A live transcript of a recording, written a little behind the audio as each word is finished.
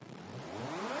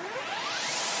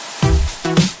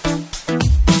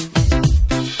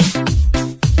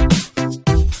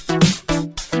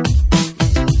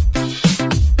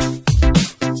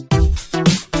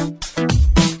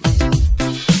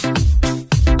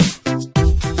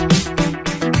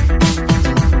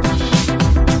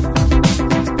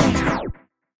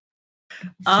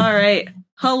All right.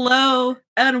 Hello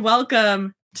and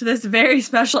welcome to this very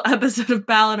special episode of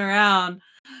Ballin' Around.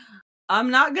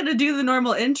 I'm not going to do the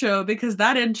normal intro because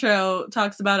that intro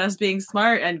talks about us being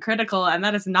smart and critical, and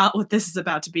that is not what this is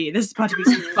about to be. This is about to be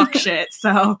some fuck shit,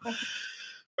 so...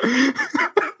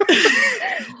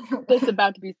 This is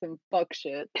about to be some fuck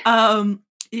shit.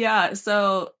 Yeah,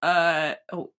 so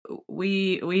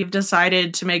we've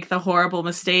decided to make the horrible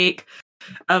mistake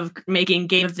of making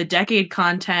Game of the Decade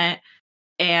content,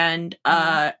 and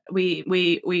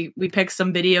we picked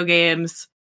some video games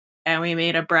and we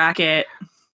made a bracket.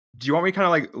 Do you want me to kind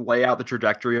of like lay out the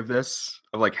trajectory of this,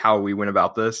 of like how we went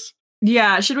about this?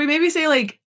 Yeah, should we maybe say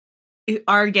like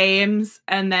our games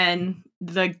and then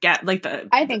I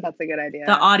think that's a good idea.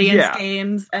 The audience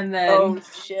games, and then oh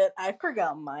shit, I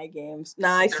forgot my games.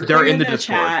 Nah, I see they're in the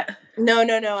Discord. Chat. No,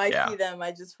 I see them.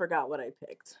 I just forgot what I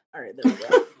picked. All right, there we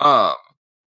go.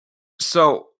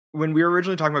 So when we were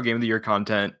originally talking about Game of the Year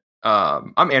content,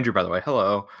 I'm Andrew, by the way.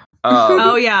 Hello.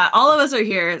 Oh yeah, all of us are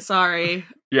here. Sorry.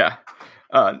 Yeah.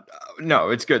 No,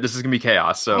 it's good. This is gonna be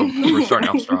chaos. So we're starting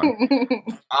out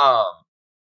strong.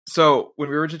 So when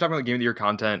we were originally talking about Game of the Year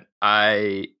content,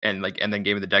 and then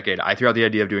Game of the Decade, I threw out the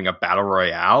idea of doing a battle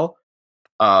royale,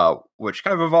 which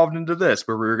kind of evolved into this,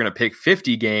 where we were going to pick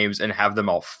 50 games and have them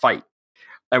all fight.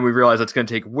 And we realized that's going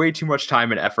to take way too much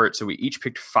time and effort, so we each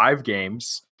picked 5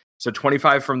 games, so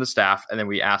 25 from the staff, and then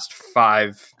we asked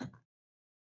 5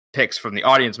 picks from the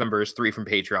audience members, 3 from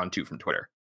Patreon, 2 from Twitter.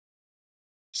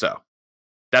 So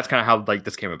that's kind of how like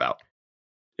this came about.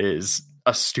 Is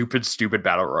a stupid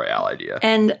battle royale idea.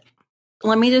 And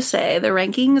let me just say, the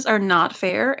rankings are not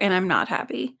fair, and I'm not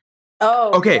happy.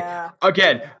 Oh, okay. Yeah.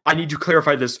 Again, I need to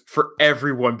clarify this for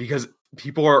everyone because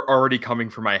people are already coming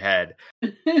for my head.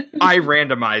 I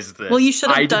randomized this. Well, you should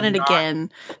have done it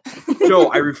again.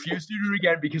 No, I refuse to do it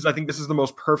again because I think this is the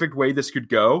most perfect way this could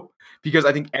go. Because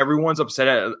I think everyone's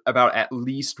upset about at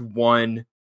least one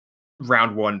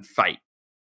round 1 fight.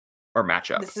 Or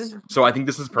matchup. So I think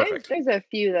this is perfect. There's a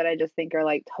few that I just think are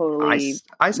like totally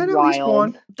I said wild. At least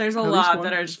one. There's a lot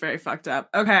that are just very fucked up.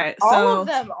 Okay, so all of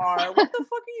them are. What the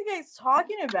fuck are you guys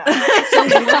talking about?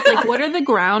 So what are the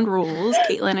ground rules,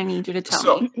 Caitlin? I need you to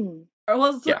tell me.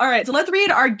 All right, so let's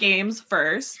read our games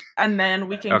first, and then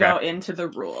we can go into the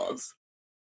rules.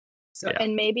 So,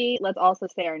 and maybe let's also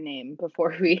say our name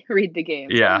before we read the game.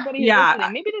 Yeah. Everybody who's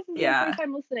listening, maybe this is your first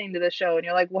time listening to the show, and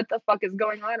you're like, "What the fuck is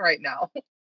going on right now?"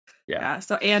 Yeah.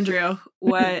 So Andrew,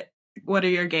 what are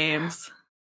your games?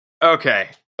 Okay.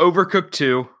 Overcooked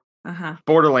 2.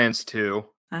 Borderlands 2.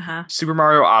 Super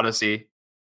Mario Odyssey.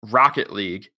 Rocket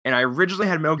League. And I originally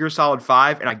had Metal Gear Solid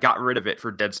 5 and I got rid of it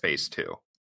for Dead Space 2.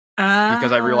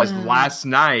 Because I realized last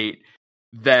night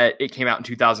that it came out in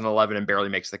 2011 and barely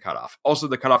makes the cutoff. Also,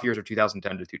 the cutoff years are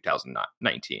 2010 to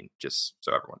 2019, just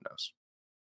so everyone knows.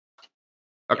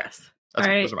 Okay. Yes. All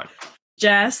right. Those are mine.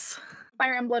 Jess.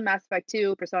 Fire Emblem, Mass Effect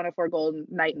 2, Persona 4 Golden,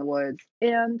 Night in the Woods,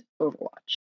 and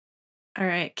Overwatch. All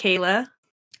right, Kayla.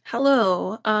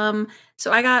 Hello.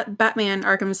 So I got Batman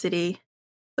Arkham City,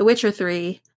 The Witcher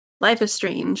 3, Life is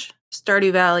Strange,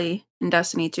 Stardew Valley, and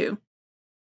Destiny 2.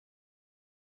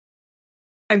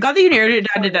 I'm glad that you narrowed it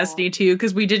down to Destiny 2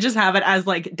 because we did just have it as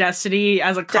like Destiny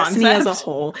as a concept. Destiny as a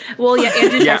whole. Well, yeah,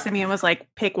 Andrew texted me and was like,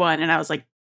 pick one, and I was like,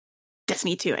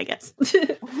 Destiny 2, I guess.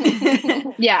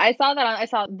 Yeah, I saw that. I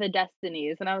saw the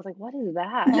Destinies, and I was like, "What is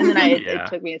that?" And then it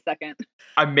took me a second.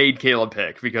 I made Kayla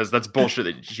pick because that's bullshit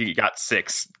that she got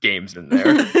 6 games in there.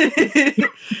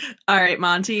 All right,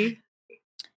 Monty.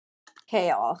 Hey,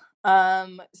 y'all.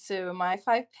 So my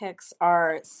 5 picks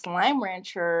are Slime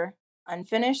Rancher,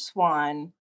 Unfinished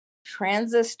Swan,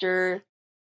 Transistor,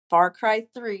 Far Cry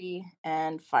 3,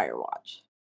 and Firewatch.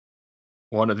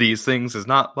 One of these things is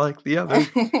not like the other.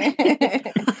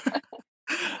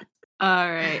 All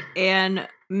right. And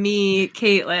me,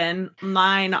 Caitlin,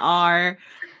 mine are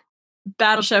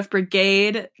Battle Chef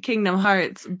Brigade, Kingdom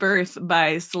Hearts Birth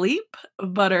by Sleep,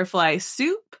 Butterfly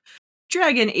Soup,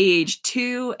 Dragon Age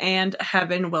 2, and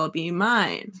Heaven Will Be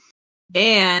Mine.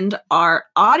 And our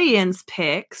audience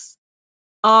picks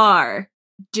are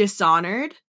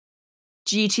Dishonored,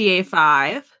 GTA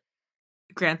 5,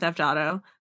 Grand Theft Auto,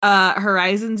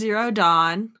 Horizon Zero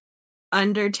Dawn,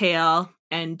 Undertale,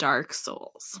 and Dark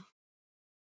Souls.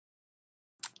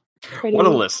 What a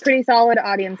list. Pretty solid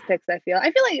audience picks, I feel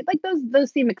like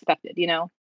those seem expected, you know?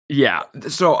 Yeah.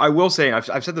 So I will say,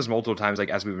 I've said this multiple times,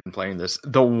 like as we've been playing this,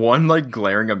 the one like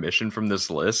glaring omission from this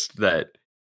list that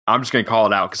I'm just going to call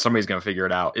it out because somebody's going to figure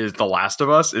it out is The Last of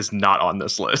Us is not on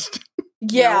this list.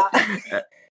 Yeah.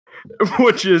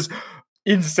 Which is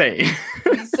insane.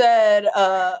 He said,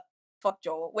 fuck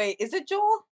Joel. Wait, is it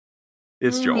Joel?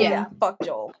 It's Joel. Yeah, fuck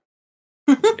Joel.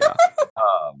 Yeah.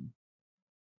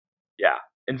 Yeah.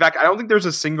 In fact, I don't think there's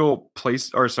a single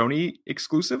place or Sony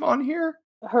exclusive on here.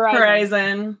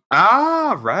 Horizon.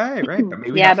 Ah, right. But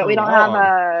maybe but we don't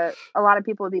have a lot of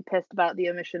people would be pissed about the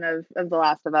omission of The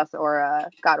Last of Us or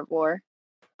God of War.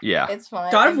 Yeah, it's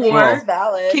fine. God of War is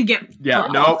valid. can get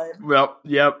Well,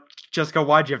 yep. Jessica,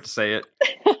 why'd you have to say it?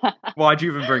 Why'd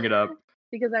you even bring it up?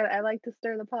 Because I like to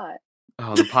stir the pot.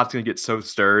 Oh, the pot's gonna get so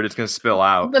stirred, it's gonna spill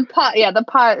out. The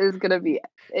pot is gonna be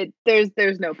it.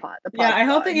 There's no pot. I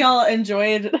hope that y'all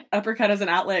enjoyed Uppercut as an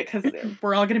outlet because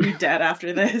we're all gonna be dead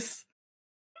after this.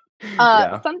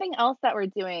 Something else that we're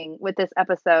doing with this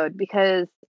episode, because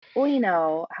we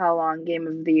know how long Game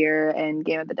of the Year and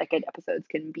Game of the Decade episodes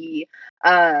can be,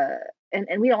 and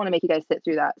we don't want to make you guys sit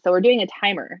through that. So we're doing a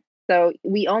timer. So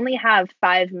we only have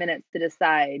 5 minutes to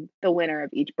decide the winner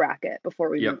of each bracket before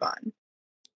we move on.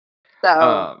 So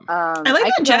I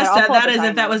like that Jess said that as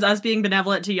if that was us being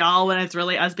benevolent to y'all when it's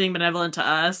really us being benevolent to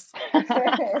us.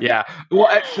 Yeah. Well,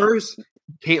 at first,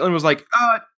 Caitlin was like,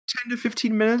 10 to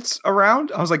 15 minutes a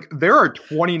round. I was like, there are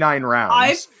 29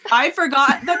 rounds. I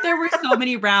forgot that there were so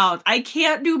many rounds. I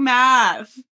can't do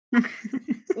math.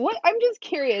 What? I'm just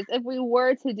curious, if we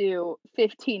were to do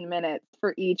 15 minutes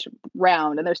for each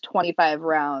round and there's 25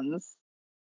 rounds,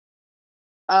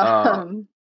 that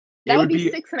would be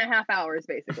 6.5 hours,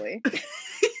 basically.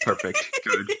 Perfect.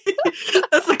 Good.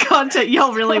 That's the content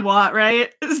y'all really want,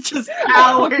 right? It's just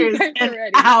hours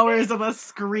and hours of us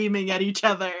screaming at each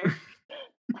other.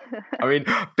 I mean,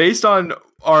 based on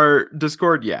our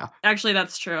Discord, yeah. Actually,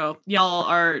 that's true. Y'all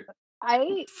are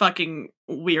fucking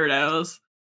weirdos.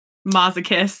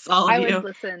 Masochists, all of you. I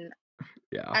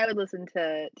would listen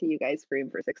to you guys scream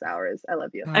for 6 hours. I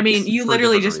love you. I mean, you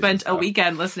literally just spent a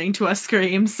weekend listening to us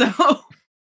scream, so...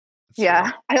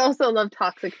 Yeah, I also love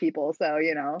toxic people, so,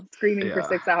 screaming for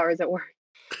 6 hours at work.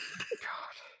 God.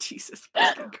 Jesus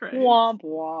fucking Christ. Womp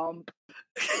womp.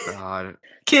 God.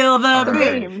 Kill the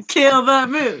moon. Right. Kill the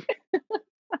moon.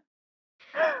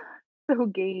 So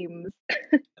games.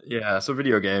 Yeah, so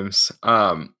video games.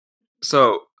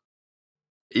 So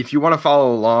if you want to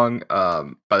follow along,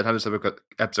 by the time this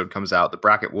episode comes out, the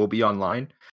bracket will be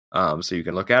online. So you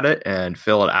can look at it and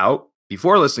fill it out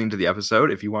before listening to the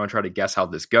episode. If you want to try to guess how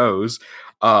this goes,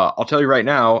 I'll tell you right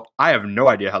now, I have no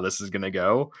idea how this is going to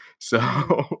go. So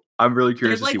I'm really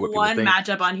curious to see what people think. There's one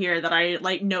matchup on here that I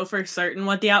know for certain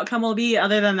what the outcome will be.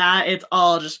 Other than that, it's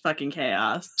all just fucking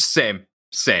chaos. Same.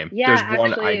 Yeah, there's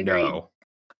one I know.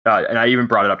 And I even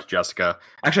brought it up to Jessica.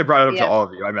 Actually, I brought it up to all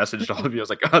of you. I messaged all of you. I was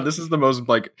like, this is the most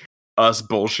us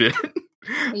bullshit.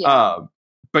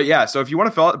 But yeah, so if you want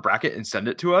to fill out the bracket and send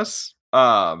it to us,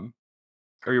 or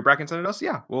your bracket and send it to us,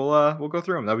 yeah, we'll go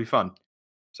through them. That'll be fun.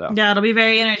 So yeah, it'll be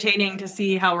very entertaining to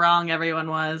see how wrong everyone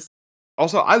was.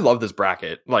 Also, I love this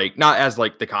bracket. Not as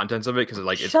the contents of it, because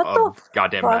it's a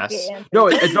goddamn mess. No,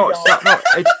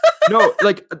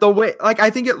 the way I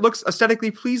think it looks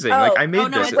aesthetically pleasing. I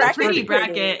made this. It's a pretty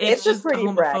bracket. It's just pretty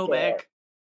homophobic. Bracket.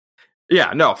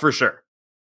 Yeah, no, for sure.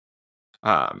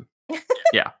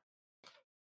 Yeah.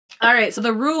 All right, so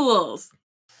the rules.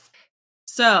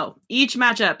 So each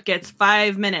matchup gets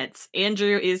 5 minutes.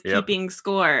 Andrew is keeping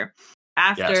score.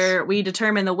 After we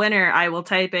determine the winner, I will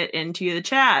type it into the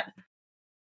chat.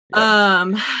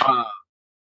 Yep.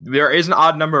 There is an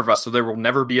odd number of us, so there will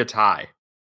never be a tie.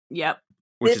 Yep.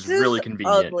 Which is really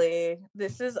convenient.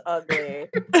 This is ugly.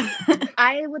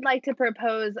 I would like to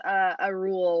propose a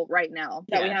rule right now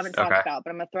that we haven't talked about,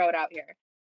 but I'm going to throw it out here.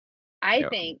 I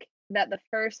think that the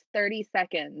first 30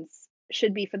 seconds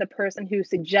should be for the person who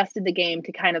suggested the game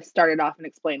to kind of start it off and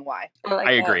explain why.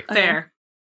 I agree. Fair.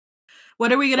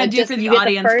 What are we going to do for the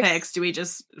audience picks? Do we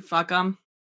just fuck them?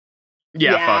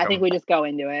 Yeah, I think we just go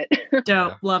into it.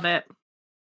 Dope. Love it.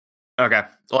 Okay,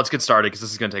 so let's get started because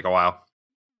this is going to take a while.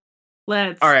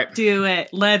 Let's do it.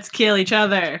 Let's kill each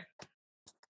other.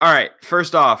 All right,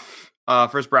 first off,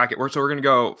 first bracket. We're going to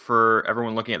go, for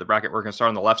everyone looking at the bracket, we're going to start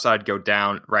on the left side, go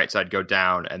down, right side, go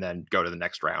down, and then go to the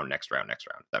next round.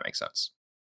 That makes sense.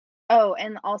 Oh,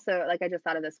 and also, I just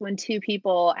thought of this. When two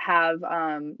people have,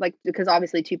 because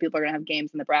obviously two people are going to have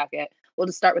games in the bracket, we'll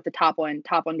just start with the top one.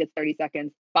 Top one gets 30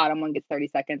 seconds. Bottom one gets 30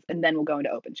 seconds. And then we'll go into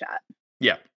open chat.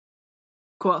 Yeah.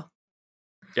 Cool.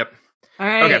 Yep. All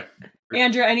right. Okay.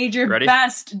 Andrew, I need your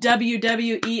best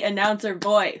WWE announcer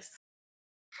voice.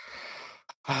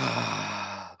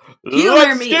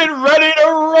 Let's get ready to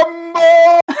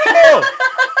rumble!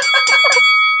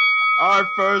 Our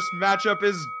first matchup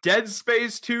is Dead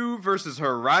Space 2 versus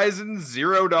Horizon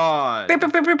Zero Dawn.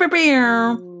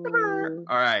 All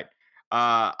right.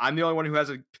 I'm the only one who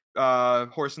has a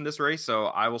horse in this race, so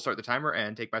I will start the timer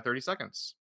and take my 30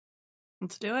 seconds.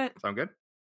 Let's do it. Sound good?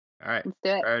 All right. Let's do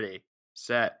it. Ready,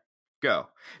 set, go.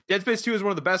 Dead Space 2 is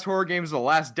one of the best horror games of the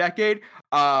last decade.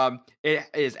 It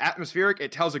is atmospheric.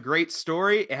 It tells a great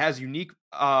story. It has unique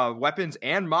weapons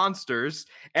and monsters,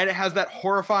 and it has that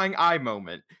horrifying eye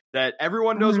moment that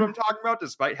everyone knows what I'm talking about,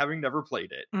 despite having never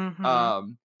played it.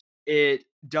 It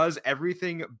does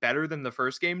everything better than the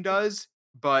first game does,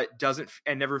 but doesn't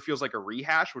and never feels like a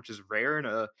rehash, which is rare in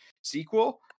a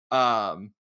sequel. Yeah,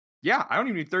 I don't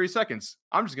even need 30 seconds.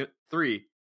 I'm just gonna 3,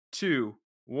 2,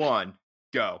 1,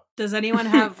 go. Does anyone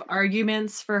have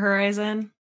arguments for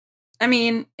Horizon? I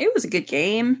mean, it was a good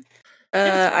game.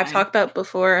 I've talked about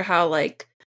before how like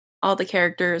all the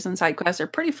characters and side quests are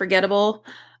pretty forgettable.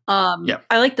 I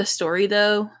like the story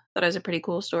though. Thought it was a pretty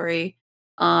cool story.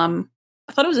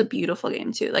 I thought it was a beautiful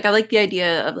game too. Like I like the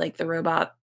idea of like the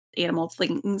robot animal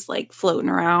things like floating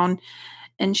around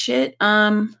and shit.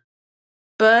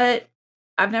 But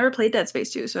I've never played Dead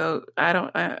Space 2, so I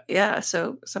don't.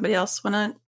 So somebody else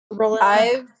wanna roll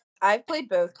it? I've played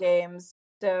both games.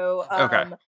 So okay.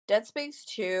 Dead Space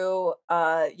 2,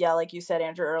 like you said,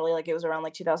 Andrew, early, like it was around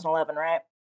like 2011, right?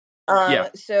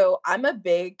 So I'm a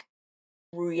big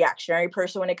reactionary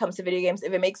person when it comes to video games.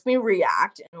 If it makes me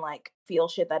react and like feel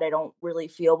shit that I don't really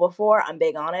feel before, I'm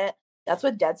big on it. That's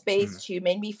what Dead Space 2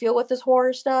 made me feel with this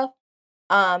horror stuff.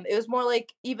 It was more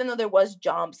like, even though there was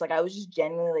jumps, like I was just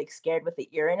genuinely like scared with the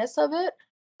eeriness of it.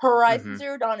 Horizon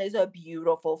Zero Dawn is a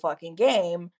beautiful fucking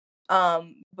game.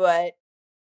 But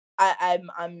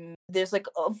I'm there's like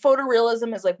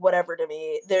photorealism is like whatever to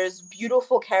me. There's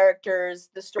beautiful characters,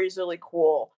 the story's really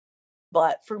cool.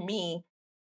 But for me,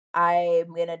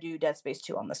 I'm gonna do Dead Space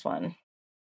 2 on this one.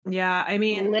 Yeah, I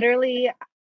mean, literally.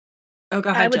 Oh, go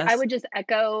ahead, I would just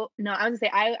echo. No, I was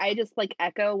gonna say I just like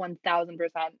echo 1000%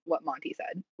 what Monty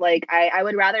said. Like I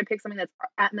would rather pick something that's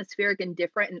atmospheric and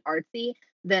different and artsy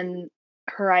than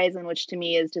Horizon, which to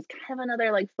me is just kind of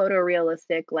another like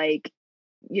photorealistic, like,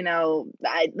 you know,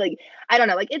 I don't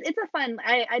know, like it's a fun.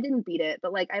 I didn't beat it,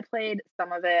 but like I played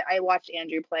some of it. I watched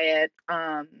Andrew play it.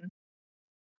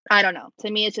 I don't know.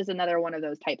 To me, it's just another one of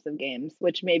those types of games,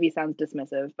 which maybe sounds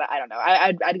dismissive, but I don't know.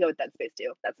 I'd go with Dead Space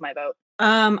 2. That's my vote.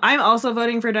 I'm also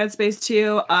voting for Dead Space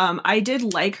 2. I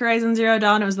did like Horizon Zero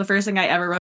Dawn. It was the first thing I ever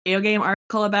wrote a video game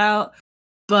article about.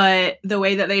 But the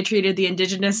way that they treated the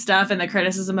indigenous stuff and the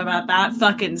criticism about that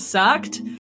fucking sucked.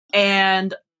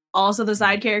 And also the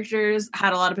side characters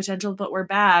had a lot of potential, but were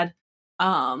bad.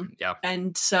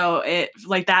 And so it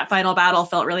like that final battle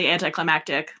felt really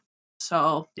anticlimactic.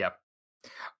 So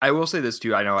I will say this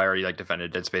too. I know I already like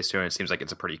defended Dead Space 2, and it seems like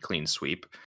it's a pretty clean sweep.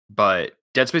 But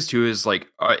Dead Space 2 is like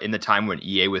in the time when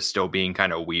EA was still being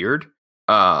kind of weird.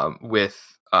 That's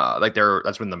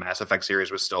when the Mass Effect series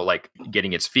was still like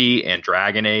getting its feet, and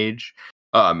Dragon Age.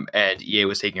 And EA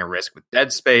was taking a risk with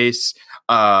Dead Space.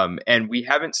 And we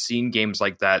haven't seen games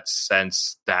like that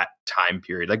since that time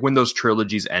period. Like when those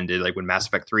trilogies ended, like when Mass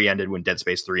Effect 3 ended, when Dead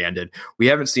Space 3 ended, we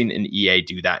haven't seen an EA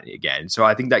do that again. So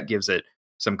I think that gives it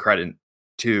some credit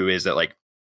too, is that like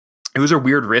it was a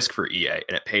weird risk for EA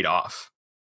and it paid off.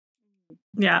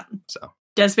 Yeah. So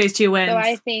Dead Space 2 wins. So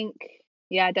I think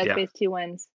Dead Space 2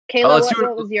 wins. Kayla,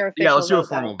 what was your official let's do a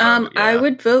formal vote. I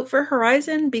would vote for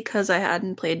Horizon because I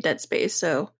hadn't played Dead Space,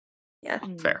 so yeah.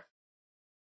 Fair.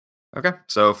 Okay,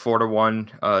 so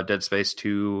 4-1, Dead Space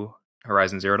 2,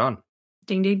 Horizon Zero Dawn.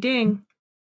 Ding, ding, ding.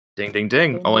 Ding, ding,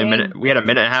 ding. Only a minute. We had a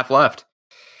minute and a half left.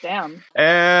 Damn.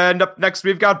 And up next,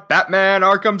 we've got Batman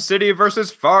Arkham City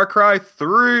versus Far Cry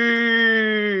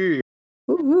 3.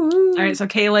 All right, so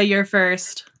Kayla, you're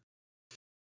first.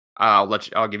 I'll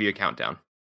give you a countdown.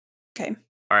 Okay.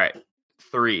 All right.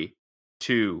 3,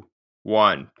 2,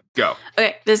 1, go.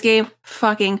 Okay, this game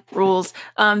fucking rules.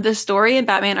 The story in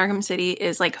Batman Arkham City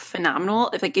is like phenomenal.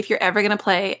 If you're ever gonna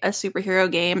play a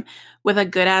superhero game with a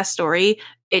good ass story,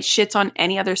 it shits on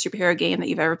any other superhero game that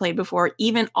you've ever played before.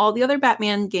 Even all the other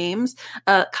Batman games,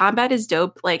 combat is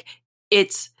dope. Like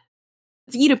it's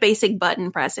basic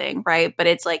button pressing, right? But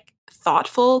it's like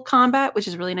thoughtful combat, which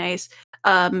is really nice.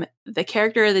 The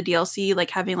character of the DLC,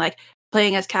 like having like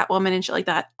playing as Catwoman and shit like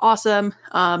that, awesome.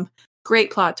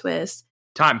 Great plot twist.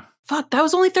 Time. Fuck, that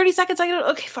was only 30 seconds.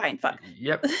 Okay, fine, fuck.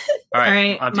 Yep. All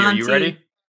right, Monty, are you ready?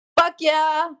 Fuck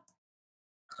yeah.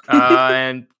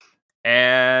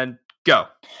 And go.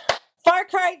 Far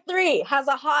Cry 3 has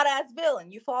a hot ass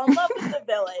villain. You fall in love with the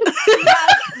villain.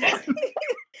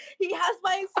 He has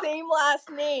my same last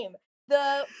name.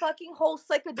 The fucking whole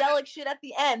psychedelic shit at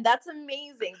the end. That's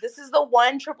amazing. This is the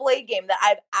one AAA game that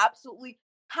I've absolutely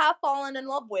have fallen in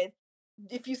love with.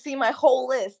 If you see my whole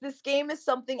list, this game is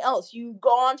something else. You go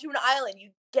onto an island,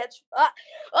 you get I'm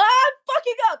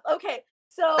fucking up. Okay,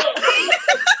 so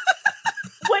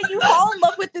what you fall in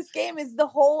love with this game is the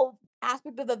whole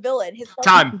aspect of the villain. His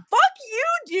time. Fuck you,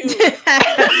 dude.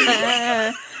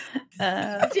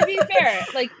 To be fair,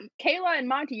 like Kayla and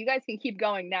Monty, you guys can keep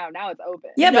going now. Now it's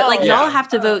open. Yeah, but like Yeah. y'all have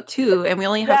to vote too, and we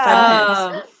only have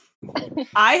 5 minutes.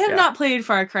 I have not played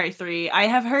Far Cry 3. I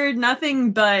have heard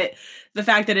nothing but the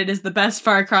fact that it is the best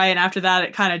Far Cry, and after that,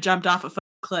 it kind of jumped off a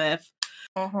cliff.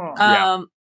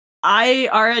 I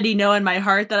already know in my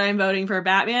heart that I'm voting for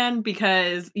Batman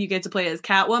because you get to play as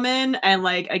Catwoman, and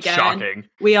like again, Shocking.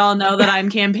 We all know that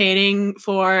I'm campaigning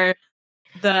for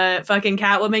the fucking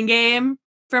Catwoman game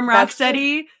from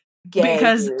Rocksteady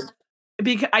because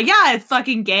yeah, it's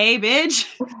fucking gay, bitch.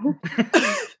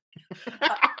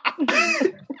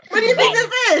 What do you think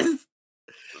this is?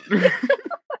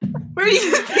 Where do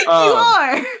you think you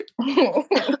are?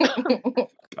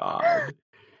 God.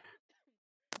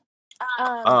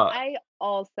 I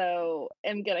also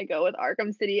am gonna go with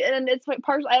Arkham City, and it's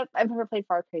partially. I've never played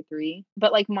Far Cry 3,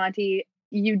 but like Monty,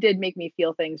 you did make me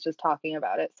feel things just talking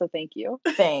about it. So thank you.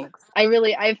 Thanks.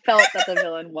 I felt that the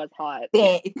villain was hot.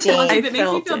 If it makes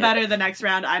me feel better the next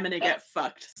round, I'm gonna get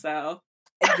fucked. So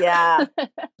yeah.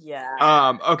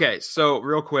 Okay, so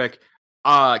real quick,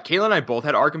 Kayla and I both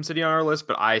had Arkham City on our list,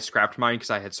 but I scrapped mine because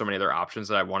I had so many other options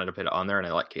that I wanted to put on there, and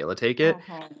I let Kayla take it.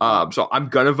 So I'm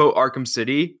gonna vote Arkham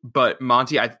City, but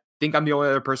Monty, I think I'm the only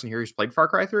other person here who's played Far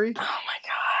Cry 3. Oh my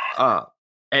god!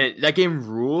 And that game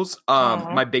rules.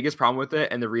 My biggest problem with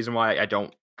it, and the reason why I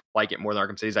don't like it more than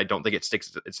Arkham City, is I don't think it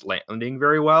sticks its landing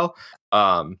very well.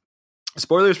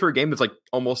 Spoilers for a game that's like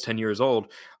almost 10 years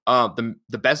old. The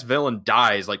best villain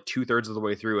dies like 2/3 of the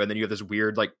way through, and then you have this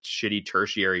weird, like, shitty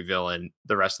tertiary villain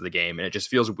the rest of the game, and it just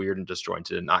feels weird and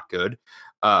disjointed and not good.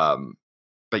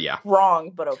 But yeah,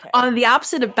 wrong, but okay. On the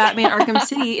opposite of Batman Arkham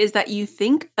City is that you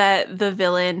think that the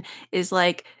villain is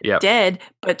like dead,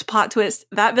 but plot twist,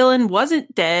 that villain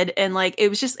wasn't dead, and like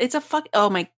it's a fuck. Oh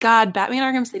my god, Batman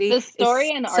Arkham City. The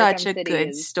story in such Arkham a City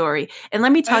good story, and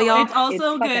let me tell y'all, it's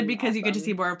also good because awesome. you get to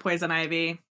see more of Poison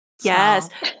Ivy. Yes.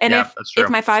 And that's true. if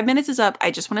my 5 minutes is up,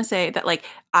 I just want to say that like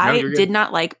I did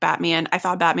not like Batman. I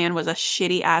thought Batman was a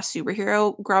shitty ass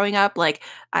superhero growing up. Like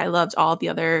I loved all the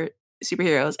other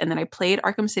superheroes, and then I played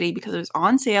Arkham City because it was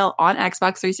on sale on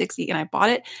Xbox 360, and I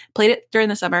bought it, played it during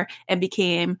the summer, and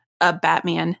became a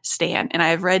Batman stan. And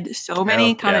I've read so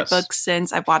many comic books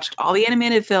since. I've watched all the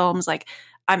animated films. Like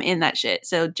I'm in that shit.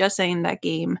 So just saying that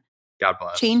game, God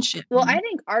bless, changed shit. Well, I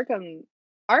think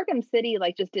Arkham City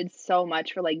like just did so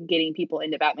much for like getting people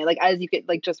into Batman. Like as you could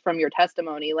like just from your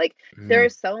testimony, like there are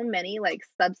so many like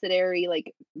subsidiary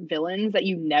like villains that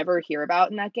you never hear about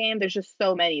in that game. There's just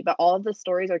so many, but all of the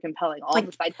stories are compelling. All of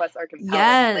the side quests are compelling.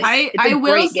 Yes, like, I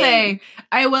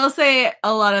will say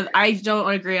a lot of I don't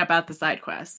agree about the side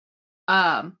quests.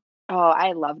 Oh,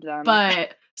 I loved them,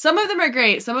 but some of them are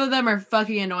great. Some of them are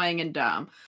fucking annoying and dumb.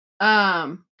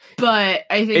 But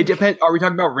I think it depends. Are we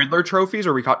talking about Riddler trophies,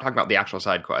 or are we talking about the actual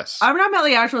side quests? I'm talking about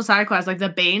the actual side quests, like the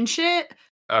Bane shit.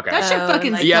 Okay, that shit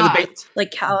fucking like, the Bane,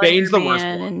 like Calendar Bane's the Man worst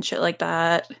one. and shit like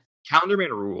that. Calendar Man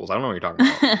rules. I don't know what you're talking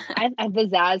about. The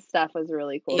Zaz stuff was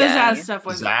really cool. The Zaz stuff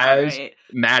was great.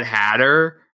 Mad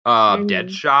Hatter,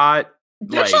 Deadshot.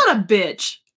 Deadshot a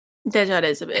bitch. Deadshot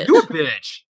is a bitch. You a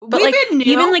bitch. But like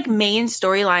even like main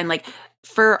storyline, like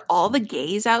for all the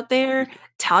gays out there,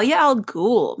 Talia al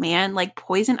Ghul, man, like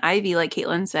Poison Ivy, like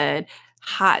Caitlin said,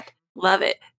 hot, love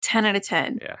it, 10 out of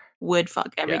 10. Yeah, would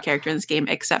fuck every character in this game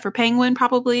except for Penguin.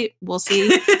 Probably, we'll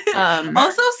see.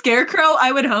 Also, Scarecrow.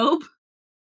 I would hope.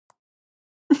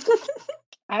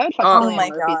 I would fuck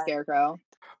Murphy Scarecrow.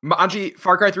 Monty,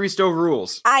 Far Cry 3 still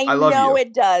rules. I love know you.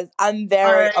 it does. I'm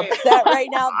very upset right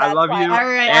now. I love you. All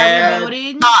right, and are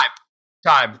we voting?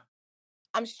 Time.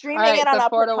 I'm streaming it on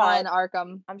Uppercut. 4-1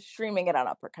 Arkham. I'm streaming it on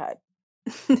Uppercut.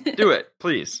 Do it,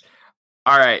 please.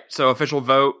 All right, so official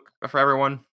vote for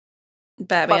everyone.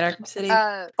 Batman Arkham City.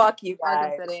 Fuck you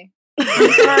guys. Arkham City.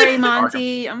 I'm sorry,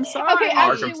 Monty. I'm sorry. Okay,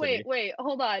 actually, wait,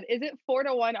 hold on. Is it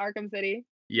 4-1 Arkham City?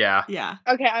 Yeah.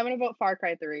 Okay, I'm gonna vote Far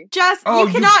Cry 3. Jess, you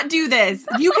cannot do this.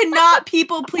 You cannot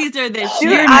people pleaser this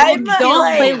shit.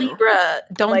 Don't play Libra.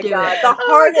 Don't do it. The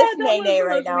hardest nay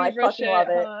right now. I fucking love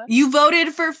it. You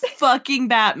voted for fucking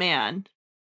Batman.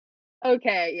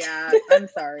 Okay, yeah. I'm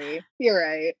sorry. You're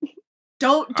right.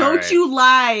 Don't you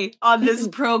lie on this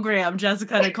program,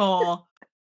 Jessica Nicole.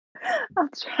 I'll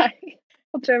try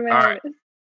my hardest.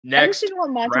 Next I just didn't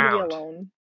want Monty to be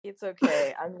alone. It's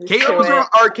okay.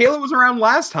 Kayla was around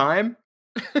last time.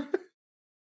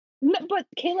 No, but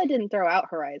Kayla didn't throw out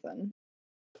Horizon.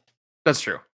 That's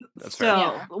true. That's so,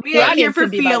 fair. we are here for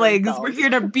feelings. We're here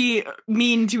to be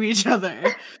mean to each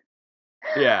other.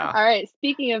 Yeah. All right.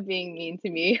 Speaking of being mean to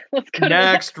me, let's go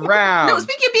next to round. No,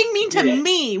 speaking of being mean to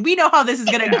me, we know how this is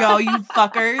gonna go, you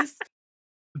fuckers.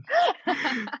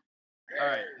 All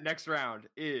right, next round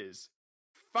is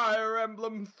Fire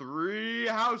Emblem 3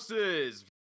 Houses.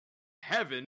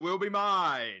 Heaven will be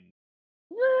mine.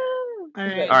 Woo! All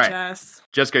right, Jess.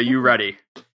 Jessica, you ready?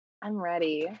 I'm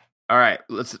ready. All right,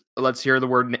 let's hear the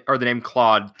word or the name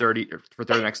Claude for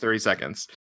the next 30 seconds.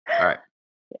 All right.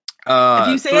 If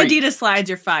you say 3. Adidas slides,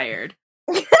 you're fired.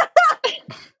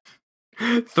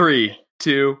 3,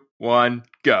 2, 1,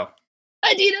 go.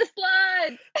 Adidas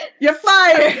slide. You're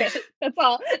fired. That's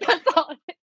all.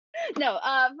 No,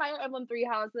 Fire Emblem 3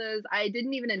 Houses. I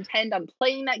didn't even intend on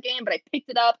playing that game, but I picked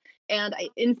it up and I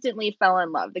instantly fell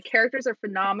in love. The characters are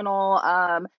phenomenal.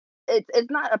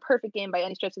 It's not a perfect game by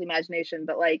any stretch of the imagination,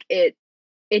 but like it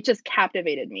just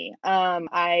captivated me.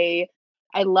 I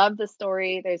love the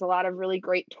story. There's a lot of really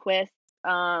great twists.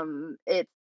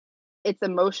 It's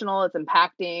emotional. It's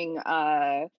impacting.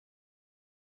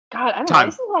 God, I don't know.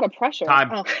 This is a lot of pressure.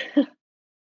 Oh.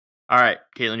 All right,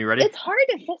 Caitlin, you ready? It's hard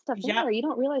to fit stuff in there. You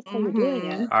don't realize how you're doing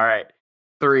it. All right,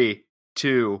 3,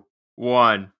 2,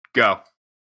 1, go.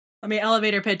 Let me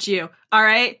elevator pitch you. All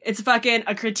right, it's fucking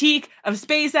a critique of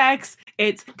SpaceX.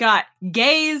 It's got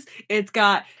gays. It's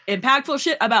got impactful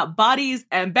shit about bodies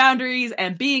and boundaries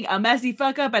and being a messy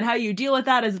fuck up and how you deal with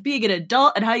that as being an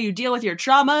adult and how you deal with your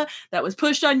trauma that was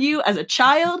pushed on you as a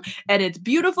child. And it's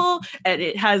beautiful and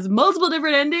it has multiple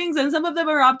different endings and some of them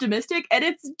are optimistic and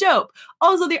it's dope.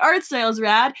 Also, the art style's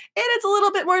rad and it's a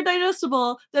little bit more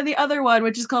digestible than the other one,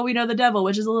 which is called We Know the Devil,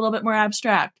 which is a little bit more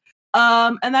abstract.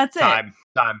 And that's it. Time.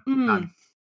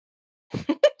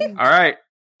 All right.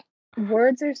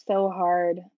 Words are so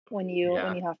hard when you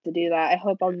have to do that. I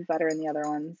hope I'll be better in the other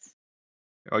ones.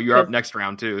 Oh, you're up next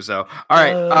round too. So, all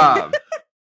right.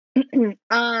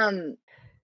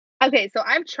 Okay, so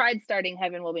I've tried starting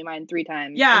Heaven Will Be Mine 3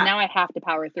 times. Yeah. And now I have to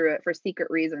power through it for secret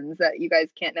reasons that you guys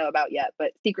can't know about yet,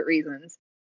 but secret reasons.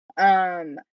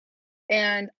 And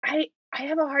I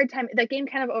have a hard time. That game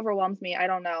kind of overwhelms me. I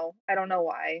don't know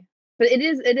why. But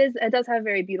it does have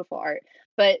very beautiful art.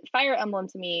 But Fire Emblem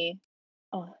to me,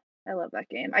 oh, I love that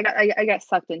game. I got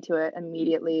sucked into it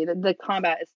immediately. The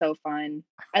combat is so fun.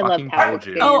 I love power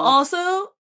games. Oh, also,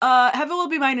 Heaven Will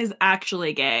Be Mine is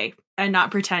actually gay and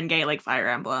not pretend gay like Fire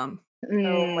Emblem.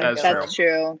 That's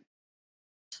true.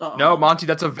 So. No, Monty,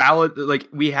 that's a valid, like,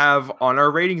 we have on our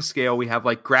rating scale, we have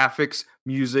like graphics,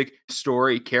 music,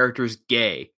 story, characters,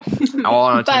 gay, all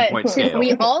on a 10-point scale.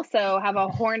 We also have a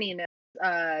horniness,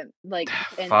 Heaven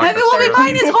Will Be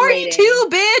Mine is horny too,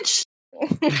 bitch!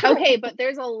 Okay, but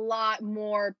there's a lot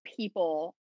more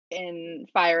people in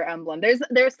Fire Emblem.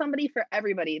 There's somebody for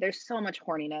everybody. There's so much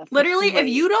horniness. Literally, if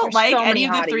you don't like any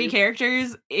of the 3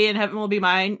 characters in Heaven Will Be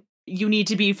Mine, you need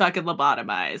to be fucking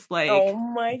lobotomized. Like, oh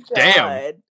my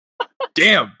god.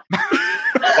 Damn.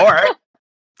 All right.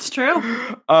 It's true.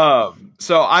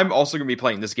 So I'm also gonna be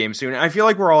playing this game soon, and I feel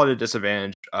like we're all at a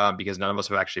disadvantage because none of us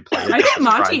have actually played it. I think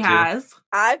Monty has.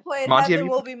 I played Heaven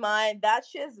Will Be Mine.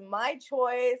 That's just my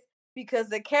choice because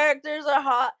the characters are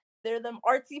hot. They're them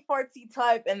artsy fartsy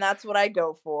type, and that's what I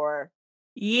go for.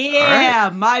 Yeah,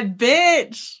 right. My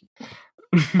bitch.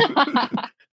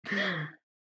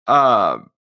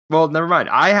 Well, never mind.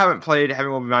 I haven't played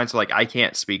Heaven Will Be Mine, so like I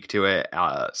can't speak to it.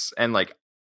 And like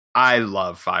I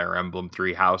love Fire Emblem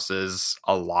 3 Houses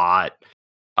a lot.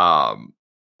 I'm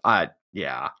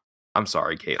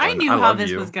sorry, Caitlin. I knew how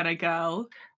this was gonna go.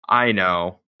 I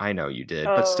know you did,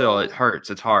 but still, it hurts.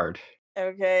 It's hard.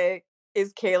 Okay,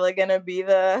 is Kayla gonna be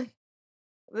the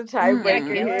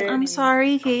tiebreaker here? I'm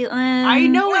sorry, Caitlin. I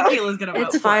know what Kayla's gonna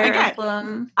vote. It's Fire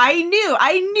Emblem. I knew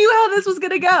how this was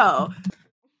gonna go.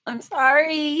 I'm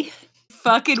sorry.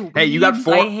 Fucking hey, you got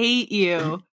 4. I hate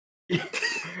you.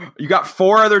 You got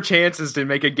 4 other chances to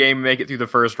make a game make it through the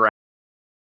first round.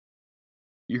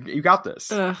 You got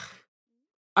this. Ugh.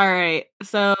 All right.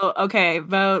 So, okay,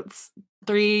 votes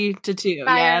 3-2.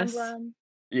 Fire yes. Emblem.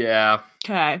 Yeah.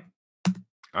 Okay.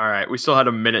 All right. We still had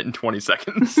a minute and 20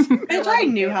 seconds. Bitch, I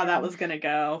knew how that was gonna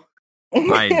go.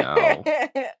 I know.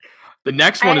 The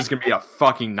next one is going to be a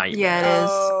fucking nightmare. Yeah, it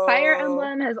is. Fire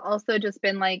Emblem has also just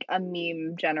been like a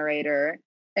meme generator.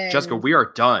 And Jessica, we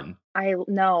are done. I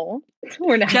know.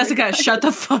 We're not. Jessica, shut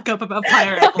the fuck up about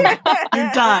Fire Emblem.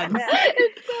 You're done.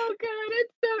 It's so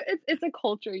good. It's a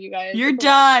culture, you guys. You're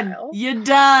done. You're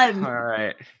done. All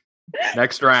right.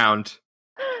 Next round.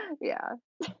 Yeah.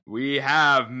 We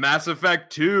have Mass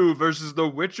Effect 2 versus The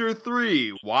Witcher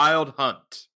 3 Wild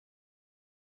Hunt.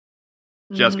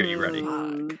 Jessica, you ready?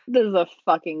 This is a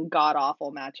fucking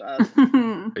god-awful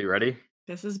matchup. Are you ready?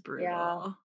 This is brutal. Yeah.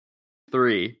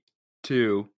 3,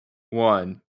 2,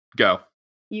 1, go.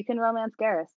 You can romance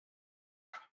Garrus.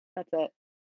 That's it.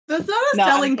 That's not a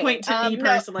selling point to me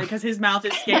personally, because his mouth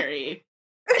is scary.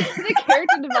 The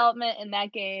character development in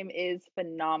that game is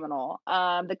phenomenal.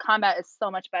 The combat is so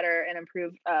much better and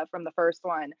improved from the first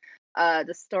one.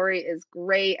 The story is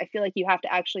great. I feel like you have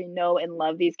to actually know and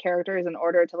love these characters in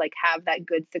order to like have that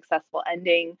good, successful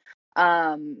ending.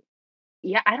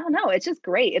 Yeah, I don't know. It's just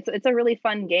great. It's a really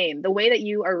fun game. The way that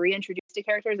you are reintroduced to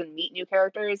characters and meet new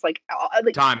characters, like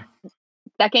time.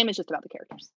 That game is just about the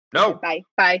characters. No. Bye.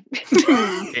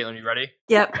 Caitlin, you ready?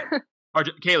 Yep.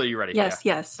 Kayla, you ready? Yes,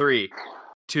 yes. 3,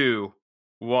 2,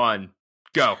 1,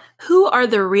 go. Who are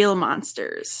the real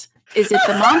monsters? Is it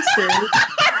the monsters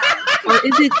or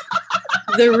is it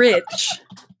the rich?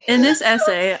 In this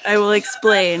essay, I will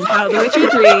explain how The Witcher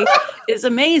 3 is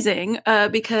amazing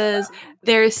because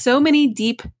there's so many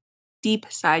deep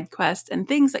side quests and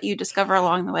things that you discover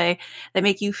along the way that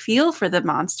make you feel for the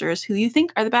monsters who you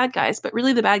think are the bad guys, but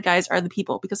really the bad guys are the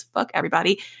people because fuck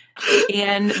everybody.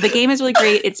 And the game is really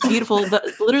great. It's beautiful.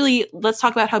 Literally, let's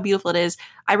talk about how beautiful it is.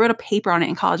 I wrote a paper on it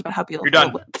in college about how beautiful. You're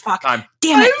done. Fuck. Time.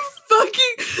 Damn it. I'm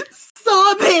fucking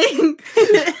sobbing.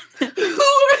 Who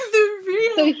are the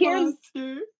real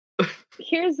monsters?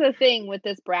 Here's the thing with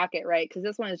this bracket, right? Because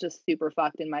this one is just super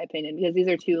fucked in my opinion, because these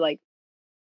are two like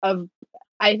of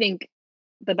I think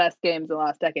the best games of the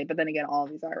last decade, but then again all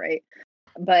of these are, right?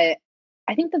 But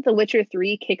I think that The Witcher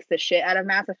 3 kicks the shit out of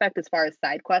Mass Effect as far as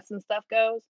side quests and stuff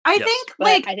goes. I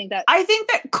think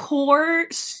that core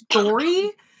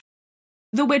story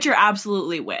The Witcher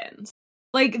absolutely wins.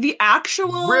 Like the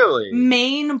actual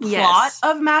main plot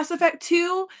of Mass Effect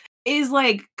 2 is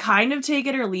like kind of take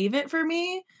it or leave it for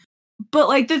me. But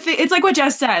like the thing, it's like what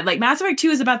Jess said, like Mass Effect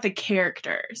 2 is about the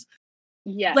characters.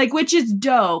 Yeah. Like, which is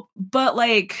dope, but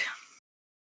like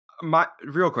my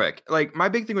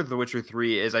big thing with The Witcher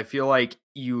 3 is I feel like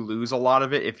you lose a lot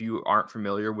of it if you aren't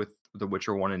familiar with The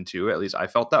Witcher 1 and 2. At least I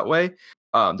felt that way.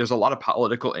 There's a lot of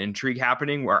political intrigue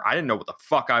happening where I didn't know what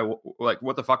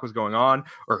the fuck was going on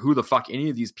or who the fuck any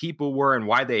of these people were and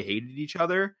why they hated each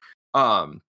other.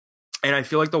 And I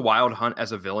feel like the Wild Hunt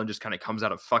as a villain just kind of comes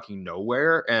out of fucking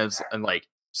nowhere, and like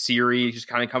Ciri just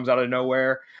kind of comes out of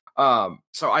nowhere.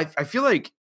 So I feel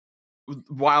like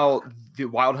while the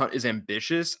Wild Hunt is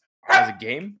ambitious as a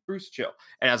game, Bruce, chill,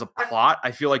 and as a plot,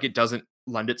 I feel like it doesn't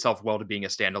lend itself well to being a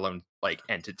standalone like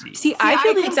entity. See, I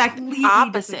feel the exact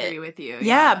opposite. Disagree with you.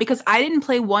 Yeah, because I didn't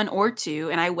play 1 or 2,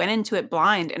 and I went into it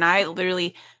blind, and I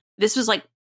literally this was like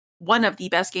one of the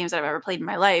best games that I've ever played in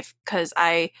my life because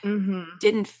I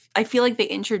I feel like they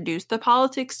introduced the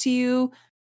politics to you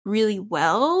really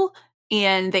well,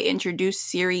 and they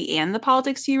introduced Ciri and the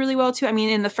politics to you really well too. I mean,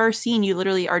 in the first scene, you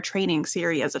literally are training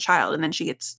Ciri as a child, and then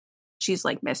she's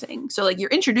like missing. So like you're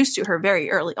introduced to her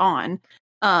very early on.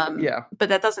 But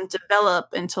that doesn't develop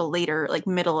until later, like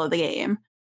middle of the game.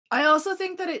 I also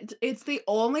think that it's the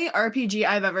only RPG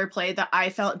I've ever played that I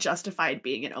felt justified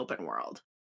being an open world.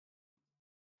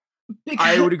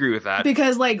 I would agree with that.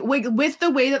 Because, like, with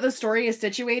the way that the story is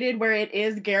situated, where it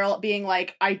is Geralt being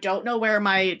like, I don't know where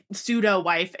my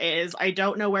pseudo-wife is, I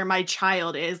don't know where my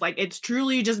child is, like, it's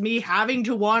truly just me having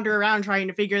to wander around trying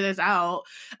to figure this out,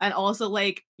 and also,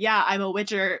 like, yeah, I'm a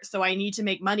Witcher, so I need to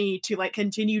make money to, like,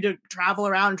 continue to travel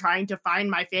around trying to find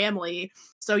my family,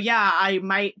 so yeah, I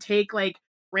might take, like,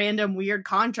 random weird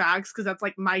contracts, because that's,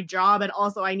 like, my job, and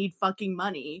also I need fucking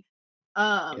money.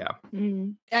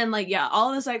 And like, yeah,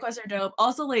 all the side quests are dope.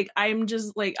 Also, like, I'm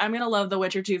gonna love The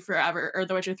Witcher 2 forever, or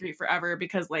The Witcher 3 forever,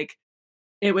 because like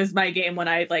it was my game when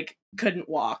I like couldn't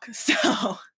walk.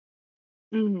 So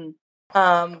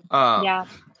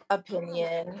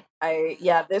opinion.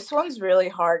 This one's really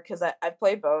hard because I've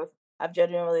played both. I've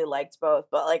genuinely liked both,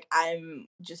 but like I'm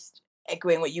just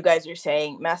echoing what you guys are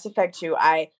saying. Mass Effect 2,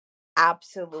 I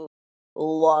absolutely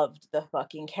loved the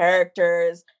fucking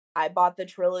characters. I bought the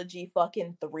trilogy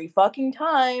fucking 3 fucking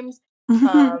times.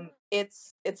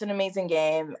 It's an amazing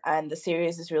game, and the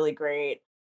series is really great.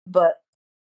 But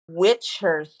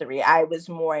Witcher 3, I was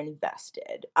more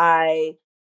invested. I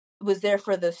was there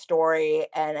for the story,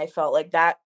 and I felt like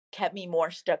that kept me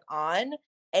more stuck on.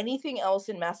 Anything else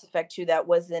in Mass Effect 2 that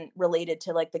wasn't related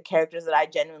to like the characters that I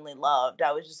genuinely loved,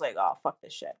 I was just like, oh, fuck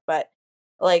this shit. But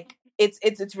like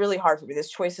it's really hard for me. This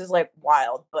choice is like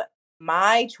wild, but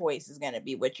my choice is going to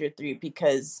be Witcher 3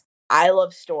 because I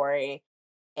love story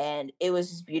and it was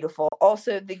just beautiful.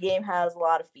 Also, the game has a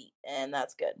lot of feet, and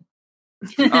that's good.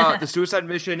 The suicide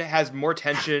mission has more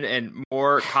tension and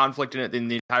more conflict in it than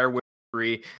the entire Witcher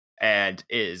 3, and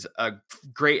is a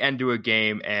great end to a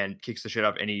game and kicks the shit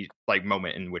up any like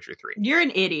moment in Witcher 3. You're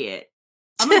an idiot.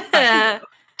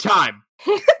 Time.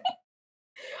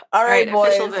 All right,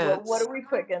 boys. What are we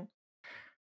picking?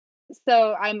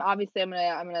 So I'm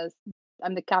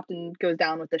the captain goes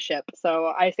down with the ship. So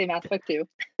I say Mass Effect 2.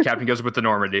 Captain goes with the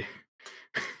Normandy.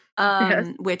 Yes.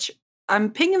 Which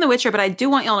I'm picking The Witcher, but I do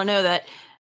want y'all to know that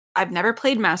I've never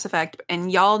played Mass Effect,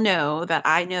 and y'all know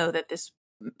that this,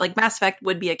 like, Mass Effect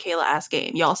would be a Kayla-ass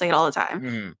game. Y'all say it all the time.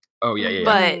 Mm. Oh, yeah.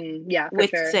 But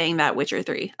with saying that, Witcher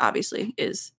 3, obviously,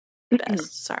 is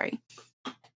best. Sorry.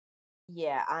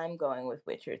 Yeah, I'm going with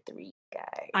Witcher 3,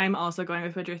 guys. I'm also going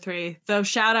with Witcher 3. Though,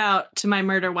 shout out to my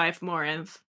murder wife,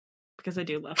 Morinth, because I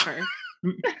do love her.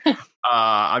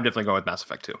 I'm definitely going with Mass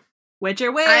Effect 2.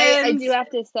 Witcher wins! I do have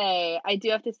to say,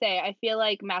 I feel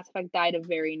like Mass Effect died a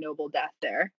very noble death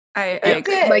there. I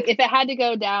agree. Like, if it had to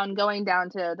go down, going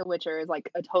down to The Witcher is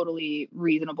like a totally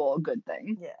reasonable, good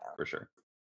thing. Yeah, for sure.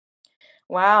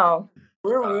 Wow,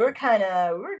 we were kind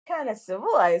of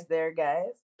civilized there,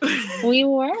 guys. We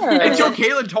were. Until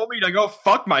Caitlin told me to go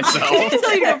fuck myself. I didn't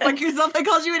tell you to go fuck yourself. I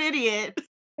called you an idiot.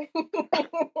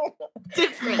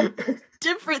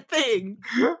 Different thing.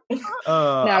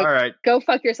 All right. Go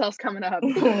fuck yourselves coming up.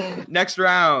 Next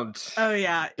round. Oh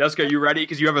yeah. Jessica, you ready?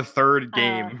 Because you have a third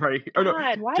game, right?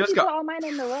 God, why did you put all mine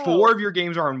in the row? 4 of your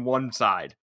games are on one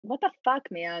side. What the fuck,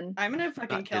 man? I'm gonna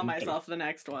fucking kill myself the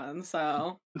next one,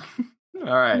 so.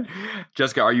 All right.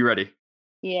 Jessica, are you ready?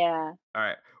 Yeah. All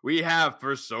right. We have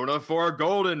Persona 4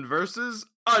 Golden versus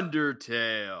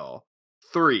Undertale.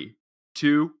 3,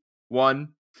 2, 1,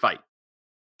 fight.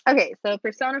 Okay, so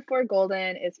Persona 4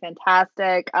 Golden is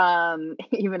fantastic,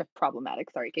 even if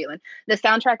problematic. Sorry, Caitlin. The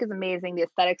soundtrack is amazing. The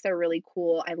aesthetics are really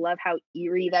cool. I love how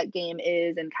eerie that game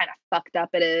is and kind of fucked up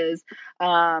it is.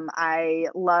 I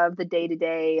love the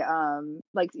day-to-day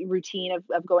routine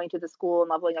of going to the school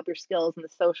and leveling up your skills and the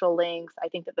social links. I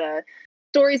think that the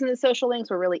stories in the social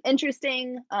links were really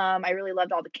interesting. I really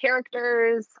loved all the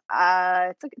characters.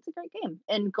 It's a great game.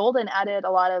 And Golden added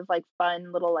a lot of like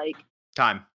fun little like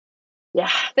time. Yeah,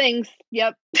 things.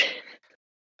 Yep.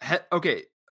 Okay.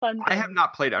 Fun I have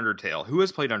not played Undertale. Who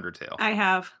has played Undertale? I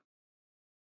have.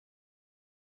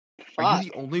 Are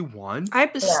you the only one?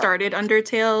 I've started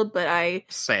Undertale, but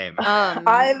same.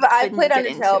 I've played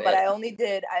Undertale, but I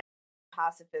did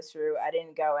pacifist route. I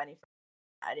didn't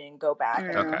go back.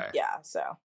 Okay. Yeah.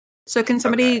 So can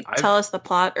somebody tell us the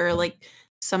plot or like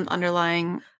some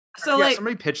underlying? So like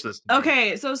somebody pitch this.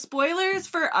 Okay, so spoilers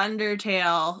for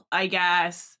Undertale, I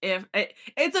guess. If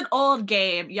it's an old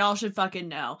game, y'all should fucking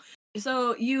know.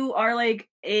 So you are like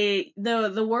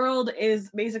the world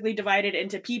is basically divided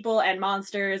into people and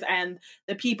monsters, and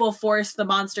the people force the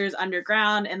monsters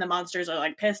underground, and the monsters are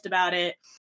like pissed about it.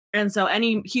 And so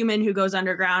any human who goes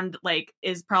underground like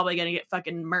is probably gonna get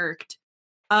fucking murked.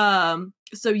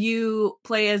 So you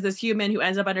play as this human who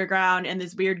ends up underground, and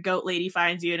this weird goat lady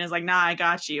finds you and is like, nah, I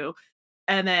got you.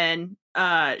 And then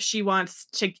she wants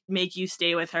to make you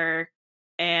stay with her,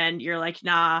 and you're like,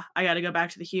 nah, I gotta go back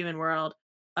to the human world.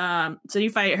 So you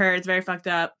fight her, it's very fucked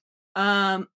up.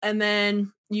 And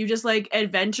then you just like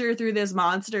adventure through this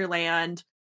monster land,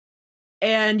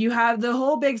 and you have the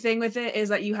whole big thing with it is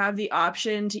that you have the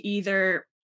option to either,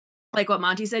 like what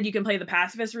Monty said, you can play the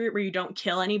pacifist route where you don't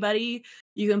kill anybody.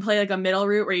 You can play like a middle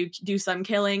route where you do some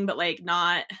killing, but like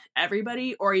not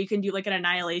everybody. Or you can do like an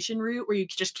annihilation route where you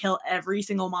just kill every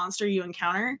single monster you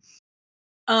encounter.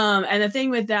 And the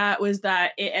thing with that was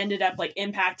that it ended up like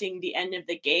impacting the end of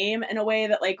the game in a way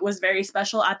that like was very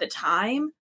special at the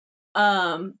time.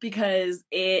 Because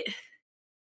it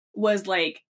was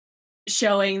like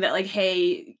showing that like,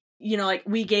 hey, you know, like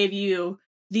we gave you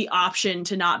the option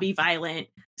to not be violent.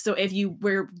 So if you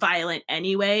were violent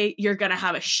anyway, you're going to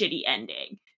have a shitty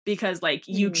ending because like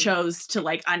you chose to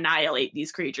like annihilate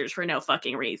these creatures for no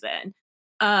fucking reason.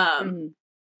 And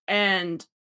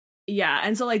yeah.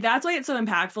 And so like, that's why it's so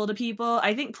impactful to people.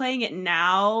 I think playing it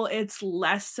now, it's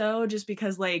less so just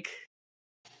because like,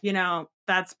 you know,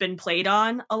 that's been played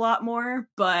on a lot more,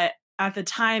 but at the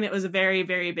time it was a very,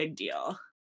 very big deal.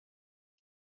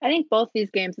 I think both these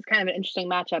games is kind of an interesting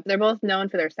matchup. They're both known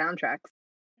for their soundtracks.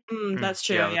 That's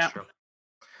true. Yeah. That's true.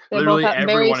 Literally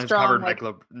everyone has covered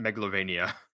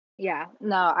Megalovania. Yeah.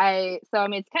 No, it's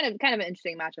kind of an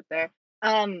interesting matchup there.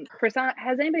 Persona.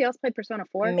 Has anybody else played Persona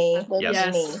 4? Me.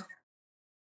 Yes. Me.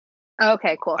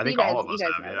 Okay, cool. I think all of us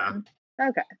have. Yeah.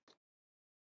 Okay.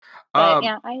 But,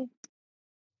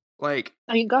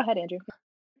 I mean, go ahead, Andrew.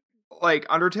 Like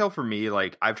Undertale for me,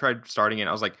 like I've tried starting it.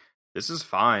 I was like, this is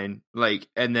fine. Like,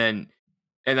 and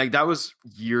that was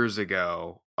years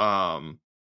ago.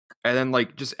 And then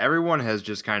like just everyone has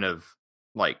just kind of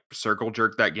like circle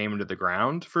jerked that game into the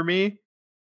ground for me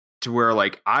to where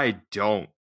like I don't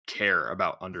care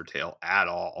about Undertale at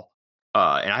all.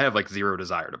 And I have like zero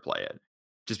desire to play it.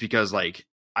 just because like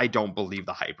I don't believe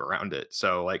the hype around it.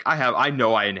 So like I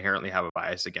know I inherently have a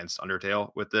bias against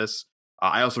Undertale with this.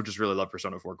 I also just really love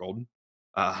Persona 4 Golden.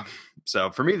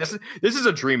 So for me, this is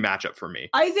a dream matchup for me.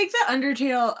 I think that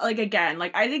Undertale, like again,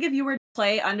 like I think if you were to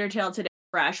play Undertale today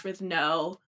fresh with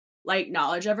no like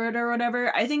knowledge of it or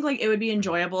whatever, I think like it would be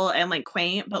enjoyable and like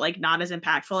quaint, but like not as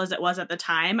impactful as it was at the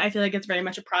time. I feel like it's very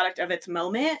much a product of its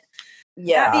moment.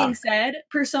 Yeah. That being said,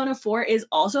 Persona 4 is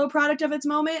also a product of its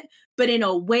moment, but in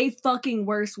a way fucking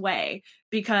worse way,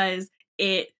 because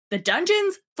the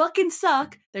dungeons fucking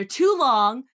suck. They're too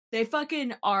long. They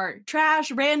fucking are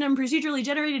trash, random, procedurally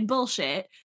generated bullshit.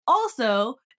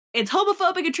 Also, it's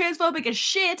homophobic and transphobic as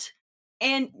shit,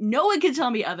 and no one can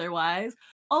tell me otherwise.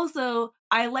 Also,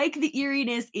 I like the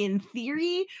eeriness in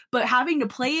theory, but having to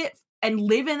play it and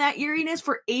live in that eeriness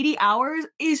for 80 hours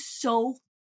is so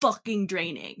fucking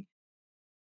draining.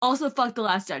 Also, fuck the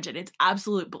last dungeon. It's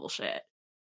absolute bullshit.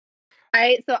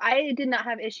 I did not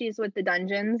have issues with the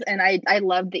dungeons, and I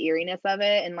loved the eeriness of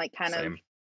it, and like kind Same. of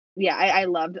I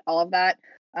loved all of that.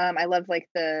 I loved like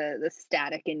the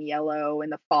static and yellow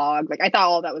and the fog. Like I thought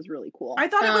all of that was really cool. I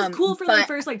thought it was cool for the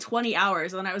first like 20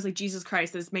 hours, and then I was like, Jesus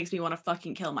Christ, this makes me want to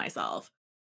fucking kill myself.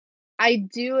 I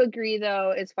do agree though,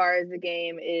 as far as the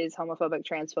game is homophobic,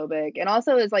 transphobic, and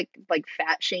also is like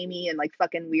fat shamey and like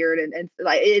fucking weird, and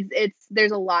like it's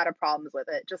there's a lot of problems with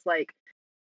it. Just like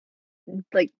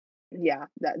yeah,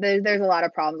 there's a lot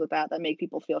of problems with that make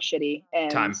people feel shitty. And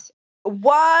Time.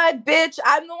 What, bitch?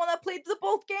 I'm the one that played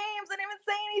both games. I didn't even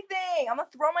say anything. I'm gonna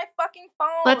throw my fucking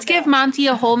phone. Let's give Monty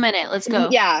a whole minute. Let's go.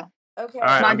 Yeah. Okay. All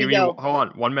right, Monty, hold on.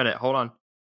 1 minute. Hold on.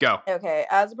 Go. Okay.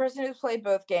 As a person who's played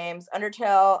both games,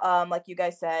 Undertale, like you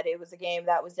guys said, it was a game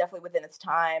that was definitely within its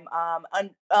time.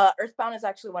 Earthbound is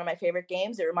actually one of my favorite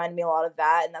games. It reminded me a lot of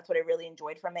that, and that's what I really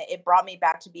enjoyed from it. It brought me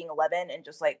back to being 11 and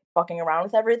just like fucking around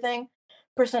with everything.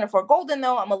 Persona 4 Golden,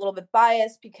 though, I'm a little bit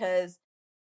biased because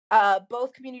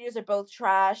both communities are both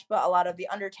trash, but a lot of the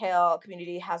Undertale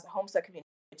community has a Homestuck community,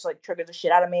 which like triggers the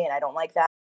shit out of me, and I don't like that.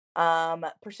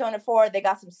 Persona 4, they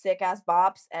got some sick ass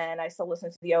bops, and I still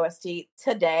listen to the OST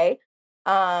today.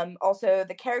 Also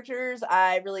the characters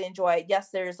I really enjoy. Yes,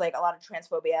 there's like a lot of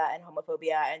transphobia and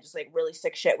homophobia and just like really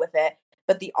sick shit with it,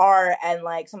 but the art and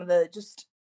like some of the just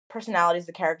personalities of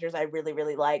the characters I really,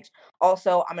 really liked.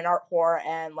 Also, I'm an art whore,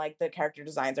 and like the character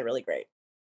designs are really great.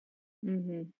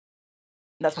 Mm-hmm.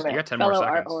 That's what you got 10 more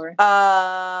seconds.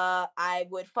 I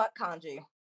would fuck Kanji.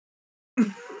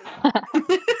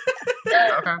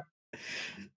 Okay.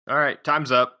 All right,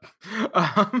 time's up.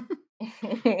 All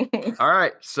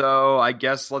right, so I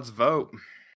guess let's vote.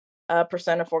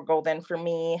 Persona 4 Golden for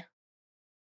me.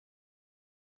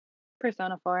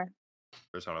 Persona 4.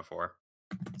 Persona 4.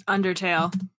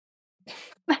 Undertale.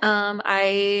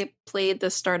 I played the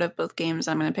start of both games.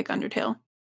 I'm going to pick Undertale.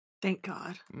 Thank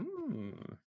God.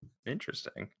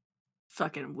 Interesting.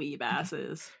 Fucking weeb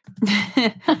asses.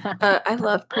 I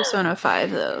love Persona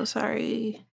 5 though.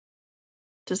 Sorry.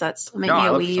 Does that still make me a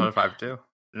weeb? Persona 5 too.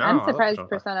 No, I'm surprised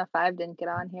Persona 5 didn't get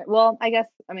on here. Well, I guess,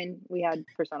 we had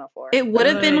Persona 4. It would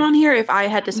have been on here if I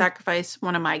had to sacrifice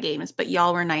one of my games, but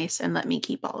y'all were nice and let me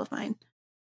keep all of mine.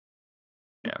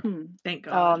 Yeah. Thank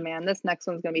God. Oh man, this next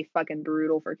one's gonna be fucking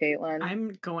brutal for Caitlin.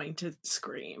 I'm going to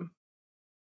scream.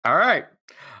 All right.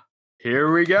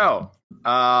 Here we go.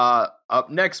 Up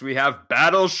next we have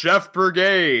Battle Chef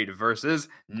Brigade versus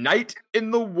Night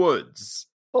in the Woods.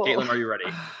 Oh. Caitlin, are you ready?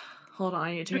 Hold on,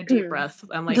 I need to take a deep breath.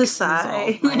 I'm like, the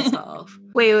sigh. Myself.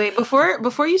 Wait.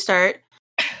 Before you start,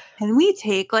 can we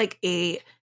take like a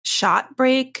shot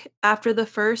break after the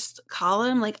first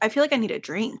column? Like, I feel like I need a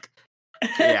drink.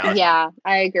 Yeah,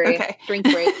 I agree. Okay.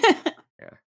 Drink break. Yeah.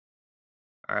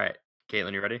 All right.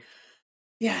 Caitlin, you ready?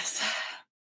 Yes.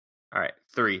 All right.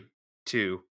 3,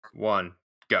 2, 1,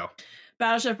 go.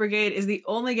 Battle Chef Brigade is the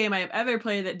only game I have ever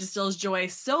played that distills joy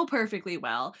so perfectly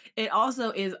well. It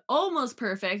also is almost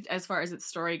perfect as far as its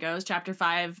story goes. Chapter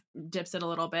 5 dips it a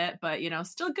little bit, but,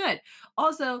 still good.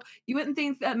 Also, you wouldn't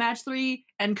think that Match 3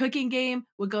 and Cooking Game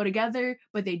would go together,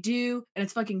 but they do, and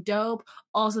it's fucking dope.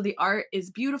 Also, the art is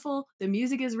beautiful, the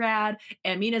music is rad,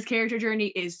 and Mina's character journey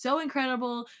is so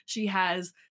incredible. She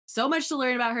has so much to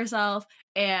learn about herself,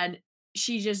 and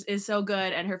she just is so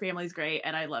good, and her family's great,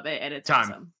 and I love it, and it's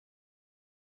awesome.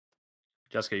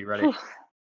 Jessica, you ready?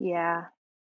 Yeah.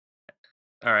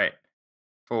 All right.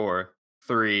 4,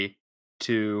 3,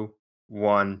 2,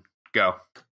 1, go.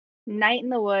 Night in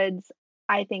the Woods,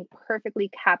 I think, perfectly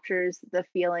captures the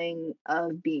feeling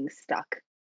of being stuck.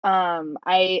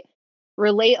 I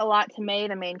relate a lot to May,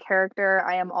 the main character.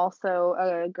 I am also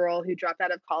a girl who dropped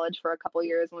out of college for a couple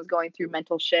years and was going through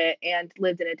mental shit and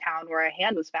lived in a town where a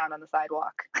hand was found on the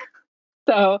sidewalk.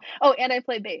 So, and I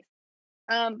play bass.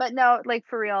 But no, like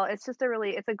for real, it's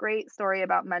a great story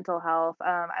about mental health.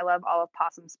 I love all of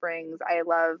Possum Springs. I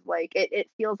love like it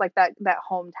feels like that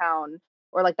hometown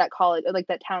or like that college or like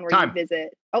that town where you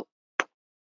visit.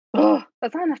 Oh,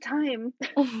 that's not enough time.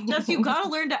 Jess, you gotta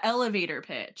learn to elevator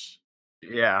pitch.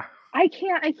 Yeah. I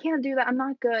can't do that. I'm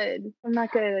not good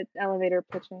at elevator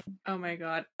pitching. Oh my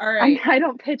god. All right. I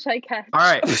don't pitch, I catch. All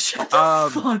right. Shut the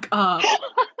fuck up.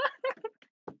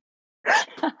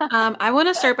 I want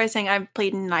to start by saying I've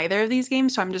played neither of these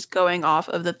games, so I'm just going off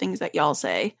of the things that y'all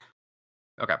say.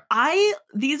 Okay.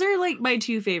 These are like my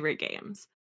two favorite games.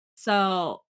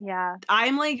 So yeah,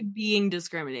 I'm like being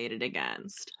discriminated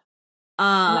against.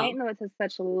 Night in the Woods has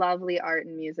such lovely art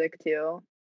and music too.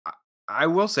 I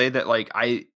will say that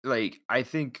I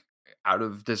think out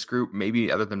of this group,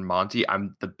 maybe other than Monty,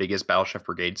 I'm the biggest Battle Chef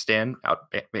Brigade stan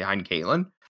out behind Caitlin.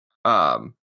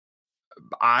 As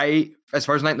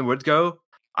far as Night in the Woods go,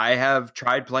 I have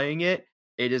tried playing it.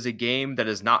 It is a game that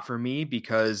is not for me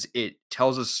because it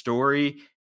tells a story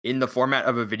in the format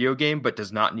of a video game, but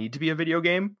does not need to be a video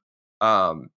game.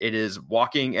 It is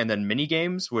walking and then mini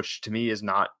games, which to me is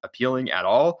not appealing at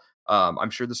all. I'm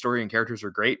sure the story and characters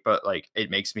are great, but like it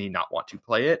makes me not want to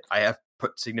play it. I have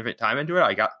put significant time into it.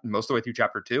 I got most of the way through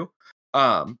chapter 2.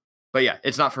 But yeah,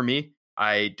 it's not for me.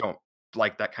 I don't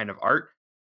like that kind of art.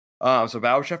 So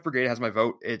Battle Chef Brigade has my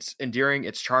vote. It's endearing,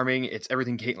 it's charming, it's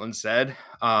everything Caitlin said.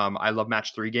 I love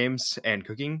match 3 games and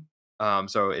cooking.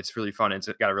 So it's really fun. It's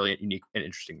got a really unique and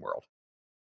interesting world.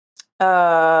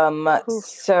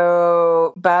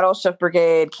 So Battle Chef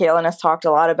Brigade, Caitlin has talked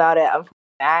a lot about it.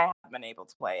 I haven't been able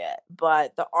to play it,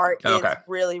 but the art is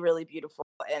really, really beautiful,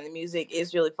 and the music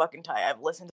is really fucking tight. I've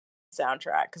listened to the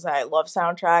soundtrack because I love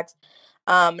soundtracks.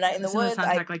 Night in the Woods,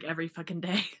 soundtrack like every fucking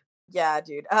day. Yeah,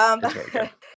 dude. I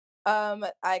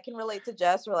can relate to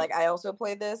Jess where like I also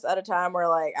played this at a time where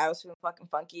like I was feeling fucking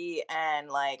funky, and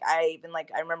like I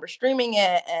remember streaming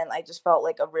it, and I just felt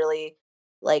like a really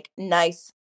like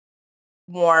nice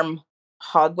warm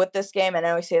hug with this game. And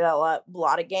I always say that a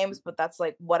lot of games, but that's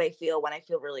like what I feel when I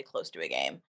feel really close to a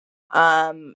game.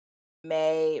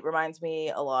 May reminds me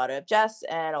a lot of Jess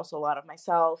and also a lot of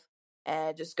myself,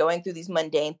 and just going through these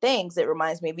mundane things. It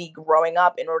reminds me of me growing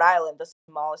up in Rhode Island, the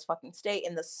smallest fucking state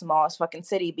in the smallest fucking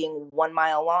city, being 1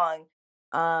 mile long,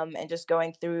 and just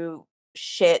going through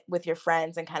shit with your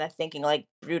friends and kind of thinking like,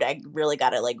 dude, I really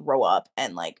gotta like grow up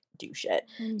and like do shit.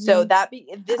 Mm-hmm. So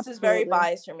this is very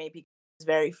biased for me because it's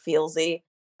very feelsy.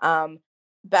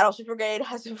 Battle Chef Brigade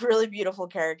has really beautiful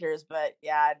characters, but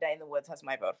yeah, Night in the Woods has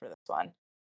my vote for this one.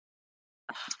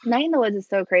 Night in the Woods is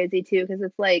so crazy too, because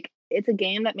it's like it's a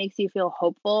game that makes you feel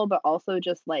hopeful, but also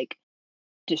just like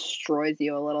destroys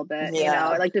you a little bit. Yeah. You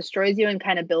know, it like destroys you and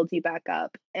kind of builds you back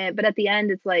up. But at the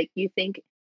end, it's like you think,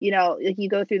 you know, like you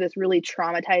go through this really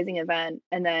traumatizing event,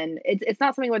 and then it's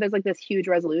not something where there's like this huge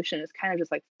resolution. It's kind of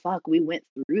just like, fuck, we went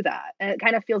through that, and it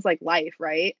kind of feels like life,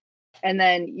 right? And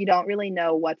then you don't really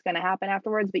know what's going to happen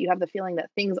afterwards, but you have the feeling that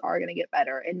things are going to get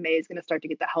better, and May is going to start to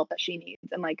get the help that she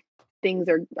needs, and like things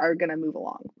are going to move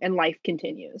along and life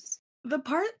continues. The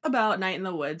part about Night in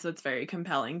the Woods that's very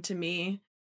compelling to me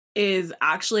is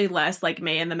actually less like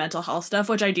May and the mental health stuff,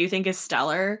 which I do think is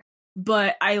stellar,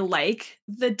 but I like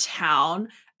the town,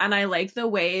 and I like the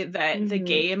way that the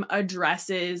game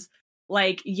addresses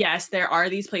like, yes, there are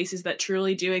these places that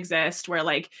truly do exist where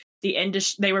like the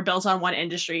industry, they were built on one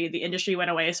industry, the industry went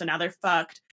away, so now they're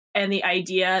fucked. And the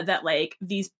idea that like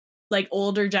these like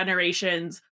older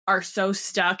generations are so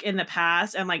stuck in the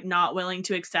past and like not willing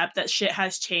to accept that shit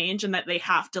has changed and that they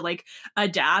have to like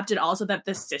adapt, and also that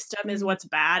the system is what's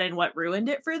bad and what ruined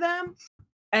it for them.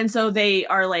 And so they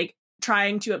are like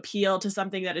trying to appeal to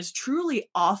something that is truly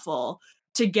awful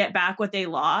to get back what they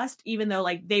lost, even though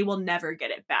like they will never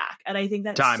get it back. And I think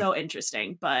that's so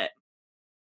interesting, but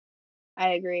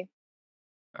I agree.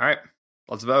 All right,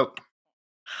 let's vote.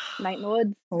 Night in the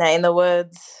Woods. Night in the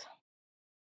Woods.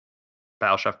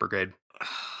 Battle Chef Brigade.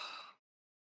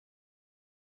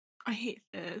 I hate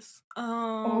this.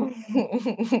 I'm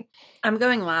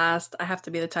going last. I have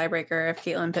to be the tiebreaker if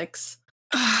Caitlin picks.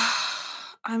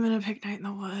 I'm gonna pick Night in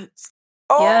the Woods.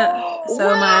 Oh, yeah, so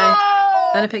am I.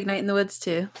 I'm gonna pick Night in the Woods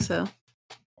too. So.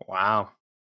 Wow.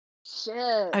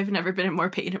 Shit. I've never been in more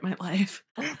pain in my life.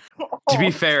 To be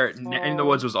fair, Night in the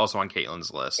Woods was also on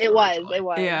Caitlin's list. It originally.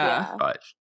 was. Yeah.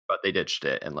 But they ditched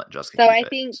it and let Jessica. So I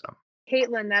think,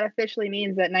 Caitlin, that officially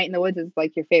means that Night in the Woods is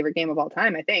like your favorite game of all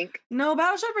time, I think. No,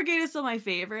 Battle Chef Brigade is still my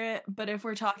favorite, but if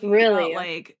we're talking about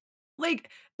like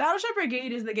Battle Chef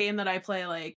Brigade is the game that I play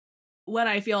like when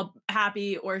I feel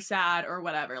happy or sad or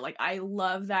whatever. Like, I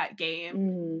love that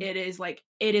game. It is like,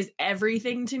 it is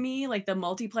everything to me. Like, the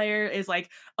multiplayer is like,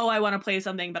 oh, I want to play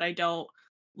something, but I don't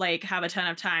like have a ton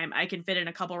of time. I can fit in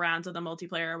a couple rounds of the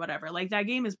multiplayer or whatever. Like, that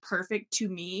game is perfect to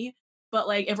me. But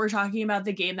like, if we're talking about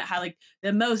the game that had like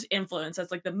the most influence,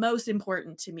 that's like the most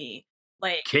important to me,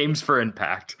 like games for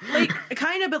impact, like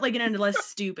kind of, but like in a less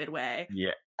stupid way.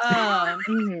 Yeah.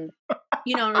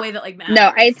 You know, in a way that like matters.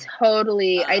 No, I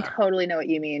totally know what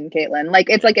you mean, Caitlin. Like,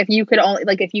 it's like if you could only,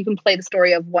 like, if you can play the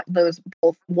story of what those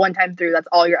both one time through, that's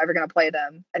all you're ever gonna play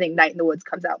them. I think Night in the Woods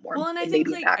comes out more. Well, and I think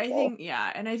like impactful.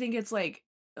 And I think it's like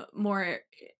more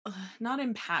not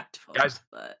impactful, guys.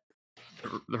 But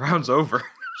the round's over.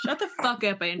 Shut the fuck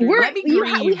up, Andrew. Let me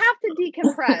grieve. We have to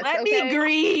decompress. Let me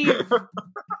grieve.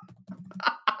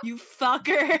 You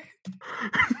fucker.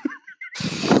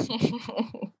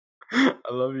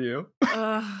 I love you.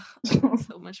 I'm in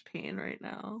so much pain right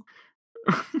now.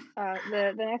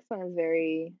 The next one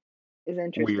is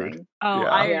interesting. Weird. Oh,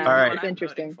 yeah. All right. It's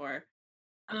interesting. For.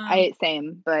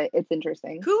 Same, but it's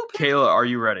interesting. Kayla, are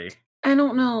you ready? I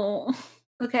don't know.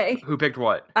 Okay. Who picked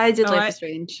what? I did Life is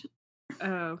Strange. Oh,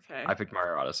 okay. I picked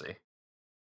Mario Odyssey.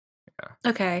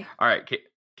 Yeah. Okay. All right,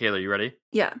 Kayla, you ready?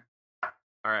 Yeah.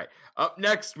 All right. Up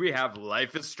next, we have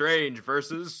Life is Strange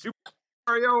versus Super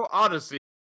Mario Odyssey.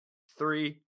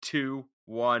 3, 2,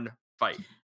 1, fight.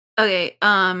 Okay.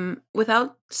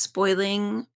 Without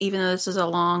spoiling, even though this is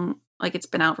it's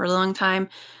been out for a long time,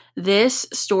 this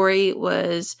story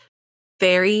was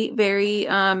very, very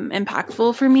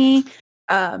impactful for me.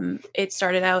 It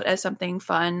started out as something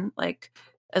fun,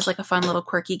 as a fun little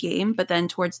quirky game, but then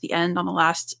towards the end, on the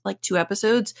last 2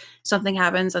 episodes, something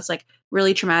happens that's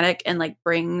really traumatic and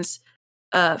brings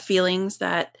feelings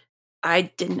that I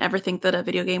didn't ever think that a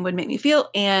video game would make me feel,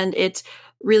 and it's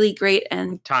really great.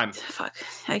 And time. Fuck,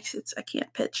 I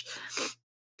can't pitch.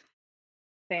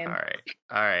 Same. All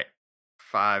right.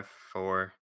 5,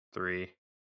 4, 3,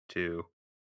 2,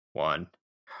 1.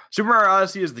 Super Mario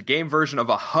Odyssey is the game version of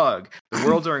a hug. The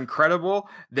worlds are incredible.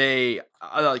 They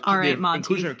all right, the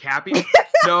inclusion of Cappy.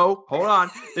 No, hold on.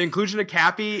 The inclusion of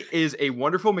Cappy is a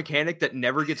wonderful mechanic that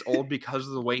never gets old because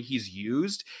of the way he's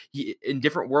used. In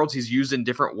different worlds, he's used in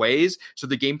different ways, so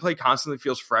the gameplay constantly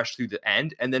feels fresh through the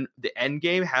end. And then the end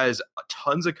game has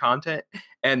tons of content,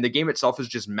 and the game itself is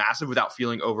just massive without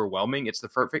feeling overwhelming. It's the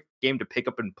perfect game to pick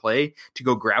up and play, to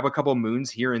go grab a couple moons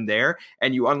here and there,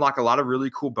 and you unlock a lot of really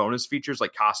cool bonus features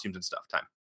like costumes and stuff. Time.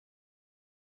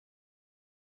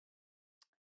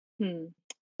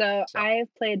 So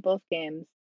I've played both games.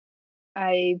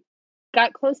 I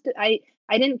got close to I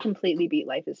didn't completely beat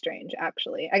Life is Strange,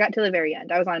 actually. I got to the very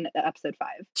end. I was on episode 5.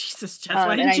 Jesus, Jess,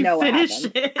 why didn't you finish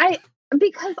it?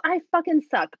 Because I fucking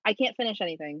suck. I can't finish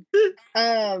anything.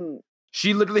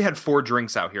 She literally had 4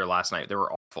 drinks out here last night. They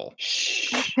were awful.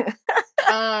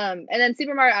 And then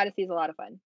Super Mario Odyssey is a lot of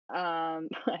fun. I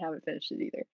haven't finished it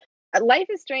either. Life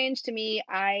is Strange, to me,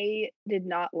 I did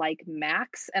not like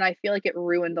Max, and I feel like it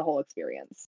ruined the whole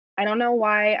experience. I don't know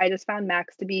why. I just found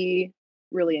Max to be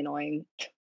really annoying.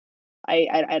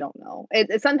 I don't know.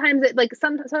 Sometimes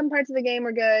some parts of the game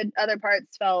were good. Other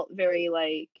parts felt very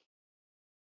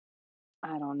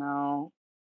I don't know.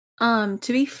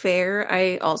 To be fair,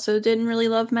 I also didn't really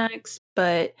love Max,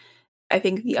 but I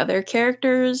think the other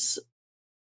characters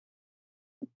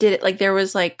did it. There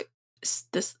was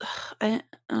this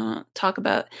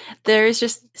there's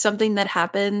just something that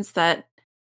happens that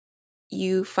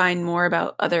you find more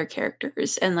about other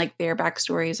characters and their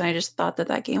backstories. And I just thought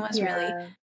that game was really,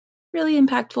 really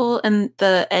impactful, and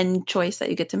the end choice that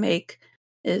you get to make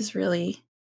is really,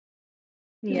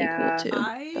 really cool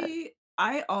too.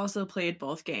 I also played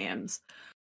both games.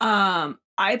 I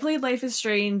played Life is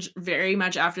Strange very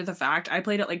much after the fact. I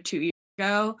played it 2 years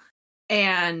ago,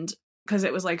 and because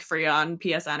it was free on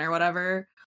PSN or whatever.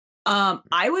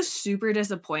 I was super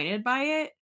disappointed by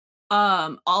it.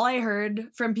 All I heard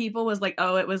from people was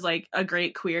oh, it was a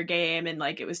great queer game, and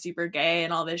it was super gay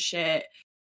and all this shit.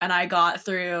 And I got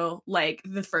through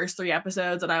the first 3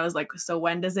 episodes, and I was so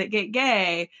when does it get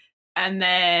gay? And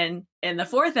then in the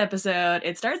 4th episode,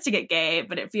 it starts to get gay,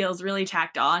 but it feels really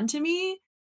tacked on to me.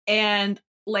 And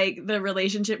the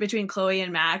relationship between Chloe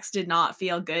and Max did not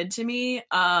feel good to me.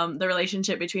 The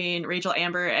relationship between Rachel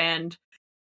Amber and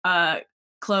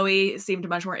Chloe seemed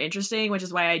much more interesting, which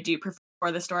is why I do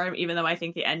prefer the Storm, even though I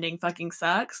think the ending fucking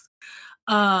sucks.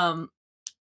 And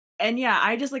yeah,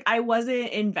 I just I wasn't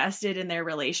invested in their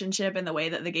relationship in the way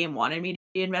that the game wanted me to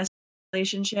be invested in the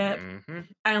relationship. Mm-hmm.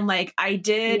 And I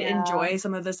did enjoy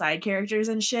some of the side characters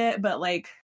and shit, but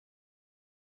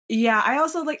Yeah, I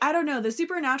also I don't know, the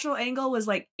supernatural angle was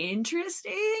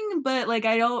interesting, but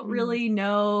I don't really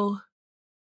know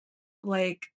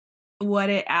what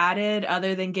it added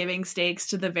other than giving stakes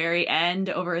to the very end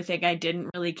over a thing I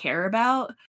didn't really care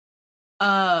about.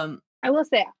 I will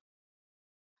say,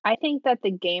 I think that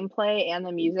the gameplay and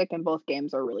the music in both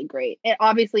games are really great. And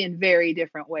obviously in very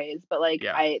different ways, but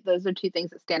those are two things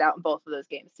that stand out in both of those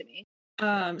games to me.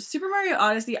 Super Mario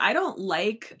Odyssey, I don't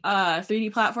like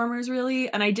 3D platformers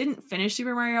really, and I didn't finish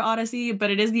Super Mario Odyssey, but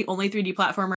it is the only 3D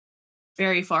platformer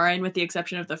very far in, with the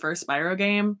exception of the first Spyro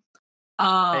game.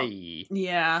 Hey.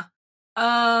 Yeah.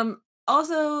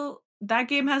 Also, that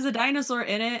game has a dinosaur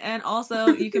in it, and also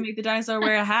you can make the dinosaur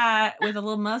wear a hat with a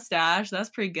little mustache. That's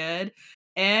pretty good.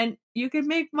 And you can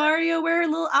make Mario wear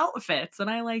little outfits, and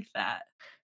I like that.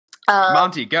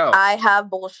 Monty, go. I have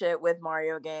bullshit with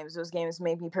Mario games. Those games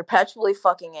make me perpetually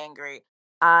fucking angry.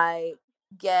 I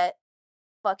get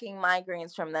fucking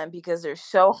migraines from them because they're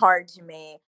so hard to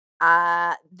me.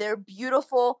 They're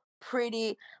beautiful,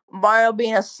 pretty. Mario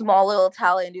being a small little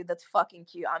Italian dude, that's fucking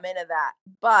cute. I'm into that.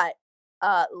 But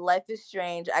Life is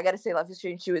Strange. I gotta say, Life is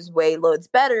Strange 2 is way loads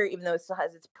better, even though it still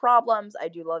has its problems. I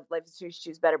do love Life is Strange 2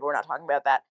 is better, but we're not talking about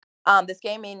that. This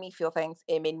game made me feel things.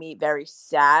 It made me very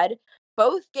sad.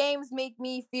 Both games make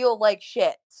me feel like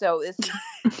shit. So this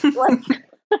is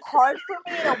hard for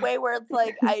me in a way where it's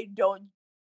I don't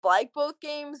like both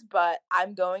games, but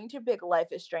I'm going to pick Life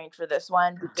is Strange for this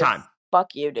one. Time.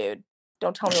 Fuck you, dude.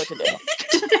 Don't tell me what to do.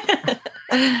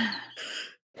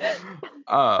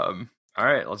 All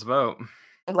right, let's vote.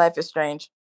 Life is Strange.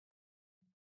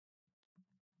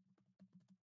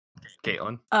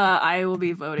 Caitlin? I will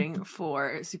be voting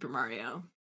for Super Mario.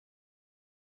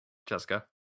 Jessica?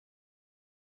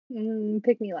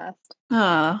 Pick me last.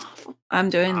 I'm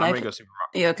doing Life. I'm gonna go Super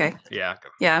Mario. Yeah, okay. Yeah.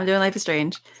 Yeah, I'm doing Life is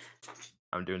Strange.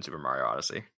 I'm doing Super Mario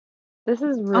Odyssey. This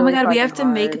is really oh my god, we have hard. to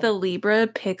make the Libra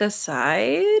pick a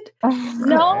side? No,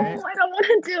 I don't want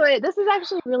to do it. This is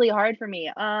actually really hard for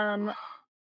me. Can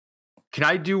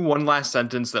I do one last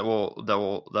sentence that will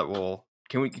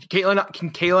can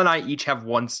Kayla and I each have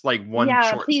one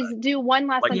short please sentence? Do one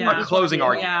last a closing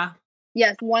argument. Yeah.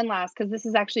 Yes, one last, because this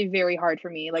is actually very hard for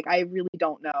me. I really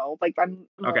don't know. I'm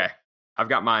okay. I've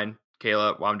got mine.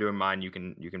 Kayla, while I'm doing mine, you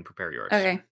can prepare yours.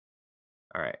 Okay.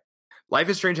 All right. Life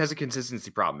is Strange has a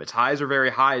consistency problem. Its highs are very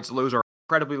high, its lows are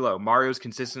incredibly low. Mario's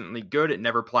consistently good, it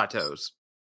never plateaus.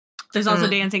 There's also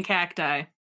dancing cacti.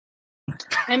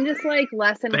 I'm just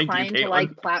less inclined to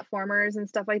platformers and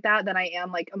stuff like that than I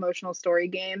am emotional story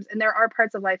games. And there are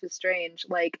parts of Life is Strange,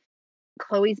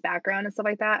 Chloe's background and stuff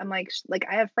like that. I'm I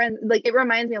have friends, it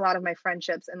reminds me a lot of my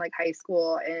friendships in high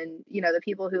school, and the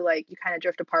people who you kind of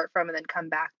drift apart from and then come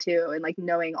back to, and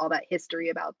knowing all that history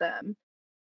about them.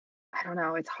 I don't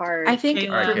know, it's hard. I think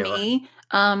for me,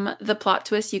 the plot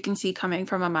twist you can see coming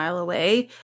from a mile away,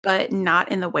 but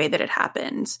not in the way that it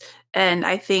happens. And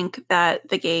I think that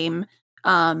the game,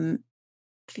 the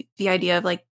idea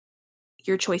of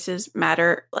your choices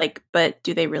matter, but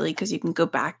do they really? Because you can go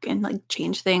back and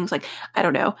change things. I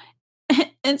don't know.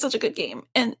 It's such a good game,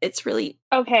 and it's really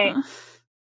okay.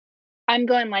 I'm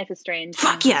going Life is Strange.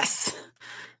 Fuck yes.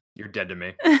 You're dead to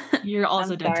me. You're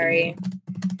also dead to me.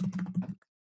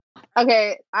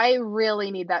 Okay, I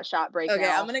really need that shot break. Okay,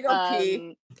 now. I'm gonna go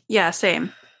pee. Yeah,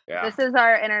 same. Yeah. This is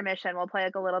our intermission. We'll play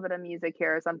a little bit of music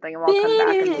here or something, and we'll come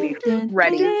back and be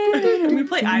ready. We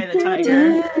play Eye of the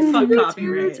Tiger. Fuck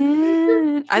copyright.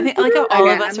 I think how all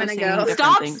of us are singing different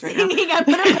Stop things right singing. I'm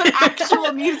gonna put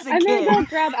actual music I'm in. gonna go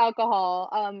grab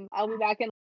alcohol. I'll be back in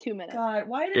 2 minutes. God,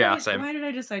 why did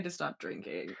I decide to stop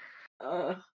drinking?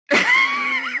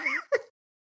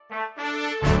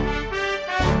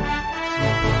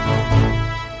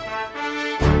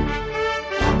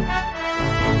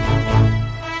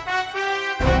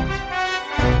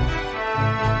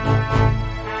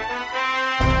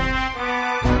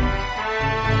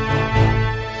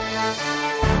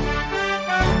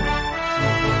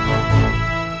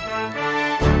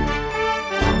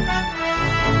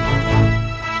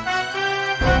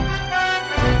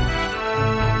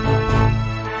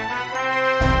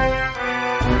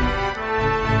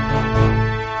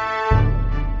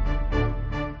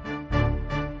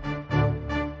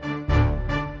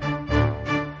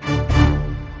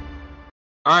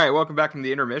 All right, welcome back from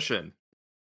the intermission.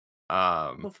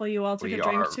 Hopefully you all took a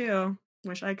drink too.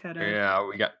 Wish I could have.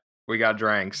 Yeah, we got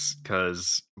drinks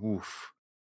because oof.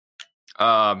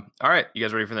 All right, you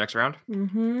guys ready for the next round?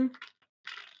 Mm-hmm.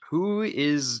 Who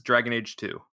is Dragon Age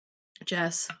 2?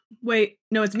 Jess. Wait,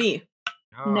 no, it's me.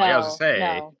 Oh, no, yeah, I was gonna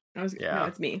say. No,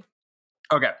 it's me.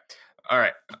 Okay. All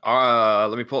right.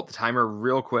 Let me pull up the timer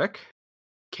real quick.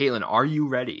 Caitlin, are you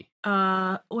ready?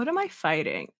 What am I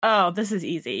fighting? Oh, this is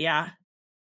easy. Yeah.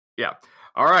 Yeah.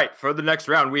 All right. For the next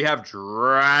round, we have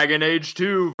Dragon Age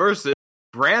 2 versus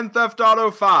Grand Theft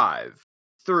Auto 5.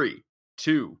 3,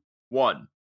 2, 1,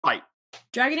 fight.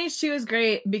 Dragon Age 2 is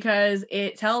great because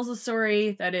it tells a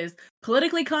story that is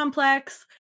politically complex,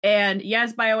 and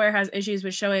yes, BioWare has issues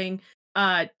with showing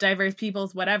diverse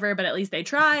peoples, whatever, but at least they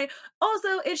try.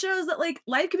 Also, it shows that like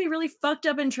life can be really fucked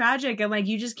up and tragic, and like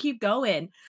you just keep going.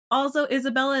 Also,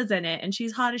 Isabella's in it, and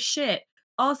she's hot as shit.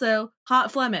 Also,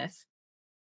 hot Flemeth.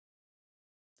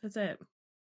 That's it.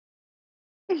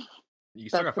 You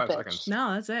still got 5 seconds.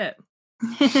 No, that's it.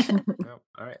 No.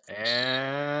 All right,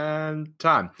 and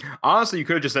time. Honestly, you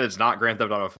could have just said it's not Grand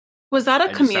Theft Auto 5. Was that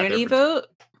a community vote?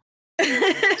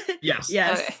 Yes.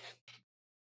 Yes. Okay.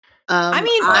 I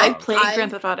mean, I've played Grand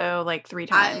Theft Auto like 3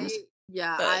 times.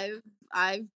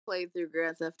 I've played through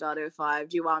Grand Theft Auto 5.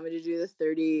 Do you want me to do the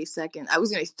 30-second? I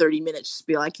was going to say 30-minute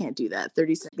spiel. I can't do that.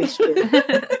 30-second spiel.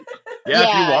 Yeah,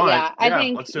 if you want. Yeah, I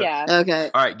think, let's do it. yeah.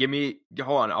 Okay. All right,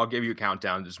 hold on. I'll give you a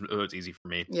countdown. Just so it's easy for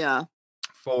me. Yeah.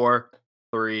 4,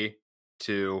 3,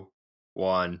 2,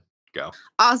 1, go.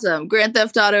 Awesome. Grand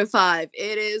Theft Auto 5.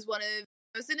 It is one of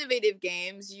the most innovative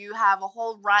games. You have a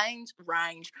whole range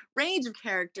of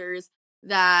characters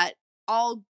that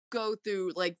all go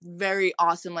through like very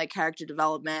awesome like character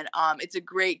development. It's a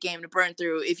great game to burn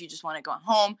through if you just want to go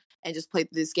home and just play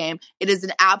through this game. It is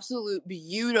an absolute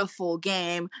beautiful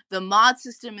game. The mod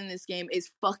system in this game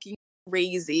is fucking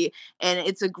crazy, and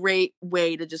it's a great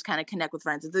way to just kind of connect with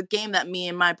friends. It's a game that me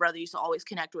and my brother used to always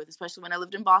connect with, especially when I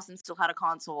lived in Boston, still had a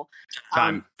console.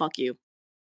 Fuck you.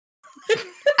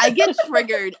 I get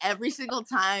triggered every single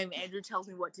time Andrew tells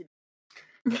me what to do.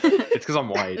 It's because I'm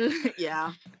white.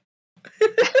 Yeah.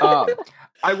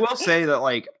 I will say that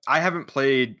like I haven't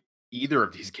played either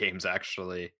of these games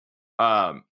actually.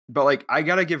 But like I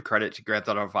gotta give credit to Grand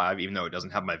Theft Auto 5, even though it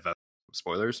doesn't have my vote.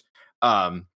 Spoilers.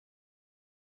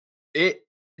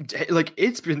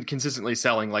 It's been consistently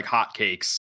selling like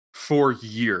hotcakes for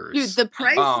years. Dude, the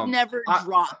price never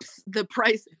drops. The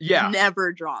price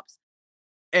never drops.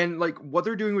 And like what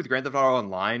they're doing with Grand Theft Auto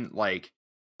Online, like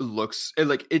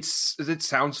it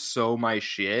sounds so my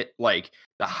shit. Like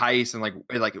the heist and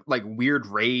like weird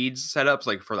raids setups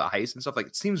like for the heist and stuff. Like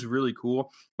it seems really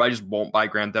cool, but I just won't buy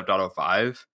Grand Theft Auto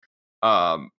 5.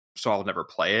 So I'll never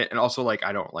play it. And also like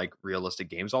I don't like realistic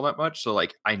games all that much. So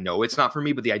like I know it's not for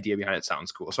me, but the idea behind it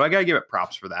sounds cool. So I gotta give it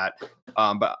props for that.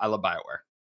 But I love BioWare.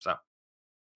 So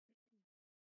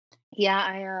yeah,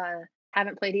 I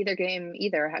haven't played either game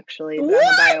either, actually. But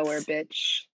I'm a BioWare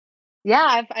bitch.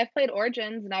 Yeah, I've played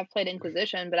Origins and I've played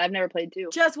Inquisition, but I've never played 2.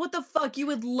 Jess, what the fuck? You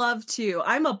would love to.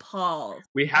 I'm appalled.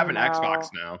 We have an Xbox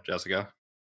now, Jessica.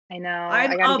 I know. I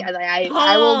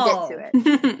will get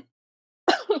to it.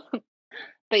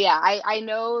 But yeah, I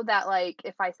know that like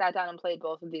if I sat down and played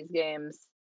both of these games,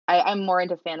 I'm more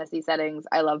into fantasy settings.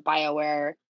 I love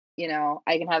BioWare. You know,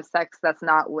 I can have sex that's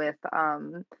not with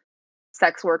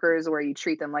sex workers where you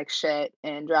treat them like shit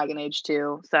in Dragon Age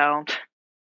 2. So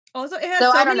also it has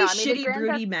so many shitty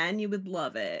broody men. You would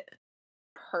love it.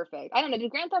 Perfect. I don't know.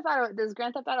 Does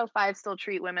Grand Theft Auto 5 still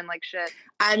treat women like shit?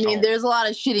 I mean, there's a lot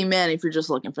of shitty men if you're just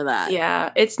looking for that.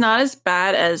 Yeah, it's not as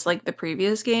bad as like the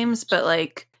previous games, but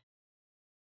like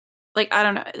I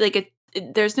don't know, like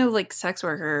there's no like sex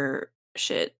worker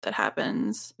shit that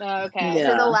happens. Okay.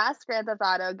 Yeah. So the last Grand Theft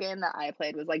Auto game that I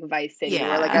played was like Vice City,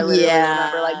 where like I literally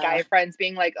remember like guy friends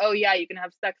being like, "Oh yeah, you can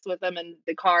have sex with them in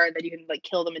the car, and then you can like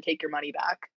kill them and take your money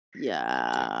back."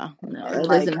 Yeah, no, that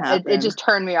like, doesn't happen. It just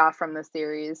turned me off from the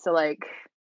series. So like,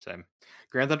 same.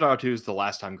 Grand Theft Auto 2 is the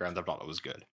last time Grand Theft Auto was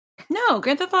good. No,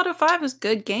 Grand Theft Auto 5 is a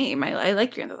good game. I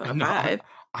like Grand Theft Auto 5.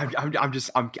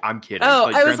 I'm kidding. Oh,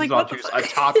 like, I was like, what the fuck? A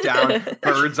top-down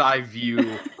bird's eye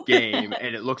view game,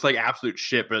 and it looks like absolute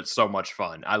shit, but it's so much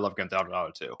fun. I love Grand Theft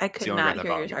Auto 2. I could not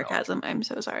hear your sarcasm. I'm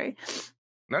so sorry.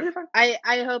 No, you're fine.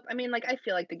 I hope. I mean, like, I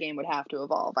feel like the game would have to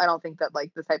evolve. I don't think that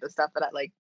like the type of stuff that I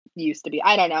like used to be.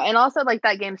 I don't know. And also, like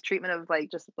that game's treatment of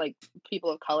like just like people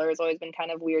of color has always been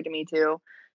kind of weird to me too.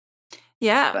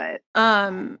 Yeah.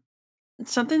 But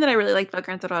something that I really liked about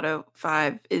Grand Theft Auto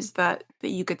 5 is that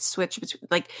you could switch between,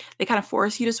 like, they kind of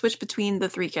force you to switch between the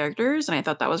 3 characters, and I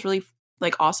thought that was really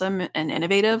like awesome and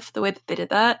innovative the way that they did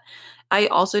that. I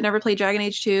also never played Dragon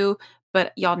Age 2,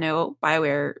 but y'all know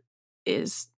BioWare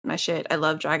is my shit. I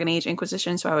love Dragon Age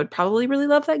Inquisition, so I would probably really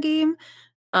love that game.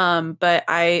 But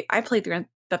I played Grand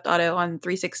Theft Auto on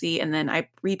 360, and then I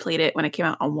replayed it when it came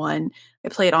out on 1. I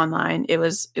played online. It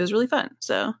was really fun.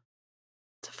 So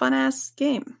it's a fun ass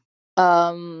game.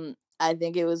 I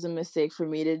think it was a mistake for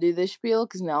me to do this spiel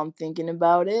because now I'm thinking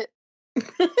about it.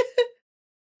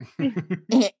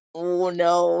 Oh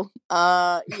no.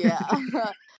 Yeah.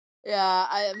 Yeah,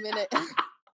 I'm gonna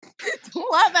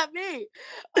don't laugh at me.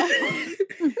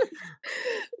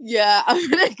 Yeah, I'm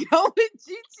gonna go with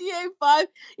GTA 5.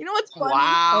 You know what's funny?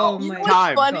 Wow. Oh You know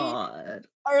my what's funny? God.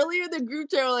 Earlier the group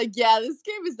chat were like, yeah, this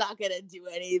game is not gonna do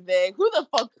anything. Who the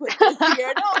fuck put this here?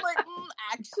 And I'm like,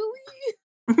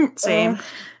 actually? Same.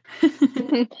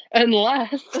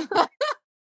 Unless.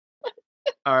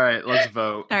 All right, let's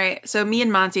vote. All right, so me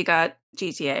and Monty got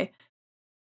GTA.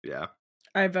 Yeah.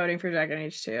 I'm voting for Dragon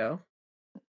Age 2.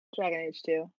 Dragon Age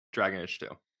 2. Dragon Age 2.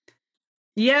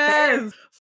 Yes!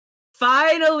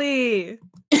 Finally!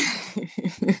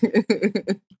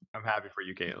 I'm happy for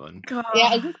you, Caitlin. God.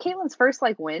 Yeah, is this Caitlin's first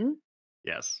win?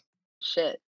 Yes.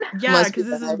 Shit. Yeah, because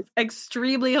this is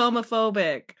extremely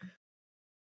homophobic.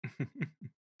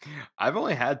 I've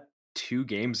only had 2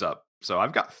 games up, so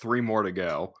I've got 3 more to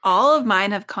go. All of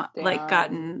mine have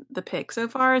gotten the pick so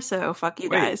far, so fuck you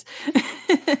guys.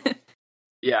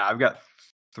 Yeah, I've got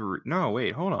 3. No,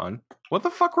 wait, hold on. What the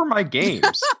fuck were my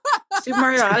games? Super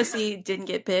Mario Odyssey didn't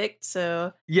get picked,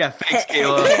 so Yeah, thanks,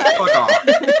 Kayla. Fuck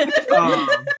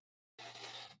off.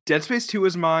 Dead Space 2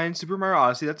 is mine. Super Mario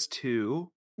Odyssey, that's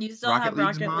 2. You still Rocket have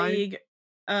League's Rocket mine. League.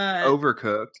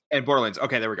 Overcooked and Borderlands.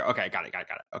 Okay, there we go. Okay, got it.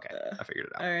 Okay, I figured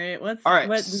it out. All right,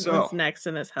 what's next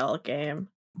in this hell game?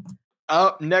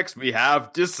 Up next, we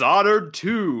have Dishonored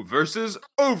 2 versus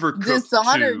Overcooked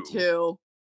Dishonored 2. 2.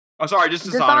 Oh, sorry, just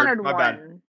Dishonored. My 1.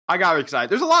 bad. I got excited.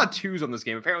 There's a lot of 2s on this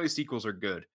game. Apparently, sequels are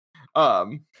good.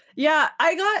 Yeah,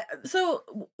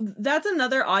 that's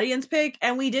another audience pick,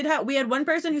 and we had one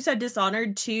person who said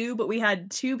Dishonored 2, but we had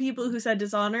 2 people who said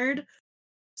Dishonored,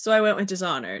 so I went with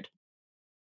Dishonored.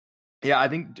 Yeah, I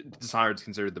think Dishonored is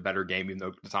considered the better game, even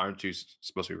though Dishonored 2 is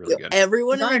supposed to be really good.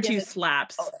 Everyone Dishonored 2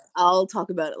 slaps. I'll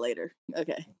talk about it later.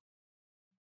 Okay.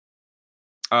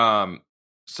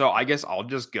 So I guess I'll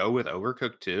just go with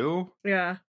Overcooked 2.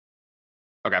 Yeah.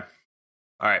 Okay.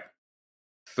 All right.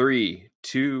 3,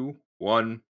 2,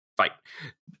 1, fight.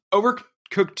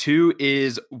 Overcooked 2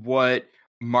 is what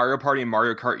Mario Party and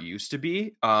Mario Kart used to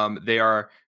be. They are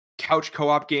couch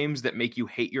co-op games that make you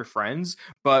hate your friends,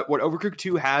 but what Overcooked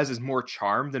 2 has is more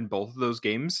charm than both of those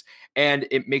games, and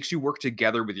it makes you work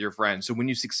together with your friends. So when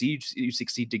you succeed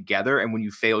together, and when you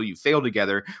fail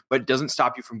together, but it doesn't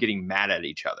stop you from getting mad at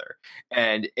each other.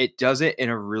 And it does it in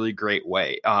a really great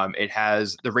way. It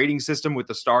has the rating system with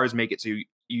the stars make it so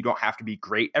you don't have to be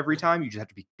great every time, you just have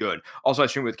to be good. Also, I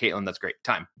stream with Caitlin, that's great.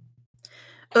 Time.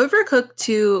 Overcooked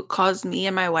 2 caused me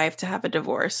and my wife to have a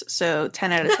divorce, so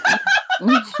 10 out of 10.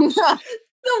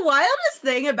 The wildest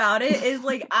thing about it is,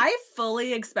 like, I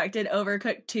fully expected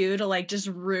Overcooked 2 to, like, just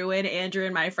ruin Andrew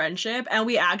and my friendship, and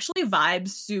we actually vibe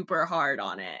super hard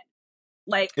on it.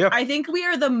 Like, yep. I think we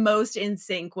are the most in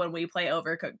sync when we play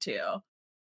Overcooked 2.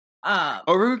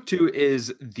 Overcooked 2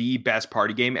 is the best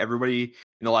party game. Everybody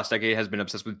in the last decade has been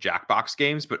obsessed with Jackbox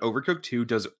games, but Overcooked 2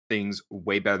 does things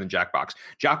way better than Jackbox.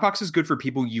 Jackbox is good for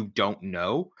people you don't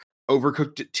know.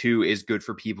 Overcooked 2 is good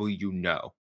for people you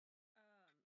know.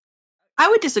 I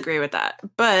would disagree with that,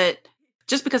 but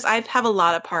just because I have a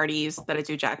lot of parties that I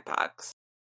do Jackbox.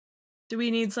 Do we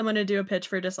need someone to do a pitch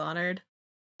for Dishonored?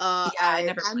 I'm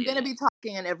going to be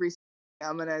talking in every.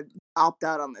 I'm going to opt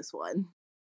out on this one.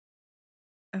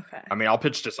 Okay. I mean, I'll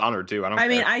pitch Dishonored too. I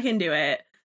mean, I can do it.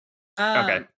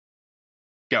 Okay.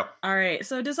 Go. All right.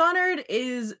 So Dishonored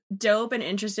is dope and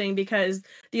interesting because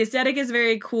the aesthetic is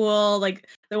very cool. Like,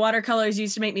 the watercolors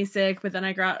used to make me sick, but then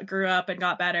I grew up and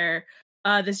got better.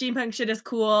 The steampunk shit is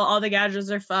cool. All the gadgets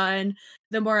are fun.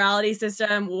 The morality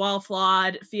system, while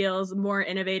flawed, feels more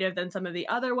innovative than some of the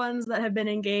other ones that have been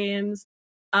in games.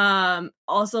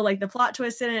 Also, like, the plot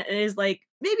twist in it is, like,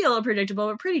 maybe a little predictable,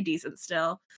 but pretty decent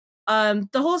still. The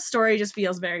whole story just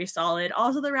feels very solid.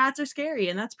 Also, the rats are scary,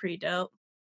 and that's pretty dope.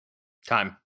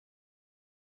 Time.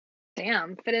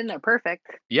 Damn, fit in there perfect.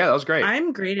 Yeah, that was great.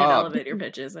 I'm great at elevator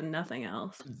pitches and nothing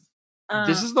else.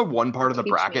 This is the one part of the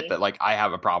bracket that, like, I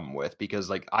have a problem with because,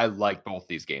 like, I like both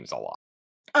these games a lot.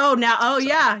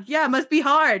 Yeah, must be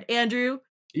hard, Andrew.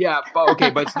 Yeah, but okay,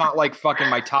 but it's not like fucking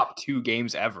my top 2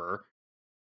 games ever.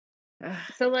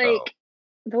 So, like,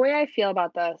 the way I feel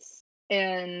about this,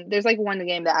 and there's, like, one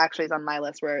game that actually is on my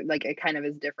list where, like, it kind of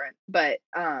is different, but,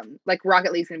 like,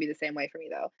 Rocket League's gonna be the same way for me,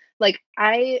 though. Like,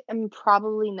 I am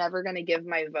probably never gonna give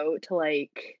my vote to,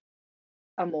 like,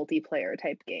 a multiplayer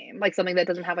type game, like something that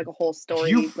doesn't have, like, a whole story.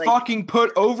 You like, fucking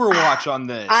put Overwatch on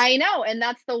this. I know, and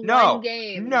that's the one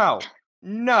game.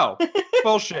 No,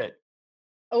 bullshit.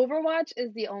 Overwatch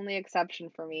is the only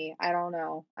exception for me. I don't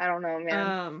know,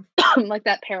 man. Like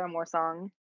that Paramore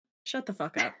song. Shut the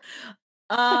fuck up.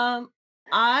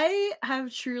 I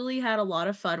have truly had a lot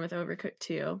of fun with Overcooked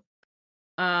 2.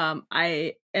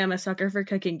 I am a sucker for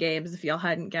cooking games, if y'all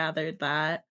hadn't gathered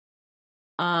that.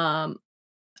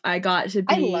 I got to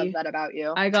be I love that about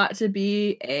you. I got to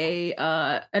be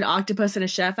an octopus in a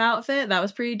chef outfit. That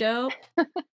was pretty dope.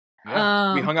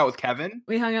 Yeah. We hung out with Kevin.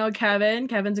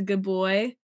 Kevin's a good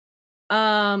boy.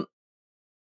 I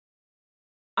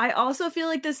also feel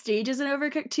like the stages in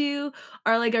Overcooked 2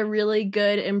 are like a really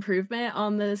good improvement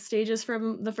on the stages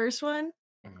from the first one.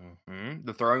 Mm-hmm.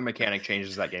 The throwing mechanic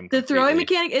changes that game completely. The throwing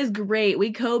mechanic is great.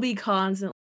 We Kobe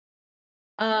constantly.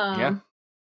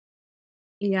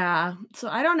 Yeah. So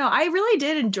I don't know. I really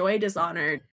did enjoy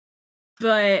Dishonored,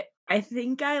 but I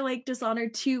think I like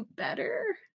Dishonored 2 better.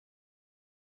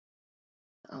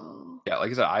 Oh. Yeah,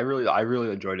 like I said, I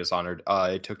really enjoyed Dishonored.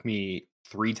 It took me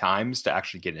 3 times to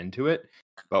actually get into it,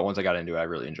 but once I got into it, I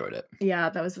really enjoyed it. Yeah,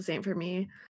 that was the same for me.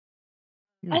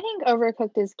 I think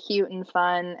Overcooked is cute and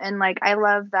fun, and like I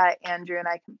love that Andrew and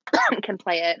I can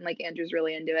play it, and like Andrew's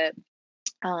really into it.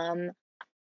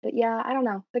 But yeah, I don't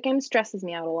know. The game stresses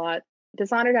me out a lot.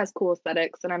 Dishonored has cool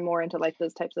aesthetics, and I'm more into like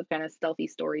those types of kind of stealthy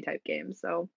story type games.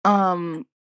 So,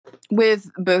 with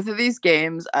both of these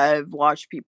games, I've watched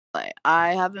people play.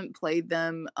 I haven't played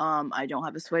them. I don't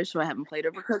have a Switch, so I haven't played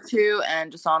Overcooked 2,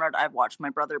 and Dishonored, I've watched my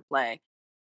brother play.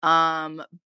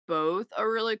 Both are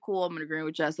really cool. I'm agreeing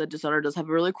with Jess that Dishonored does have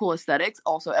really cool aesthetics.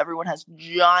 Also, everyone has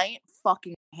giant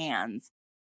fucking hands.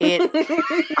 They do.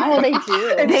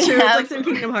 It's true. It's like some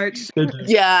Kingdom Hearts.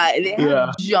 Yeah, they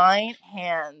have giant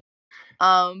hands.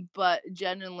 But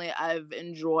genuinely, I've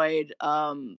enjoyed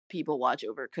people watch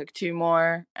Overcooked 2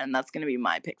 more, and that's gonna be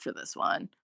my pick for this one.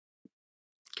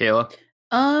 Kayla,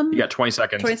 you got 20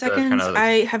 seconds. 20 seconds.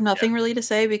 I have nothing really to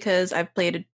say because I've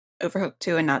played Overcooked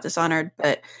 2 and not Dishonored,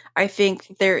 but I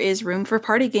think there is room for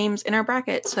party games in our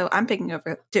bracket, so I'm picking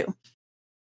Overcooked 2.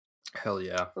 Hell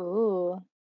yeah! Ooh.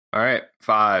 All right,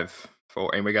 5,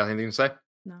 4. Anybody got anything to say?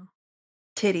 No.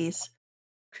 Titties.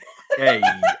 Hey,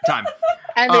 time.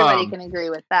 Everybody can agree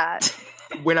with that.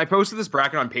 When I posted this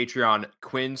bracket on Patreon,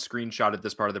 Quinn screenshotted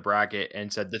this part of the bracket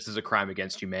and said, "This is a crime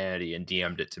against humanity," and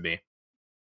DM'd it to me.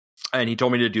 And he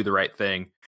told me to do the right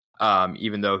thing,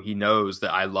 even though he knows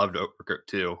that I loved Overcooked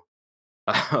 2.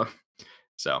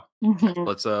 So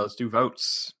let's do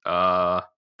votes.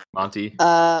 Monty.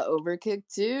 Overcooked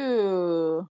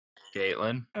 2.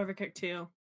 Caitlin. Overcooked 2.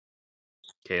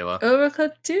 Kayla.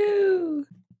 Overcooked 2.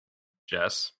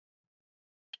 Jess.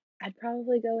 I'd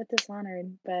probably go with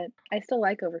Dishonored, but I still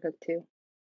like Overcooked 2.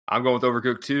 I'm going with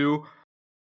Overcooked 2.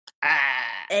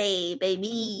 Hey,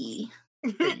 baby.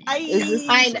 This is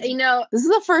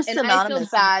the first and I feel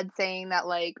bad saying that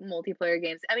like multiplayer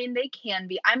games. I mean, they can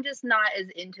be. I'm just not as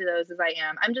into those as I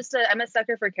am. I'm a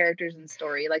sucker for characters and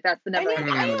story. Like that's the number one.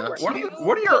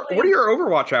 What are your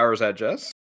Overwatch hours at,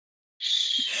 Jess?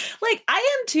 Like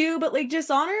I am too, but like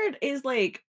Dishonored is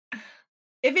like,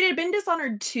 if it had been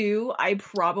Dishonored 2, I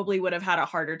probably would have had a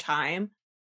harder time.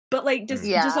 But like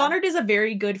Dishonored is a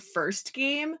very good first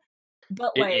game,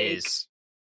 but like it is.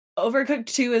 Overcooked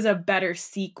 2 is a better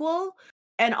sequel,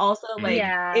 and also like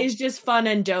is just fun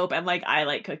and dope, and like I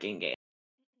like cooking games.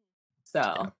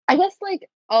 So I guess like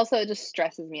also it just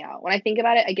stresses me out. When I think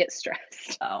about it, I get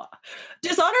stressed. Oh.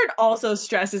 Dishonored also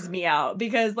stresses me out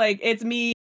because like it's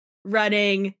me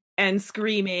running and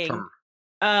screaming.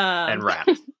 And rap.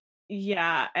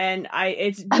 Yeah, and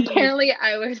it's apparently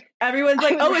I would. Everyone's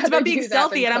like, "Oh, it's about being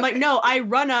stealthy," and I'm like, "No, I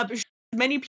run up as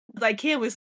many people as I can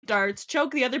with darts,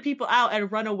 choke the other people out, and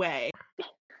run away."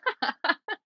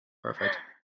 Perfect.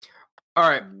 All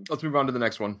right, let's move on to the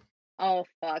next one. Oh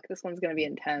fuck, this one's gonna be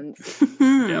intense.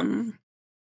 Yep.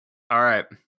 All right.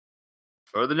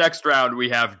 For the next round, we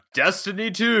have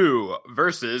Destiny 2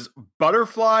 versus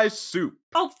Butterfly Soup.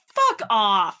 Oh, fuck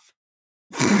off!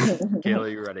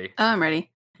 Kayla, you ready? I'm ready.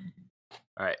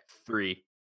 All right, 3,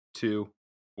 2,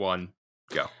 1,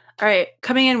 go. All right,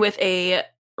 coming in with a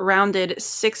rounded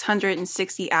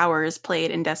 660 hours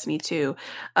played in Destiny 2.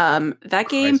 That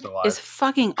game is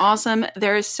fucking awesome.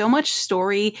 There is so much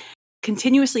story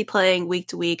continuously playing week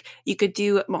to week. You could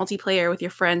do multiplayer with your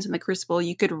friends in the Crucible.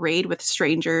 You could raid with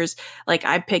strangers. Like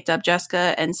I picked up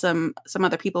Jessica and some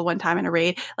other people one time in a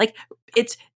raid. Like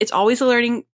it's always a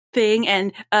learning thing,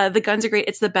 and the guns are great.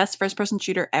 It's the best first person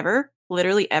shooter ever,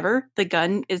 literally ever. The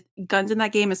guns in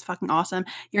that game is fucking awesome.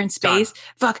 You're in space. Done.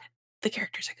 Fuck, the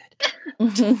characters are good.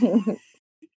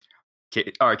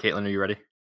 All right, Caitlin, are you ready?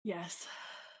 Yes.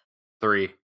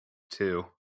 3, 2,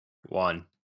 1,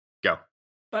 go.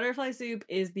 Butterfly Soup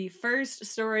is the first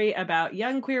story about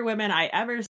young queer women I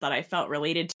ever that I felt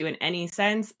related to in any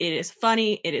sense. It is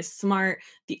funny, it is smart,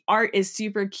 the art is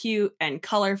super cute and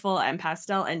colorful and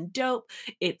pastel and dope.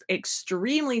 It's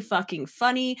extremely fucking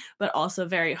funny, but also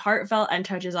very heartfelt and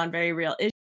touches on very real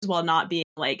issues while not being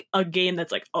like a game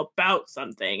that's like about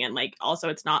something, and like also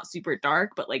it's not super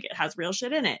dark, but like it has real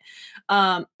shit in it.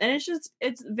 And it's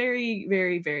very,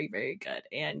 very, very, very good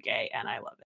and gay, and I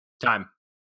love it. Time.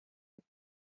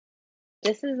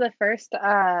 This is the first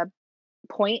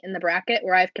point in the bracket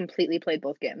where I've completely played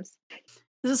both games.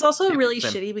 This is also really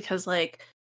shitty because, like,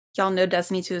 y'all know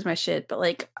Destiny 2 is my shit, but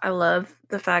like, I love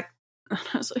the fact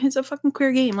it's a fucking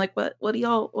queer game. Like, what are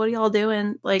y'all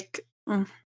doing? Like,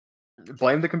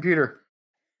 blame the computer.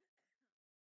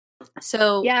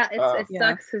 So yeah, it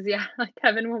sucks because like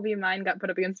Heaven Will Be Mine got put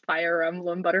up against Fire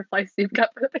Emblem, Butterfly Soup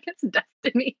got put up against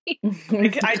Destiny.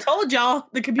 I told y'all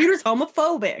the computer's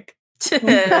homophobic.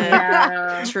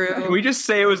 Yeah, true. Can we just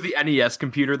say it was the NES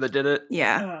computer that did it?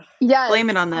 Yeah. Yeah. Blame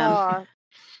it on them.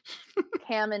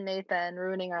 Cam and Nathan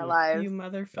ruining our lives. You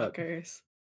motherfuckers.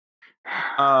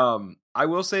 I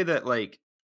will say that, like,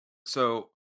 so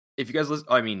if you guys listen,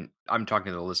 I mean, I'm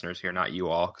talking to the listeners here, not you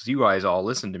all, because you guys all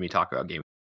listen to me talk about games.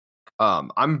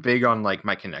 I'm big on like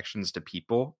my connections to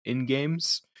people in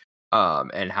games,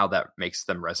 and how that makes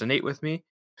them resonate with me.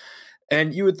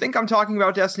 And you would think I'm talking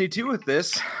about Destiny 2 with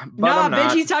this, but I'm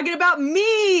not. Bitch, he's talking about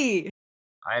me!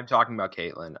 I am talking about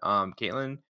Caitlin.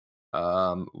 Caitlin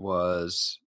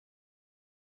was...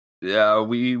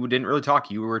 we didn't really talk.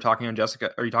 You were talking on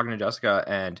Jessica, or you talking to Jessica,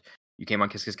 and you came on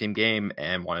Kiss Kiss Game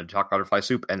and wanted to talk Butterfly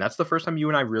Soup, and that's the first time you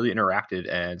and I really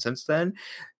interacted, and since then,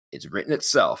 it's written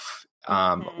itself.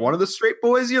 One of the straight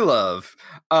boys you love.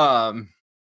 But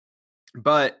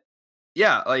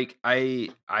yeah, like I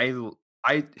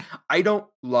don't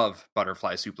love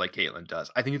Butterfly Soup like Caitlin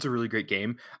does. I think it's a really great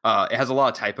game. It has a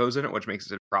lot of typos in it, which makes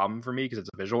it a problem for me because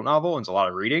it's a visual novel and it's a lot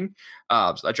of reading.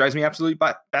 So that drives me absolutely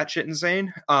batshit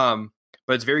insane.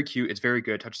 But it's very cute. It's very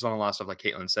good. Touches on a lot of stuff, like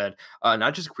Caitlin said.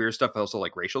 Not just queer stuff, but also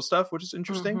like racial stuff, which is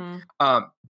interesting.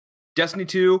 Destiny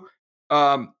 2,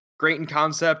 great in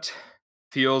concept.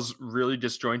 Feels really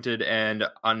disjointed and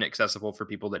inaccessible for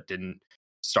people that didn't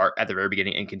start at the very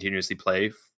beginning and continuously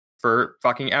play for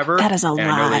fucking ever. That is a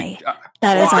lie.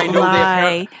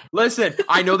 I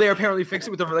know they apparently fixed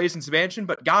it with the latest expansion,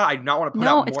 but God, I do not want to put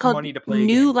out more money to play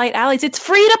New Light Allies. It's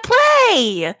free to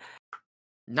play.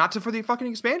 Not for the fucking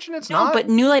expansion. It's not. But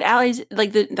New Light Allies,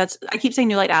 like I keep saying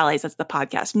New Light Allies. That's the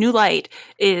podcast. New Light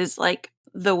is like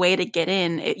the way to get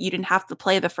in. You didn't have to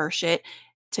play the first shit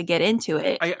to get into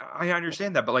it. I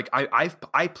understand that, but like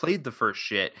I played the first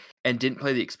shit and didn't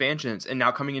play the expansions, and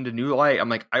now coming into New Light, I'm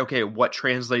like, okay, what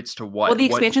translates to what? Well, the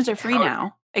expansions are free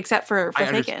now, except for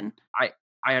Forsaken.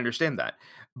 I understand that,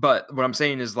 but what I'm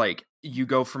saying is, like, you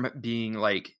go from being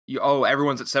like,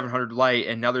 everyone's at 700 light,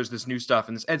 and now there's this new stuff,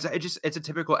 and it's a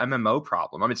typical MMO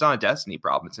problem. I mean, it's not a Destiny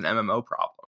problem; it's an MMO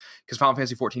problem because Final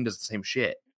Fantasy 14 does the same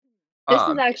shit. This is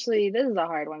a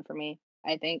hard one for me,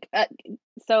 I think.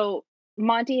 So,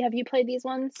 Monty, have you played these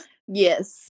ones?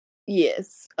 Yes.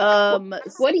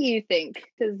 What do you think?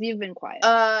 Because you've been quiet.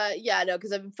 Yeah, no,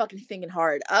 because I've been fucking thinking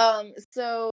hard.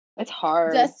 So it's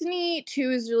hard. Destiny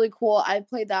 2 is really cool. I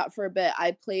played that for a bit.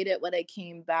 I played it when I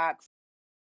came back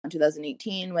in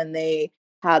 2018 when they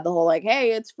had the whole like,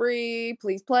 hey, it's free,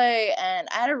 please play, and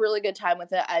I had a really good time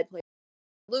with it. I played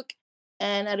Luke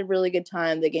and had a really good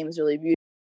time. The game is really beautiful.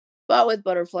 But with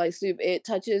Butterfly Soup, it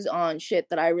touches on shit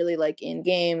that I really like in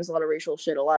games, a lot of racial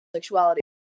shit, a lot of sexuality.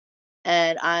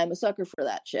 And I'm a sucker for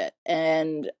that shit.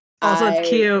 And also, it's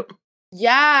cute.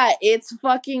 Yeah, it's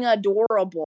fucking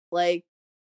adorable. Like,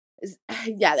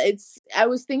 yeah, I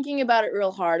was thinking about it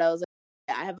real hard. I was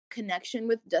like, I have a connection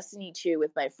with Destiny 2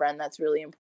 with my friend that's really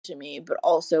important to me. But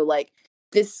also, like,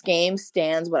 this game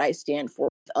stands what I stand for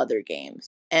with other games.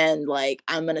 And, like,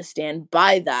 I'm going to stand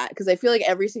by that. Because I feel like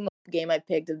every single game I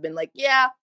picked has been like, yeah,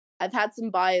 I've had some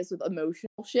bias with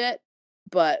emotional shit.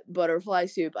 But Butterfly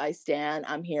Soup, I stand.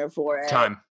 I'm here for it.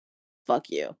 Time. Fuck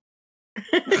you.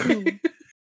 I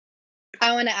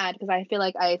want to add, because I feel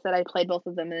like I said I played both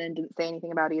of them and then didn't say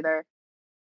anything about either.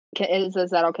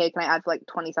 Is that okay? Can I add for like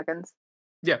 20 seconds?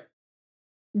 Yeah.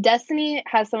 Destiny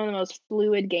has some of the most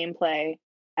fluid gameplay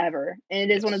ever, and it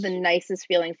is one of the nicest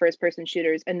feeling first-person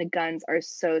shooters, and the guns are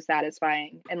so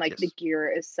satisfying, and like the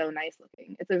gear is so nice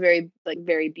looking. It's a very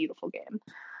beautiful game.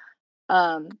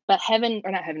 But Heaven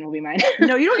Will Be Mine.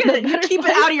 No, you don't get it. Keep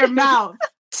it out of your mouth.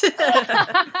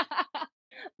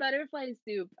 Butterfly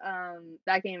Soup.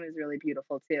 That game is really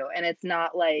beautiful too, and it's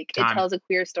not like Time. It tells a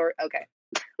queer story. Okay.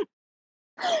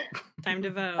 Time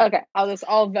to vote. Okay,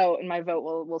 I'll vote, and my vote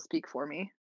will speak for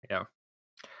me.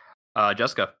 Yeah.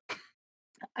 Jessica.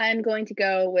 I'm going to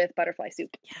go with Butterfly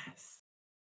Soup. Yes.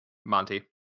 Monty.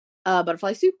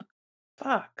 Butterfly Soup.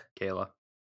 Fuck. Kayla.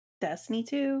 Destiny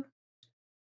 2.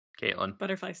 Caitlin.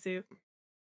 Butterfly Soup.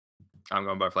 I'm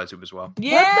going Butterfly Soup as well.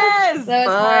 Yes! So it's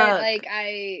hard. Like,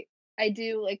 I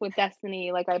do, like, with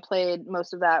Destiny, like, I played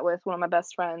most of that with one of my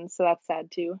best friends, so that's sad,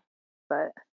 too. But...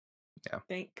 yeah.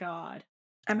 Thank God.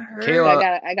 I'm hurt. Kayla,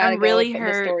 I gotta I'm go really with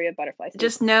hurt. the story of Butterfly Soup.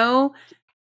 Just know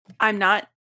I'm not,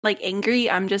 like, angry.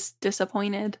 I'm just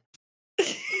disappointed.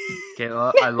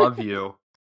 Kayla, I love you.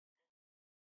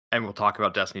 And we'll talk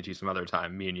about Destiny 2 some other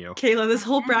time, me and you. Kayla, this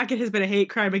whole bracket has been a hate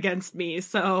crime against me,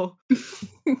 so...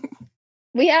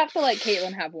 We have to let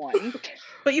Caitlin have one.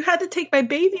 But you had to take my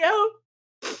baby out.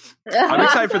 I'm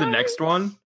excited for the next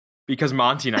one because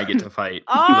Monty and I get to fight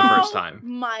for the first time.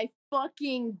 My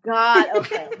fucking God.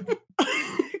 Okay.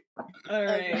 All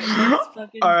right. Let's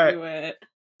fucking do it.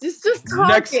 Just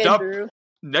talk, Andrew.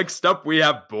 Next up, we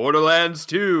have Borderlands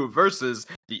 2 versus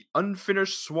The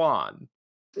Unfinished Swan.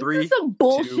 This is some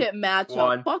bullshit matchup.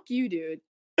 1. Fuck you, dude.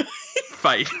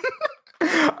 Fight.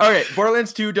 Okay,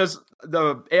 Borderlands 2 does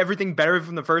everything better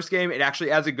from the first game. It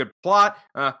actually has a good plot.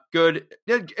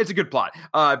 It's a good plot.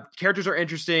 Characters are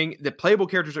interesting. The playable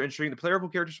characters are interesting. The playable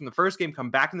characters from the first game come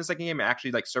back in the second game and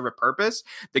actually like serve a purpose.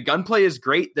 The gunplay is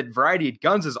great. The variety of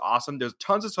guns is awesome. There's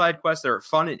tons of side quests that are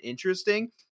fun and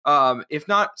interesting. If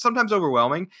not sometimes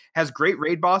overwhelming. Has great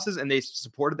raid bosses, and they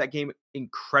supported that game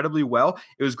incredibly well.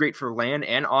 It was great for LAN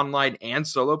and online and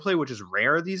solo play, which is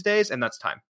rare these days, and that's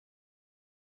time.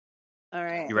 All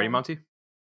right. You ready, Monty?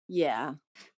 Yeah.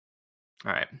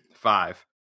 All right. 5,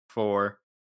 4,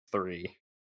 3,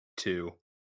 2,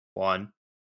 1,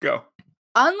 go.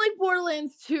 Unlike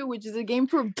Borderlands 2, which is a game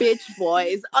for bitch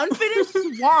boys, Unfinished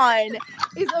Swan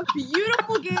is a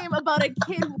beautiful game about a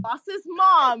kid who lost his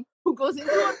mom who goes into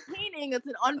a painting that's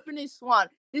an unfinished swan.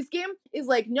 This game is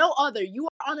like no other. You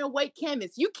are on a white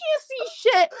canvas. You can't see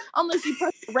shit unless you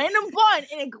press a random button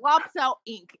and it glops out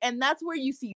ink. And that's where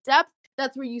you see depth.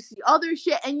 That's where you see other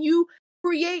shit. And you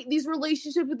create these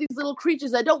relationships with these little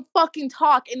creatures that don't fucking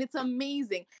talk. And it's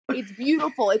amazing. It's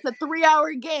beautiful. It's a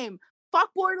 3-hour game.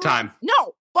 Fuck Borderlands. Time.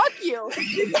 No, fuck you.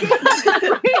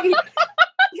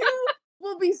 You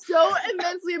will be so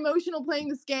immensely emotional playing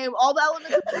this game. All the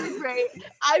elements are really great.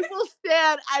 I will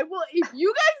stand. If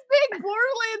you guys pick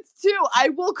Borderlands 2, I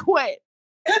will quit.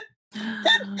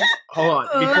 Hold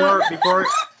on.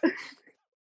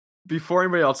 Before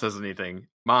anybody else says anything,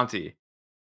 Monty,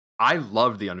 I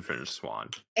love The Unfinished Swan.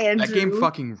 Andrew. That game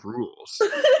fucking rules.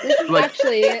 This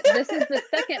is the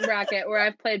second bracket where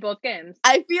I've played both games.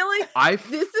 I feel like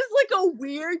this is like a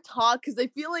weird talk because I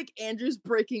feel like Andrew's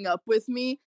breaking up with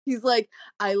me. He's like,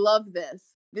 I love this.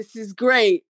 This is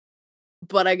great.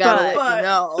 But I gotta let you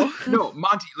know. No,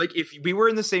 Monty, like if we were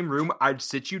in the same room, I'd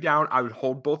sit you down, I would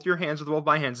hold both your hands with both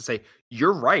my hands and say,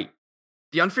 you're right.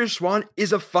 The Unfinished Swan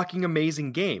is a fucking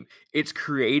amazing game. It's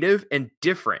creative and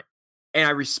different. And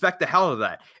I respect the hell out of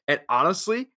that. And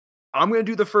honestly, I'm going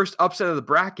to do the first upset of the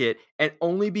bracket. And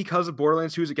only because of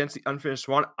Borderlands 2 is against The Unfinished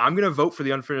Swan, I'm going to vote for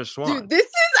The Unfinished Swan. Dude, this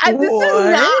is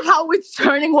not how it's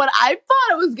turning. What I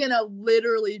thought I was going to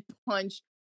literally punch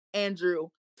Andrew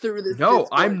through this. No,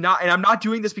 Discord. I'm not. And I'm not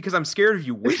doing this because I'm scared of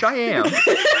you, which I am.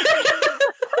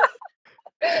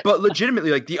 But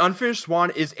legitimately, like The Unfinished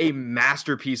Swan is a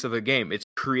masterpiece of a game. It's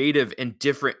creative and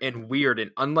different and weird.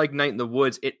 And unlike Night in the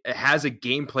Woods, it has a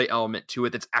gameplay element to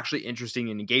it that's actually interesting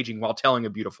and engaging while telling a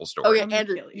beautiful story. Okay,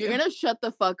 Andrew, you're going to shut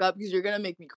the fuck up because you're going to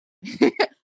make me cry.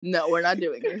 No, we're not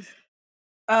doing this.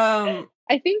 I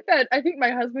think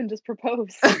my husband just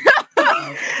proposed.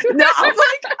 No,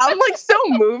 I'm like so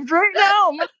moved right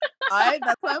now.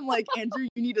 That's why I'm like, Andrew,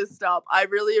 you need to stop. I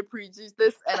really appreciate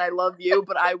this and I love you,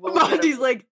 but I will. Monty's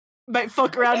like, might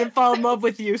fuck around and fall in love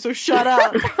with you, so shut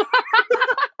up.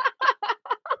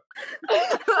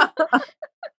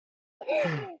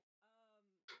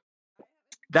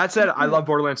 That said, I love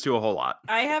Borderlands 2 a whole lot.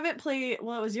 I haven't played.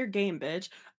 Well, it was your game, bitch.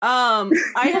 I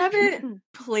haven't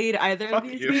played either of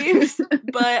these games,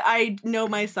 but I know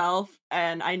myself,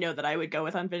 and I know that I would go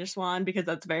with Unfinished Swan because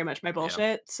that's very much my bullshit.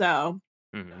 Yeah. So,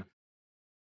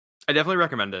 I definitely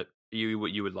recommend it. You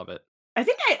would love it. I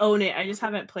think I own it. I just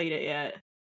haven't played it yet.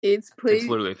 It's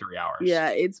literally 3 hours. Yeah,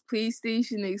 it's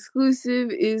PlayStation exclusive.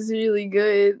 It's really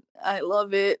good. I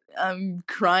love it. I'm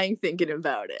crying thinking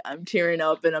about it. I'm tearing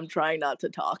up and I'm trying not to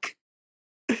talk.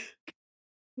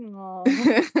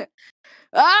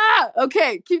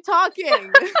 Okay, keep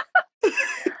talking.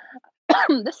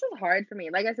 This is hard for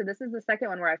me. Like I said, this is the second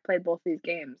one where I've played both these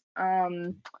games.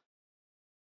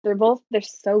 They're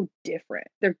so different.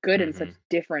 They're good in such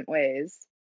different ways.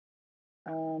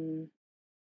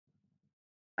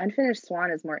 Unfinished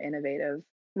Swan is more innovative,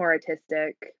 more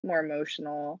artistic, more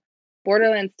emotional.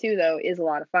 Borderlands 2, though, is a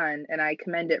lot of fun, and I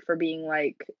commend it for being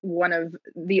like one of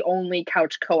the only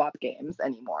couch co-op games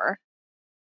anymore.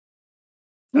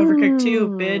 Overcooked 2,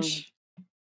 bitch.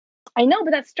 I know,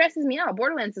 but that stresses me out.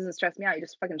 Borderlands doesn't stress me out. You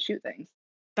just fucking shoot things.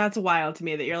 That's wild to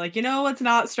me that you're like, you know what's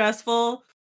not stressful?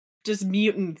 Just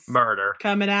mutants. Murder.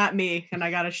 Coming at me, and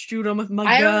I gotta shoot them with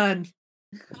my gun.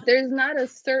 There's not a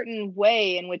certain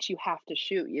way in which you have to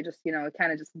shoot. You just,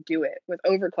 kind of just do it. With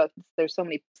Overcooked, there's so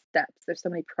many steps. There's so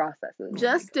many processes.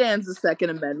 Just stands the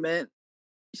Second Amendment.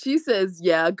 She says,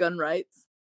 yeah, gun rights.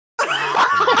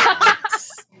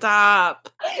 Stop.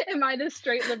 Am I the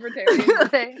straight libertarian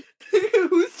today?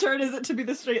 Whose turn is it to be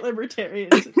the straight libertarian?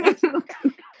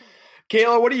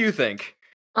 Kayla, what do you think?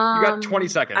 You got 20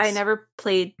 seconds. I never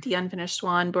played The Unfinished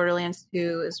Swan. Borderlands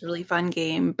 2 is a really fun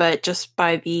game, but just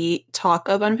by the talk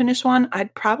of Unfinished Swan,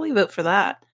 I'd probably vote for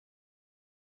that.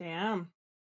 Damn.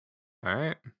 All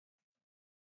right.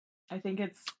 I think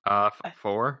it's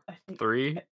 4,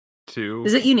 3, 2.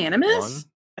 Is it unanimous?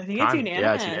 1. I think it's unanimous.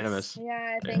 Yeah, it's unanimous.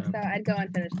 Yeah, I think so. I'd go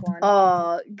Unfinished Swan.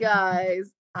 Oh,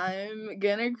 guys, I'm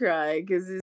gonna cry because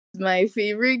it's my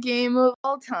favorite game of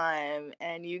all time,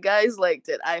 and you guys liked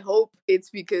it. I hope it's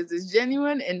because it's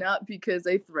genuine and not because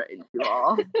I threatened you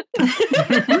all.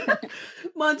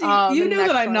 Monty, you know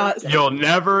that I'm not. You'll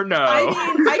never know.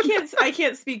 I mean, I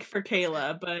can't speak for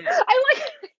Kayla, but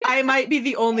I might be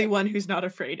the only one who's not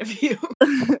afraid of you.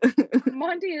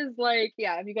 Monty is like,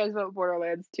 yeah, if you guys vote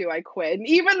Borderlands 2, I quit. And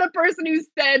even the person who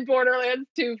said Borderlands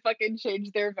 2 fucking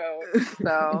changed their vote.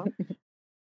 So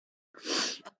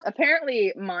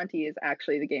apparently Monty is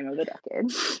actually the game of the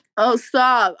decade. Oh,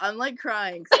 stop. I'm like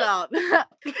crying. Stop.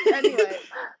 Anyway,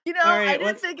 right, I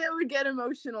didn't think I would get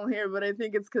emotional here, but I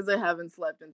think it's because I haven't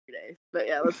slept in 3 days. But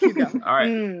yeah, let's keep going. All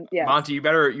right. Yeah. Monty, you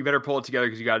better pull it together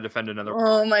because you got to defend another one.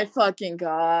 Oh my fucking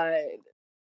God.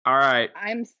 All right.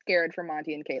 I'm scared for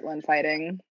Monty and Caitlin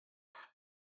fighting.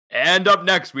 And up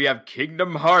next, we have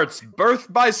Kingdom Hearts Birth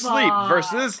by Sleep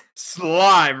versus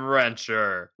Slime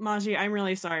Rancher. Monty, I'm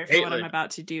really sorry for what I'm about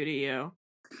to do to you.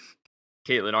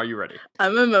 Caitlin, are you ready?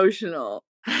 I'm emotional.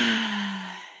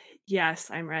 Yes,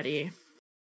 I'm ready.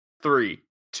 3,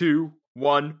 2,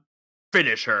 1,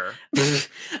 finish her.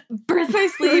 Birth by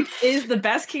Sleep is the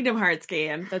best Kingdom Hearts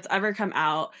game that's ever come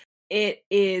out. It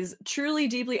is truly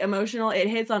deeply emotional. It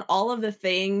hits on all of the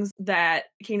things that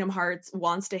Kingdom Hearts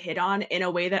wants to hit on in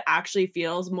a way that actually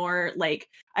feels more like,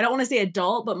 I don't want to say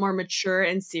adult, but more mature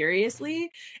and seriously.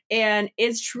 And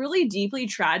it's truly deeply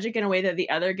tragic in a way that the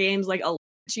other games like allude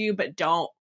to, but don't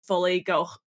fully go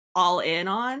all in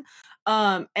on.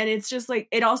 And it's just like,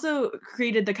 it also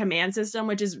created the command system,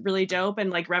 which is really dope and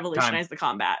like revolutionized the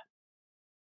combat.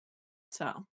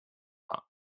 So.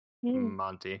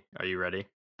 Monty, are you ready?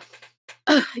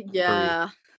 Yeah.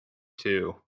 3,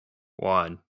 2,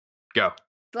 1, go.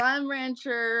 Slime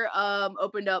Rancher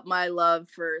opened up my love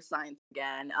for science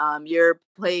again. You're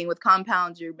playing with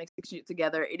compounds, you're mixing shit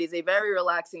together. It is a very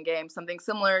relaxing game, something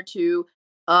similar to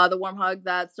the warm hug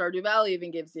that Stardew Valley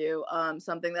even gives you.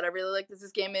 Something that I really like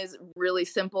this game is really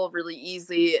simple, really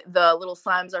easy. The little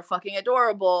slimes are fucking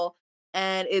adorable,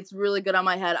 and it's really good on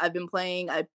my head. I've been playing,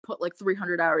 I put like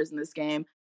 300 hours in this game.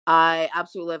 I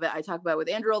absolutely love it. I talk about it with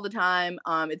Andrew all the time.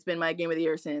 It's been my game of the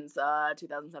year since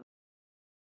 2007.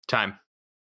 Time.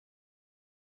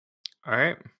 All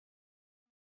right.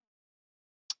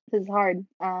 This is hard.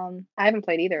 I haven't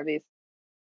played either of these.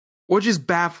 Which is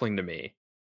baffling to me.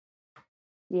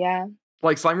 Yeah.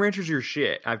 Like, Slime Rancher's your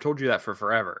shit. I've told you that for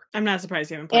forever. I'm not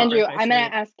surprised you haven't played Andrew, I'm going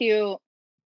to ask you...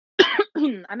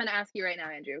 I'm going to ask you right now,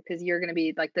 Andrew, because you're going to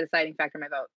be like the deciding factor in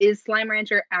my vote. Is Slime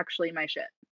Rancher actually my shit?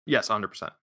 Yes, 100%.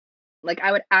 Like,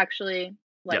 I would actually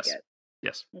like it.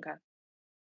 Yes. Okay.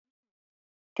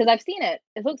 Because I've seen it.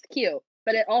 It looks cute,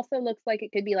 but it also looks like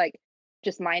it could be like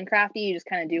just Minecrafty. You just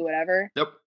kind of do whatever.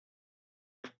 Nope.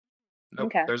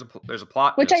 Okay. There's a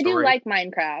plot, which I do like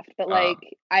Minecraft, but like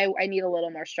I need a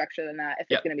little more structure than that if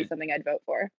it's going to be something I'd vote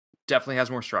for. Definitely has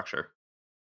more structure.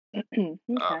 Okay.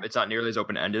 It's not nearly as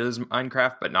open ended as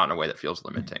Minecraft, but not in a way that feels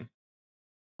limiting.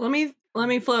 Let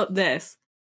me float this.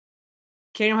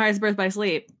 Kingdom Hearts Birth by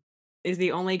Sleep is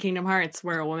the only Kingdom Hearts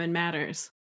where a woman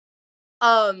matters.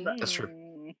 That's true.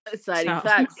 Exciting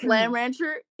fact: Slime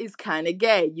Rancher is kind of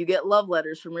gay. You get love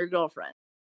letters from your girlfriend.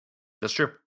 That's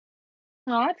true.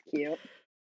 Oh, that's cute.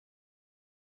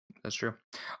 That's true.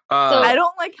 So I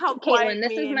don't like how quiet Caitlin,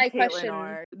 this is my question.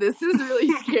 Are. This is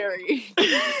really scary.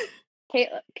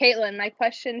 Caitlin, my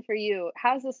question for you: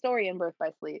 how's the story in Birth by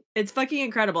Sleep? It's fucking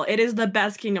incredible. It is the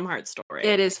best Kingdom Hearts story.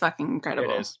 It is fucking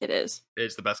incredible. It is.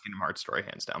 It's the best Kingdom Hearts story,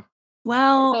 hands down.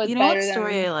 Well, So it's you know what better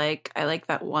story than- I like? I like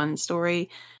that one story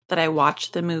that I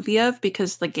watched the movie of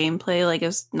because the gameplay like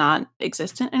is not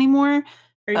existent anymore. Are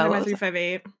you talking what about was it?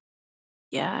 358?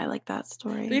 Yeah, I like that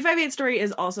story. 358 story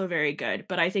is also very good,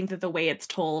 but I think that the way it's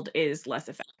told is less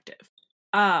effective.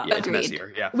 Yeah, it's Agreed.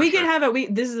 messier. Yeah, for we sure. could have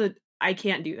it. This is a. I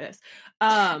can't do this.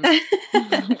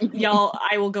 Y'all,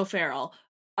 I will go feral.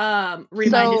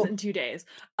 Remind us in 2 days.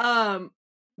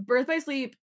 Birth by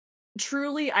Sleep,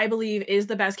 truly, I believe, is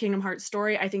the best Kingdom Hearts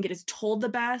story. I think it is told the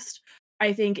best.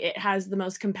 I think it has the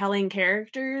most compelling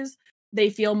characters.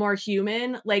 They feel more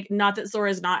human. Like, not that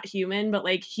Sora's not human, but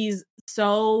like he's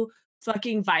so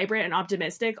fucking vibrant and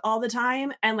optimistic all the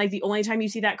time. And like the only time you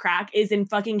see that crack is in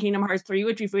fucking Kingdom Hearts 3,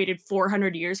 which we've waited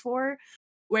 400 years for.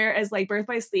 Whereas like Birth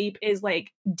by Sleep is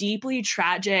like deeply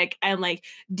tragic and like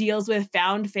deals with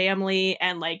found family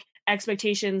and like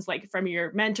expectations like from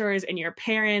your mentors and your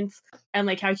parents and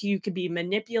like how you could be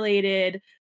manipulated.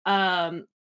 And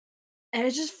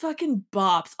it just fucking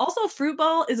bops. Also, Fruit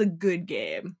Ball is a good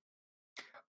game.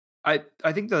 I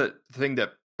think the thing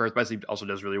that Birth by Sleep also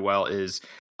does really well is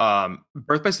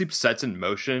Birth by Sleep sets in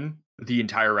motion the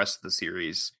entire rest of the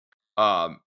series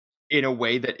in a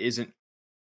way that isn't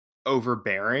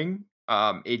overbearing.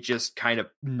 It just kind of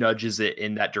nudges it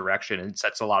in that direction and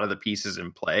sets a lot of the pieces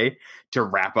in play to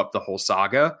wrap up the whole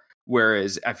saga.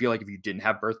 Whereas I feel like if you didn't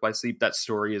have Birth by Sleep, that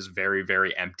story is very,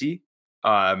 very empty.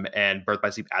 And Birth by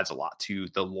Sleep adds a lot to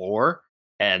the lore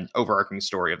and overarching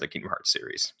story of the Kingdom Hearts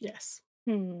series. Yes.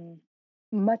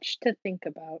 Much to think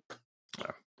about.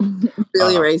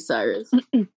 Billy Ray Cyrus.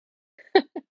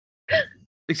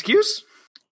 Excuse?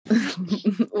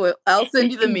 Well, I'll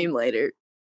send you the meme later.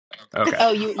 Okay.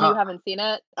 Oh, you haven't seen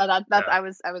it? Oh, that's Yeah. I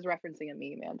was referencing a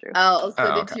meme, Andrew. I'll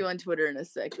send it okay. to you on Twitter in a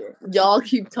second. Y'all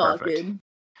keep talking.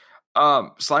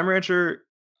 Perfect. Slime Rancher,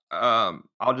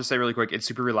 I'll just say really quick, it's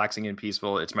super relaxing and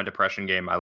peaceful. It's my depression game.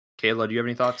 Kayla, do you have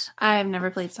any thoughts? I've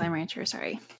never played Slime Rancher,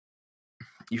 sorry.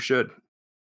 You should.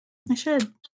 I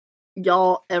should.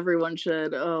 Y'all, everyone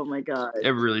should. Oh my god.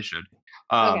 It really should.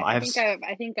 Okay,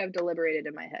 I think I've deliberated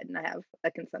in my head and I have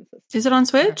a consensus. Is it on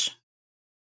Switch?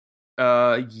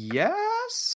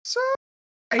 Yes.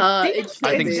 I think it's it's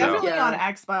definitely definitely so. on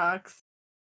Yeah. Xbox.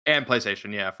 And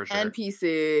PlayStation, yeah, for sure. And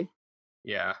PC.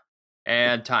 Yeah.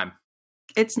 And time.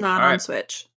 It's not All on right.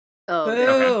 Switch. Oh, Boo!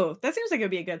 okay. That seems like it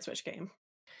would be a good Switch game.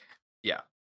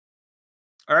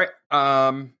 All right.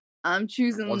 I'm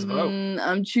choosing. Let's vote.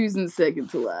 I'm choosing second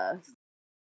to last.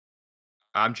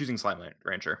 I'm choosing Slime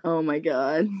Rancher. Oh my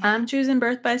god. I'm choosing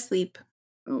Birth by Sleep.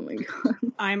 Oh my god.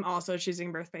 I'm also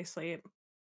choosing Birth by Sleep.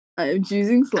 I'm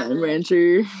choosing Slime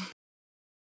Rancher.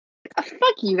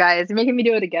 Fuck you guys! You're making me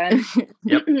do it again.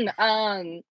 Yep.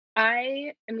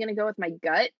 I am gonna go with my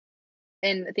gut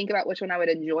and think about which one I would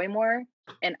enjoy more,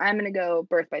 and I'm gonna go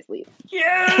Birth by Sleep.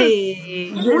 Yes!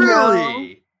 Hey,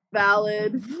 Really?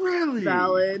 Valid. Really?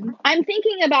 Valid. I'm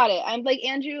thinking about it. I'm like,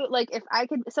 Andrew, like if I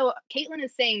could. So Caitlin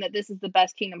is saying that this is the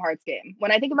best Kingdom Hearts game.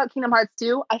 When I think about Kingdom Hearts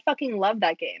 2, I fucking love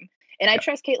that game, and I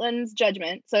trust Caitlin's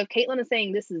judgment. So if Caitlin is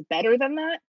saying this is better than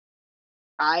that,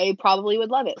 I probably would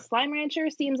love it. Slime Rancher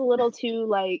seems a little too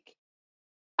like,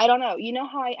 I don't know. You know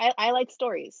how I like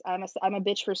stories. I'm a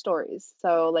bitch for stories.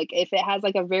 So like if it has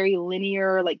like a very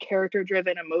linear, like character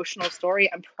driven, emotional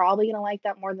story, I'm probably gonna like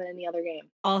that more than any other game.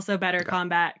 Also better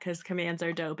combat because commands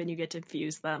are dope and you get to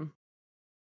fuse them.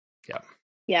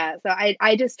 Yeah. So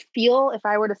I just feel if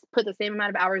I were to put the same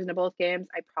amount of hours into both games,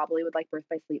 I probably would like Birth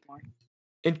by Sleep more.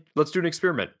 And let's do an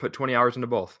experiment. Put 20 hours into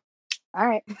both. All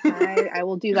right. I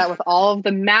will do that with all of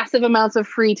the massive amounts of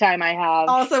free time I have.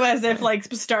 Also, as if like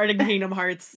starting Kingdom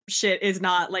Hearts shit is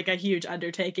not like a huge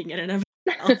undertaking in and of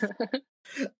itself.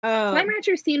 Slime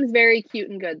Rancher seems very cute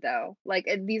and good though. Like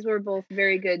these were both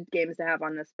very good games to have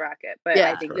on this bracket. But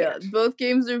Yeah, I think both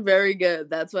games are very good.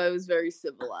 That's why I was very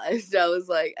civilized. I was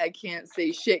like, I can't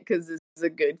say shit because this is a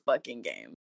good fucking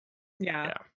game.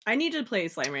 Yeah. I need to play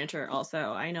Slime Rancher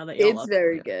also. I know that y'all It's love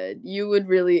very it. good. You would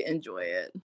really enjoy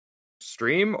it.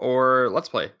 Stream or let's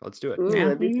play. Let's do it. Ooh, Yeah.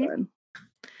 that'd be fun.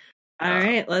 All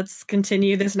right, let's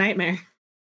continue this nightmare.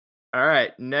 All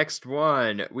right, next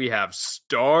one we have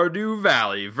Stardew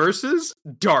Valley versus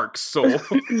Dark Souls.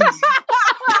 Okay,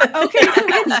 so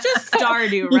it's just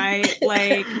Stardew, right?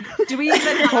 Like, do we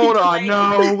even have Hold to, on, like,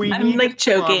 no, we I'm need like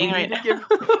choking we right need now.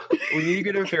 we need to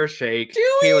get a fair shake.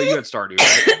 Do we? Kayla, you had Stardew,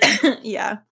 right?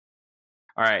 Yeah.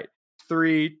 All right,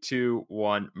 3, 2,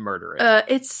 1, murder it.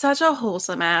 It's such a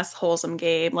wholesome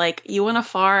game. Like, you want to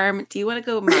farm? Do you want to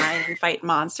go mine and fight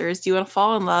monsters? Do you want to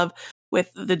fall in love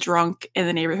with the drunk in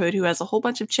the neighborhood who has a whole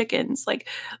bunch of chickens? Like,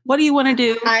 what do you want to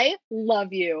do? I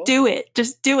love you. Do it.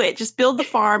 Just do it. Just build the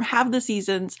farm, have the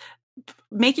seasons,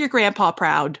 make your grandpa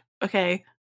proud. Okay.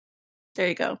 There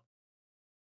you go.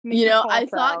 You know, I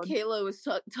thought Kayla was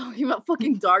talking about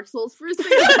fucking Dark Souls for a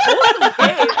second.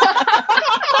 Awesome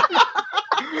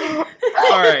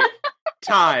All right,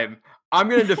 time. I'm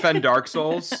gonna defend Dark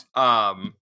Souls,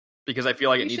 because I feel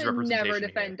like it needs representation. Never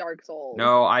defend Dark Souls.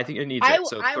 No, I think it needs it.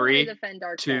 So I 3, defend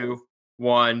Dark 2, Souls.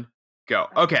 1, go.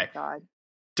 Oh okay. God.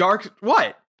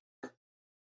 What?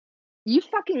 You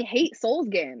fucking hate Souls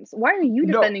games. Why are you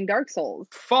defending Dark Souls?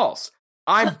 False.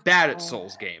 I'm bad at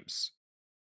Souls games.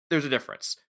 There's a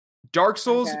difference. Dark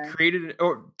Souls created,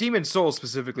 or Demon Souls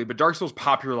specifically, but Dark Souls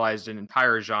popularized an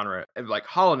entire genre. Like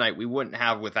Hollow Knight, we wouldn't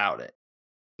have without it.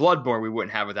 Bloodborne, we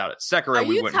wouldn't have without it. Sekiro,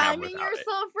 we wouldn't have without it. Are you timing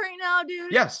yourself right now,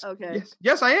 dude? Yes. Okay.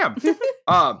 Yes, I am.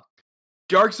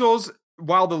 Dark Souls,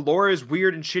 while the lore is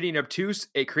weird and shitty and obtuse,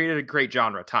 it created a great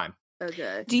genre. Time.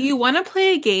 Okay. Do you want to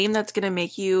play a game that's going to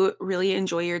make you really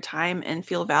enjoy your time and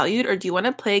feel valued? Or do you want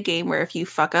to play a game where if you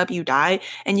fuck up, you die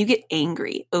and you get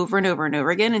angry over and over and over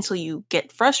again until you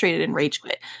get frustrated and rage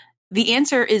quit? The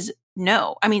answer is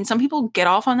no. I mean, some people get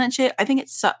off on that shit. I think it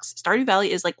sucks. Stardew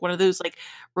Valley is like one of those, like,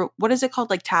 what is it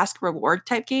called? Like task reward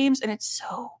type games. And it's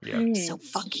so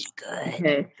fucking good.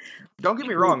 Okay. Don't get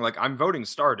me wrong. Like, I'm voting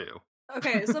Stardew.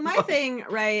 Okay, so my thing,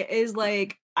 right, is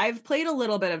like, I've played a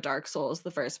little bit of Dark Souls,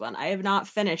 the first one. I have not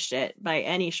finished it by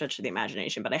any stretch of the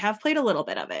imagination, but I have played a little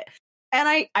bit of it.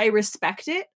 And I respect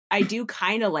it. I do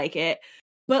kind of like it.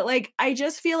 But, like, I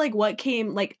just feel like what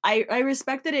came, like, I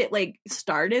respect that it, like,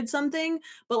 started something,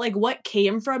 but, like, what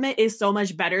came from it is so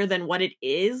much better than what it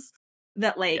is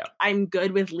that, like, I'm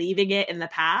good with leaving it in the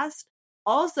past.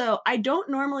 Also, I don't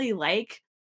normally like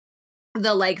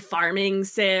the, like, farming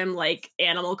sim, like,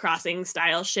 Animal Crossing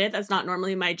style shit. That's not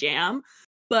normally my jam.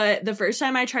 But the first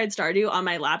time I tried Stardew on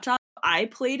my laptop, I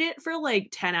played it for, like,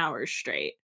 10 hours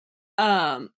straight.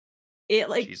 It,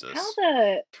 like... Jesus.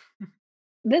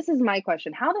 This is my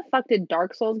question. How the fuck did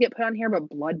Dark Souls get put on here, but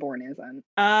Bloodborne isn't?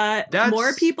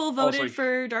 More people voted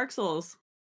for Dark Souls.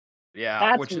 Yeah,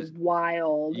 that's which is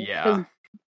wild. Yeah.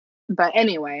 But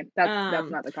anyway,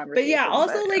 that's not the conversation. But yeah,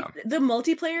 also the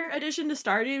multiplayer addition to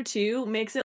Stardew too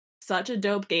makes it such a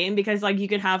dope game because like you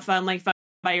can have fun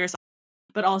by yourself,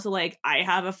 but also like I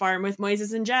have a farm with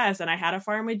Moises and Jess, and I had a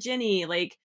farm with Ginny.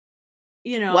 Like,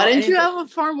 you know, why didn't you have a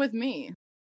farm with me?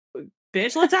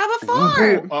 Bitch, let's have a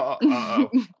farm.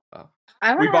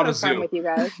 We bought a farm with you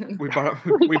guys. we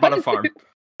bought a farm.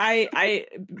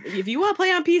 If you want to play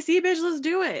on PC, bitch, let's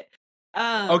do it.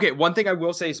 Okay, one thing I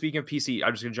will say, speaking of PC,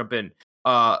 I'm just gonna jump in.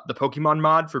 The Pokemon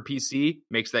mod for PC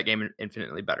makes that game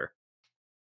infinitely better.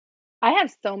 I have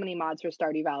so many mods for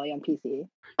Stardew Valley on PC.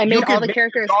 I made all the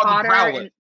characters hotter.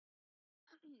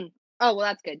 Oh, well,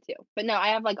 that's good too. But no, I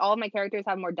have like all of my characters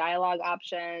have more dialogue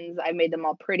options. I made them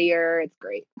all prettier. It's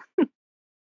great.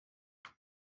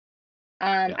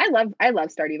 I love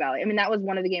Stardew Valley. I mean, that was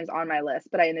one of the games on my list,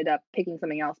 but I ended up picking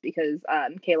something else because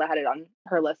Kayla had it on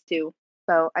her list too.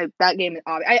 So that game is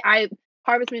obvious.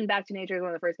 Harvest Moon Back to Nature is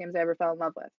one of the first games I ever fell in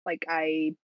love with. Like,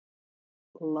 I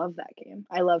love that game.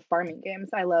 I love farming games.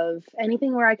 I love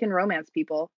anything where I can romance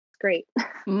people. It's great.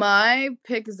 My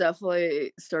pick is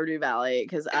definitely Stardew Valley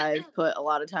because I've put a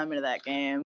lot of time into that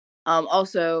game.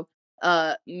 Also,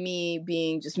 me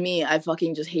being just me, I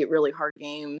fucking just hate really hard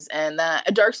games, and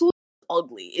that Dark Souls is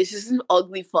ugly. It's just an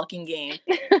ugly fucking game.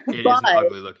 It is an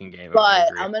ugly looking game. But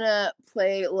I'm gonna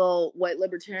play a little white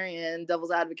libertarian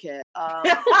devil's advocate.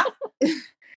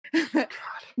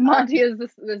 Monty is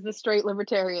the straight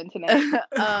libertarian tonight.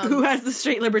 Who has the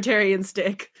straight libertarian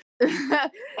stick?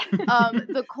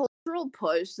 The cultural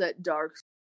push that Dark Souls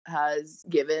has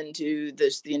given to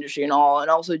the industry and all, and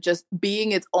also just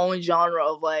being its own genre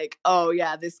of like, oh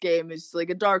yeah, this game is like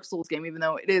a Dark Souls game, even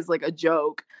though it is like a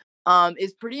joke,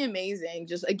 is pretty amazing.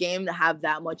 Just a game to have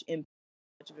that much impact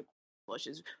of a push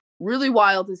is really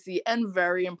wild to see and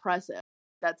very impressive.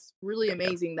 That's really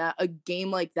amazing that a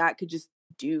game like that could just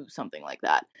do something like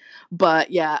that.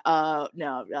 But yeah,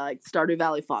 no, like Stardew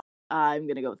Valley fuck. I'm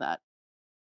gonna go with that.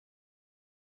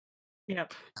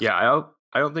 Yep. Yeah,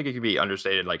 I don't think it can be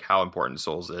understated like how important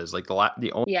Souls is. Like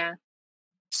the only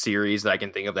series that I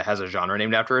can think of that has a genre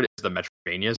named after it is the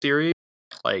Metroidvania series,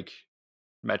 like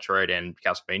Metroid and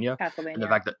Castlevania. And the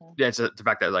fact that the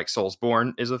fact that like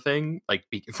Soulsborne is a thing, like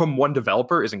from one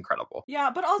developer, is incredible. Yeah,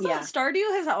 but also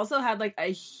Stardew has also had like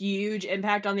a huge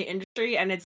impact on the industry,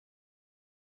 and it's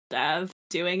dev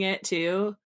doing it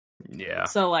too. Yeah.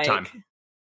 So like, time.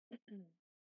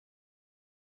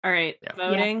 All right,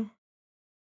 voting. Yeah.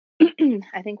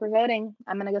 I think we're voting.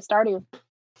 I'm gonna go Stardew.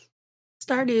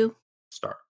 Stardew.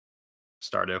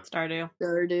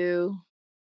 Stardew.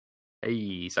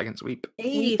 Hey, second sweep.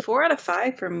 Hey, 4 out of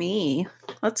 5 for me.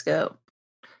 Let's go.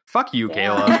 Fuck you,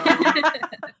 Kayla.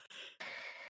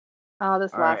 Oh,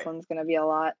 this last one's gonna be a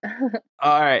lot.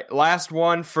 All right, last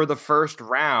one for the first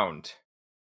round.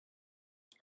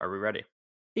 Are we ready?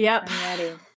 Yep. I'm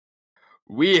ready.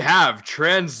 We have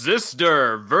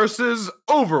Transistor versus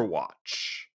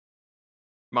Overwatch.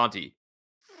 Monty,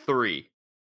 3,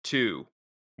 2,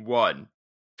 1,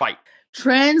 fight.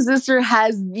 Transistor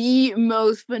has the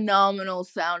most phenomenal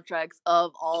soundtracks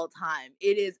of all time.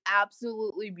 It is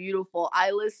absolutely beautiful.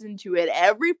 I listen to it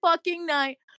every fucking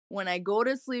night when I go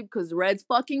to sleep because Red's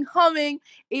fucking humming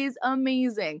is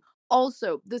amazing.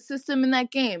 Also, the system in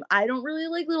that game, I don't really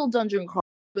like little dungeon crawlers,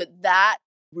 but that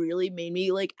really made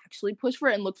me like actually push for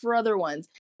it and look for other ones.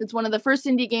 It's one of the first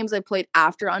indie games I played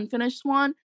after Unfinished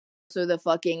Swan. So the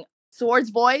fucking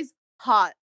Swords voice,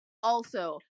 hot.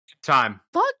 Also, time.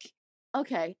 Fuck.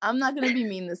 Okay, I'm not gonna be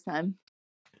mean this time.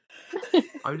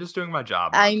 I'm just doing my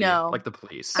job. I know. Like the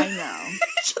police. I know.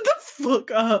 Shut the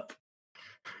fuck up.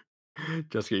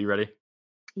 Jessica, you ready?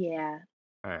 Yeah.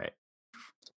 All right.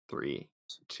 3,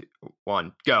 2,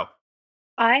 1, go.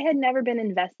 I had never been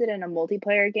invested in a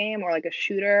multiplayer game or like a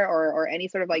shooter or any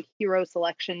sort of like hero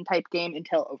selection type game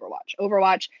until Overwatch.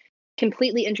 Overwatch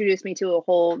completely introduced me to a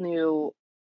whole new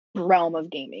realm of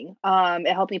gaming.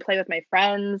 It helped me play with my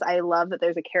friends. I love that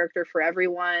there's a character for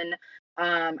everyone.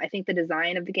 I think the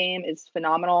design of the game is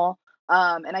phenomenal.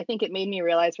 And I think it made me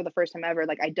realize for the first time ever,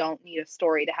 like I don't need a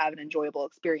story to have an enjoyable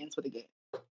experience with a game.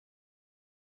 Do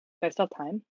I still have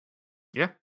time?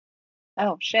 Yeah.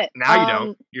 Oh shit. Now you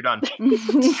don't. You're done.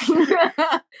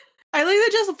 I like that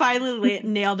just finally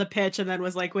nailed a pitch and then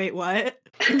was like, wait, what?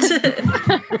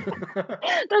 That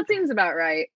seems about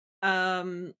right.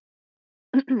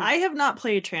 I have not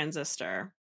played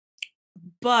Transistor,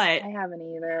 but I haven't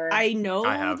either. I know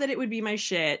that it would be my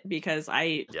shit because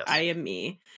I am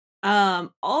me.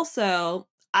 Also,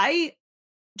 I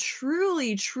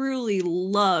truly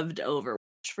loved Overwatch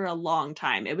for a long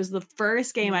time. It was the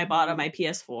first game I bought on my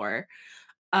PS4.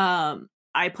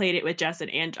 I played it with Jess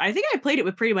and Andrew. I think I played it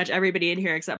with pretty much everybody in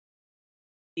here except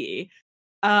me.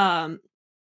 I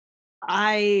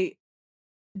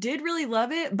did really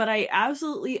love it, but I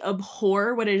absolutely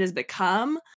abhor what it has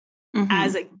become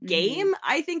as a game.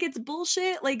 I think it's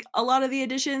bullshit. Like a lot of the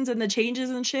additions and the changes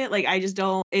and shit, like I just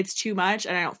don't, it's too much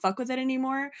and I don't fuck with it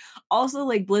anymore. Also,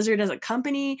 like Blizzard as a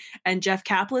company and Jeff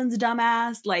Kaplan's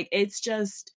dumbass, like it's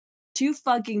just too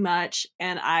fucking much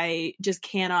and I just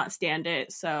cannot stand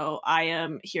it. So I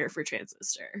am here for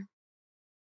Transistor.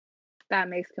 That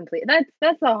makes complete.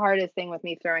 That's the hardest thing with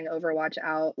me throwing Overwatch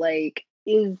out. Like,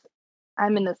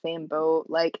 I'm in the same boat.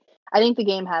 Like, I think the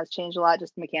game has changed a lot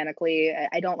just mechanically.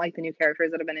 I don't like the new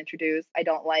characters that have been introduced. I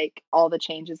don't like all the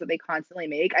changes that they constantly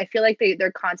make. I feel like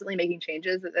they're constantly making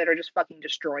changes that are just fucking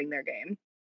destroying their game.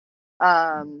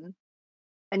 And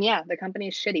yeah, the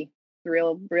company's shitty.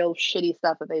 Real shitty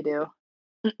stuff that they do.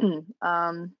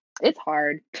 It's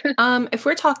hard. If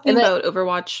we're talking about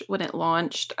Overwatch when it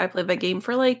launched, I played that game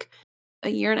for like a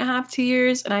year and a half, 2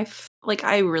 years, and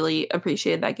I really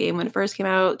appreciated that game when it first came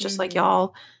out, just like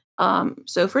y'all.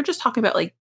 So if we're just talking about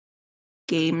like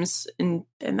games in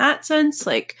that sense,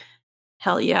 like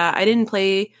hell yeah. I didn't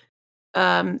play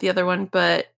the other one,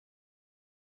 but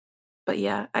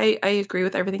yeah, I agree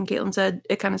with everything Caitlin said.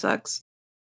 It kind of sucks.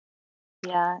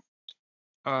 Yeah.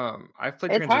 I've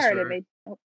played it's Transistor.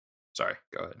 Hard. Sorry,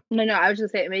 go ahead. No, I was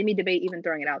just saying it made me debate even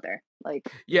throwing it out there. Like,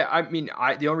 yeah, I mean,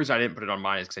 the only reason I didn't put it on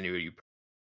mine is because I knew you.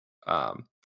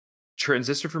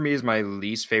 Transistor for me is my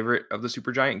least favorite of the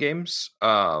Supergiant games.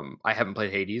 I haven't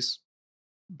played Hades,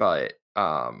 but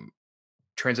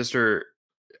Transistor,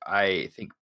 I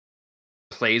think,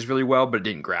 plays really well, but it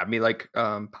didn't grab me like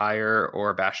Pyre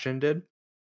or Bastion did.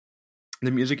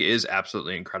 The music is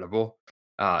absolutely incredible,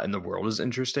 and the world is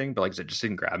interesting, but like I said, it just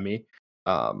didn't grab me.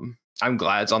 I'm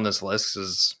glad it's on this list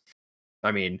because,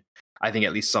 I mean, I think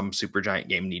at least some Supergiant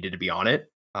game needed to be on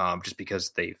it, just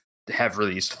because they have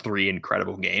released 3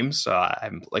 incredible games. I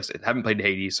haven't played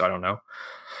Hades, so I don't know.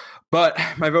 But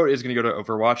my vote is going to go to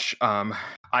Overwatch.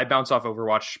 I bounced off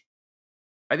Overwatch,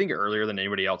 I think, earlier than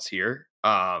anybody else here,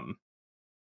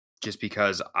 just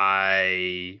because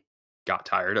I got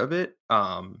tired of it.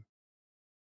 And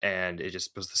it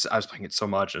just was, I was playing it so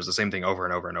much. It was the same thing over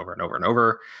and over and over and over and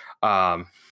over.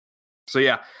 So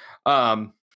yeah, I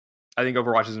think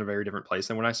Overwatch is in a very different place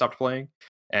than when I stopped playing,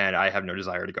 and I have no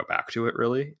desire to go back to it,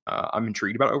 really. I'm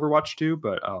intrigued about Overwatch 2,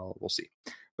 but we'll see.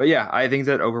 But yeah, I think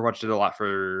that Overwatch did a lot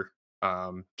for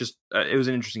it was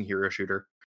an interesting hero shooter,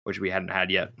 which we hadn't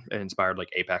had yet. It inspired like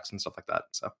Apex and stuff like that.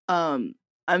 So I'm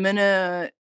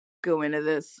gonna go into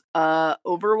this.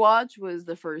 Overwatch was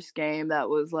the first game that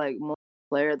was like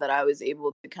player that I was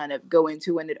able to kind of go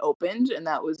into when it opened, and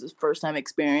that was a first time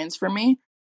experience for me,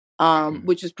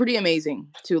 which is pretty amazing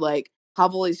to like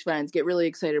have all these friends, get really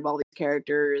excited about all these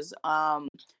characters.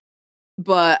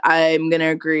 But I'm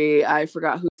gonna agree, I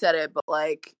forgot who said it, but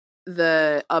like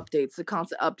the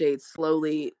constant updates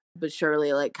slowly but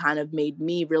surely like kind of made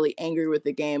me really angry with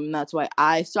the game, and that's why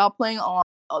I stopped playing all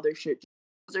other shit.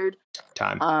 Blizzard.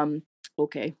 Time.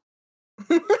 Okay.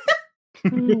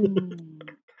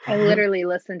 I literally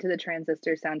listened to the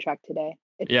Transistor soundtrack today.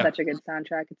 It's such a good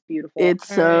soundtrack. It's beautiful. It's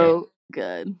so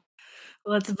good.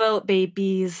 Let's vote,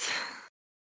 babies.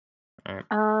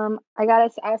 I'll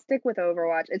stick with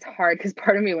Overwatch. It's hard because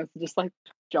part of me wants to just like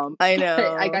jump. I know.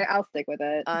 I'll stick with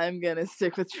it. I'm gonna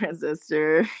stick with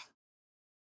Transistor.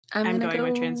 I'm going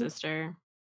with Transistor.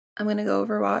 I'm gonna go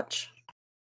Overwatch.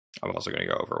 I'm also gonna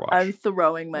go Overwatch. I'm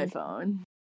throwing my phone.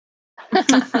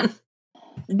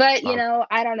 But you know,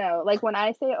 I don't know. Like when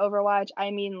I say Overwatch, I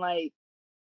mean like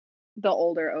the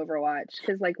older Overwatch,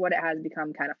 because like what it has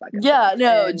become kind of fucking. Yeah,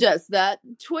 no, Jess, that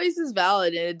choice is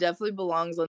valid and it definitely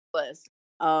belongs on the list.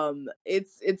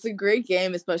 It's a great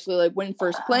game, especially like when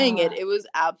first playing it. It was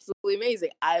absolutely amazing.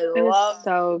 I love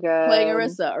so good playing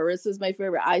Orisa. Orisa's my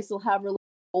favorite. I still have her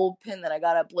old pin that I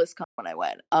got at BlizzCon when I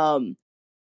went.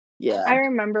 Yeah, I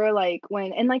remember like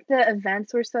when and like the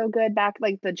events were so good back,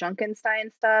 like the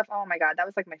Junkenstein stuff. Oh my god, that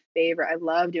was like my favorite. I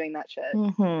love doing that shit.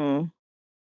 Mm-hmm.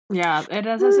 Yeah, it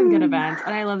does have some good events,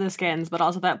 and I love the skins, but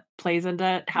also that plays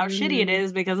into how shitty it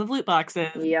is because of loot boxes.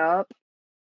 Yep.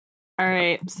 All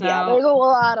right, so yeah, there's a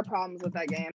lot of problems with that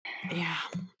game. Yeah.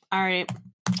 All right.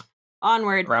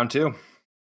 Onward. Round 2.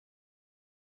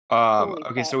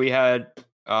 Okay, so we had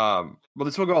well,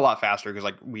 this will go a lot faster because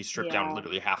like we stripped down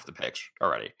literally half the picks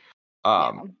already.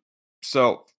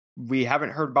 So we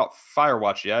haven't heard about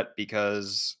Firewatch yet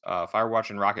because Firewatch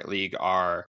and Rocket League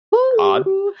are odd.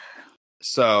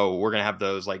 So we're gonna have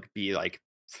those like be like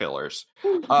fillers.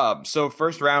 So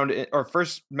first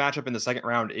matchup in the second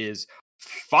round is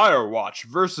Firewatch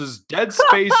versus Dead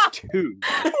Space 2.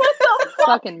 What the fuck?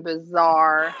 Fucking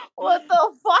bizarre. What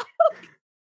the fuck?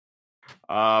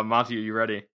 Monty, are you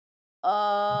ready?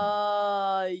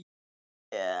 Yeah.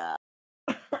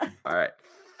 All right.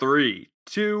 3,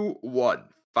 2, 1,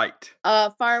 fight.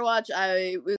 Firewatch,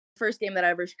 it was the first game that I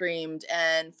ever streamed,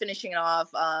 and finishing it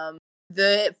off,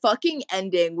 the fucking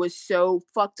ending was so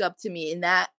fucked up to me in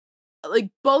that, like,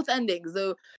 both endings,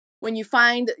 though, when you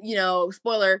find, you know,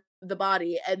 spoiler, the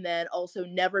body, and then also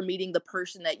never meeting the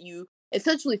person that you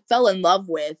essentially fell in love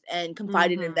with and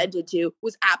confided and vented to,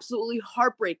 was absolutely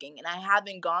heartbreaking, and I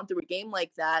haven't gone through a game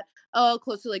like that,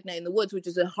 close to, like, Night in the Woods, which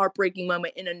is a heartbreaking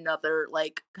moment in another,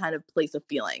 like, kind of place of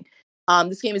feeling.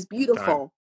 This game is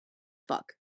beautiful.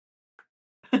 Fuck.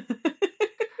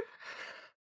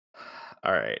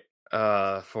 All right.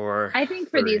 I think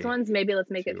for these ones, maybe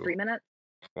let's make it 3 minutes.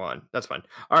 1. That's fine.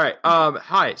 All right.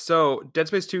 Hi. So Dead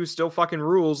Space 2 still fucking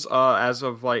rules as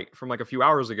of like from like a few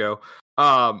hours ago.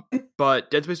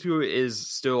 But Dead Space 2 is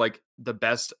still like the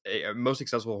best, most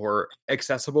accessible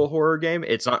horror game.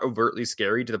 It's not overtly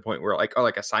scary to the point where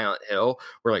like a Silent Hill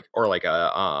or like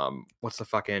a what's the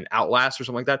fucking Outlast or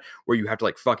something like that where you have to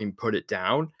like fucking put it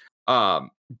down.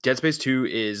 Dead Space 2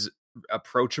 is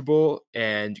approachable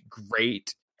and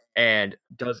great and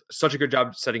does such a good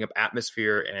job setting up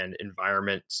atmosphere and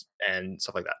environments and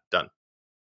stuff like that. Done.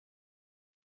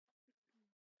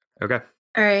 Okay.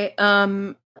 All right.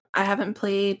 I haven't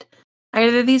played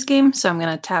either of these games, so I'm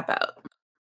gonna tap out.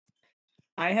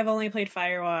 I have only played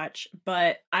Firewatch,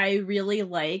 but I really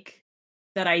like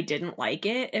that I didn't like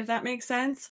it, if that makes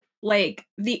sense. Like,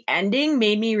 the ending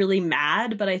made me really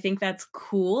mad, but I think that's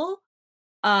cool.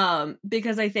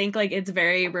 Because I think like it's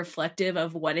very reflective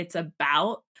of what it's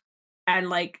about and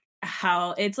like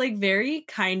how it's like very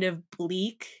kind of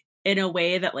bleak in a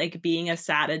way that like being a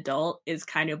sad adult is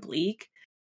kind of bleak.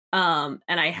 And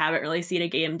I haven't really seen a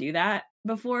game do that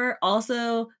before.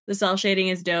 Also, the cell shading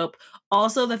is dope.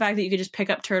 Also, the fact that you could just pick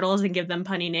up turtles and give them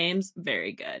punny names,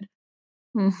 very good.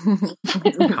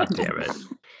 God damn it.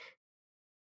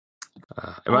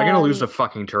 Am I gonna lose to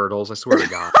fucking turtles? I swear to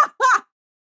God.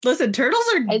 Listen, turtles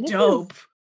are dope.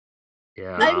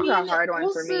 Yeah. This is a hard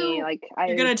one for me. Like,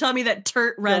 you're gonna tell me that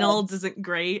Turt Reynolds isn't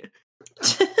great?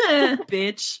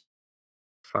 Bitch.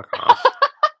 Fuck off.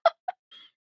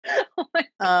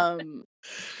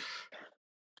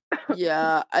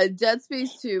 Yeah, Dead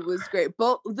Space 2 was great.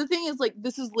 But the thing is, like,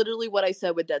 this is literally what I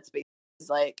said with Dead Space. Is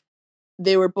like,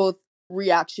 they were both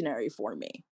reactionary for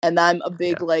me. And I'm a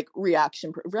big, like,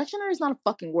 reactionary is not a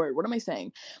fucking word. What am I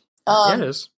saying? Yeah, it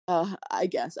is. I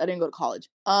guess. I didn't go to college.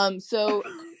 So...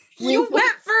 You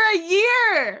went for a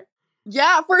year!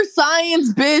 Yeah, for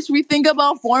science, bitch, we think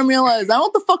about formulas. I don't know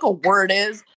what the fuck a word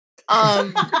is. So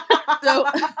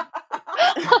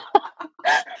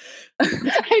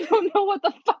I don't know what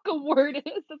the fuck a word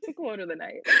is. That's the quote of the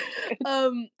night.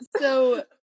 So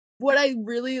what I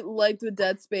really liked with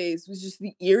Dead Space was just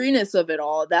the eeriness of it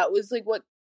all. That was like what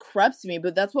crept me,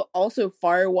 but that's what also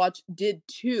Firewatch did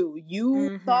too.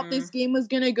 You thought this game was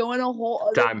gonna go in a whole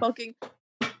other fucking.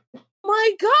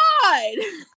 My God!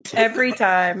 Every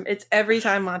time. It's every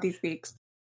time Monty speaks.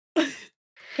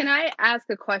 Can I ask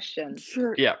a question?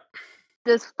 Sure. Yeah.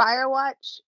 Does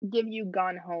Firewatch give you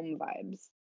Gone Home vibes?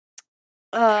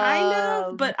 Kind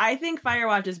of, but I think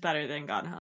Firewatch is better than Gone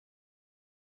Home.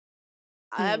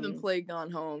 I haven't played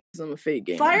Gone Home because I'm a fake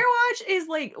gamer. Firewatch is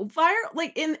like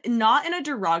in not in a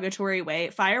derogatory way.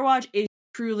 Firewatch is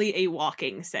truly a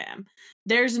walking sim.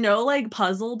 There's no like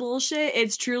puzzle bullshit.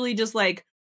 It's truly just like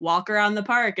walk around the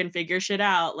park and figure shit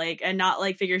out, like, and not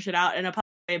like figure shit out in a puzzle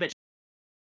way, but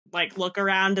like look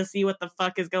around to see what the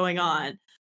fuck is going on.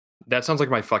 That sounds like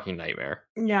my fucking nightmare.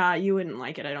 Yeah, you wouldn't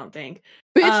like it, I don't think.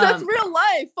 Bitch, that's real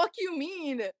life. Fuck you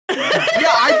mean? Yeah,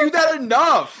 I do that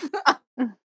enough.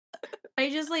 I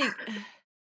just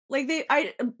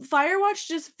Firewatch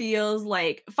just feels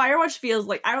like I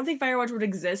don't think Firewatch would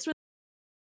exist with,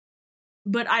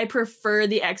 but I prefer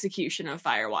the execution of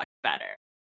Firewatch better.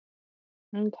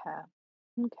 Okay.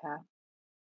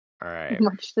 All right.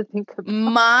 Much to think about.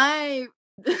 My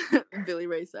Billy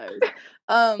Ray Cyrus.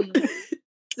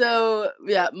 So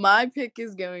yeah, my pick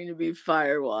is going to be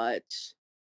Firewatch.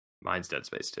 Mine's Dead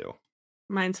Space 2.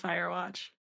 Mine's Firewatch.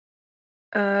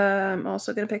 I'm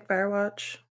also gonna pick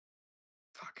Firewatch.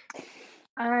 Fuck.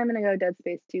 I'm gonna go Dead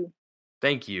Space 2.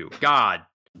 Thank you, God.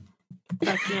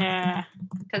 Fuck yeah.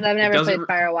 Because I've never played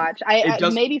Firewatch.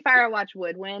 Maybe Firewatch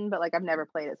would win, but like I've never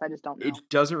played it, so I just don't know. It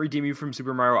doesn't redeem you from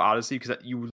Super Mario Odyssey because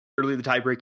you were literally the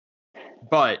tiebreaker.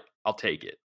 But I'll take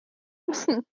it.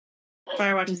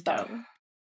 Firewatch is dope.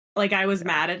 Like I was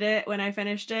mad at it when I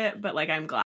finished it, but like I'm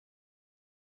glad.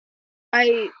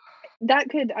 I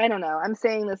don't know. I'm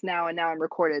saying this now, and now I'm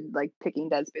recorded like picking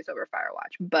Dead Space over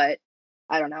Firewatch, but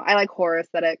I don't know. I like horror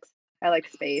aesthetics. I like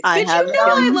space. I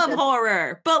love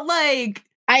horror, but like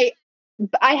I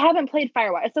haven't played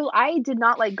Firewatch, so I did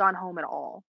not like Gone Home at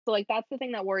all. So like that's the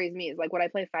thing that worries me is like would I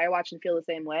play Firewatch and feel the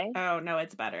same way? Oh no,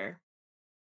 it's better.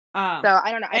 So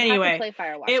I don't know. I'd have to play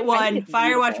Firewatch. It won.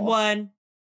 Firewatch won.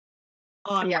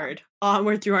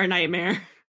 Onward through our nightmare.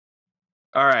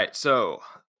 All right, so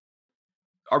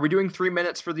are we doing 3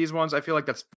 minutes for these ones? I feel like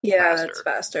that's faster. That's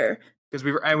faster. Because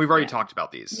we've already talked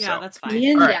about these. Yeah, so. That's fine.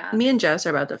 Me and Jess are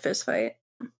about to fist fight.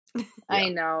 I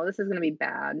know this is gonna be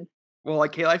bad. Well,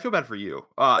 like Kayla, I feel bad for you.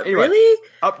 Anyway, really?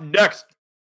 Up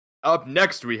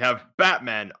next, we have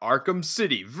Batman: Arkham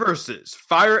City versus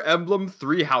Fire Emblem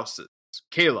Three Houses.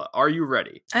 Kayla, are you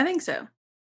ready? I think so.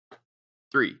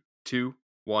 3, 2,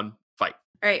 1, fight!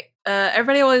 All right.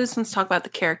 Everybody always wants to talk about the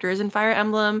characters in Fire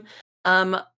Emblem.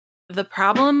 The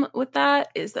problem with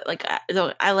that is that like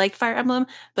I like Fire Emblem,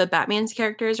 but Batman's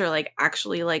characters are like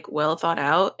actually like well thought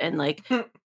out, and like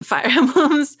Fire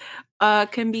Emblems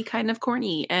can be kind of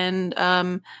corny. And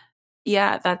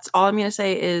yeah, that's all I'm gonna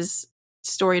say is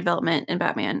story development in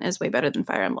Batman is way better than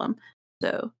Fire Emblem.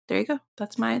 So there you go.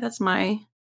 That's my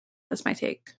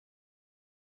take.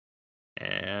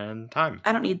 And time.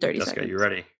 I don't need 30 Jessica, seconds. you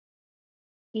ready?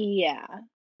 Yeah.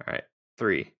 All right.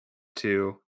 3,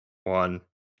 2, 1,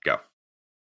 go.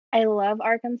 I love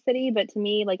Arkham City, but to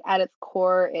me, like at its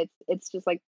core, it's just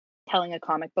like telling a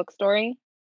comic book story.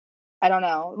 I don't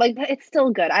know, like it's still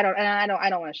good. I don't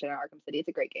want to shit on Arkham City. It's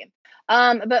a great game.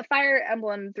 But Fire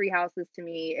Emblem Three Houses to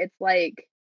me, it's like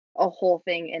a whole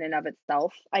thing in and of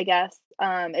itself. I guess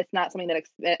it's not something that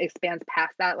expands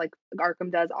past that, like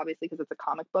Arkham does, obviously, because it's a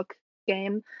comic book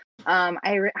game.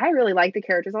 I really like the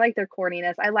characters. I like their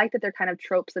corniness. I like that they're kind of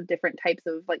tropes of different types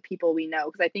of like people we know,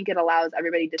 because I think it allows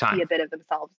everybody to see a bit of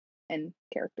themselves in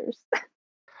characters.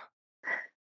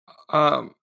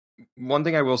 One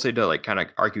thing I will say to like kind of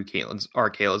argue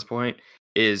Kayla's point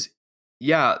is,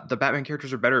 yeah, the Batman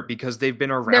characters are better because they've been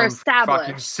around for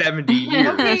fucking 70 years.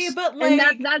 Okay, but like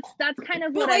that's kind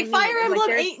of but what like I mean. Fire Emblem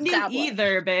like, ain't new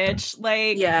either, bitch.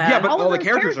 Like yeah, but all the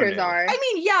characters are new. I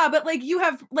mean, yeah, but like you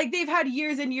have like they've had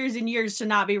years and years and years to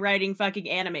not be writing fucking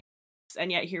anime,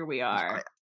 and yet here we are.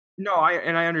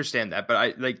 I understand that, but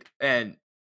I like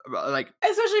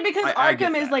especially because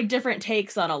Arkham is like different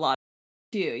takes on a lot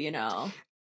too, you know.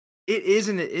 It is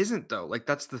and it isn't though. Like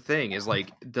that's the thing is like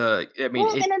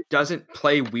it doesn't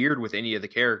play weird with any of the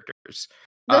characters.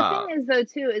 The thing is though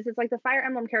too is it's like the Fire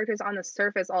Emblem characters on the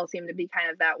surface all seem to be kind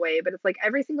of that way, but it's like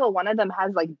every single one of them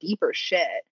has like deeper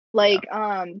shit. Like,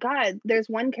 God, there's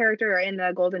one character in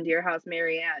the Golden Deer House,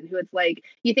 Marianne, who it's like,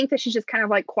 you think that she's just kind of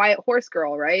like quiet horse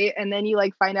girl, right? And then you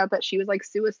like find out that she was like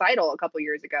suicidal a couple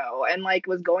years ago and like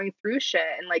was going through shit.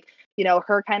 And like, you know,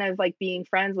 her kind of like being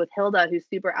friends with Hilda, who's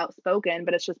super outspoken,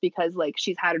 but it's just because like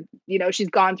she's had, you know, she's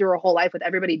gone through her whole life with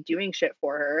everybody doing shit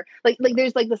for her. Like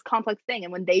there's like this complex thing.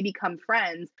 And when they become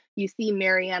friends, you see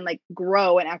Marianne like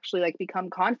grow and actually like become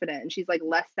confident, and she's like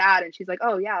less sad, and she's like,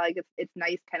 oh yeah, like it's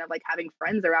nice kind of like having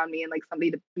friends around me and like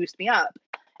somebody to boost me up.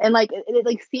 And like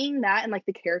like seeing that and like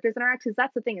the characters interact, because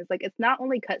that's the thing, is like it's not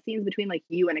only cutscenes between like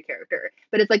you and a character,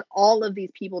 but it's like all of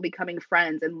these people becoming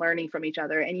friends and learning from each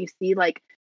other, and you see like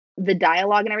the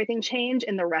dialogue and everything change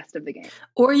in the rest of the game.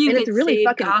 Or you and could it's really save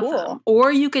fucking Gotham. cool. Or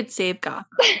you could save Gotham.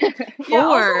 Yeah,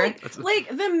 or also, like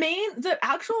the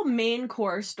actual main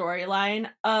core storyline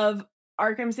of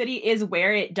Arkham City is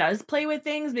where it does play with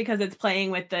things, because it's playing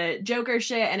with the Joker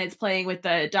shit and it's playing with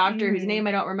the doctor whose name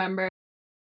I don't remember.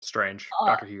 Strange.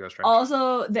 Dr. Hugo Strange.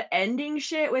 Also, the ending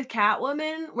shit with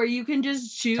Catwoman, where you can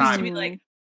just choose to be like,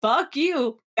 fuck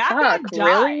you, Batman dies.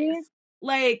 Really?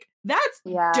 Like, that's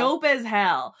dope as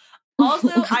hell. Also,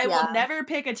 I will never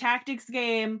pick a tactics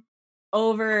game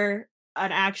over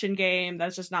an action game.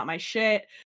 That's just not my shit.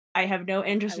 I have no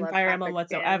interest in Fire Emblem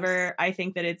whatsoever. Games. I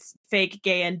think that it's fake,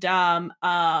 gay, and dumb.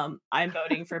 I'm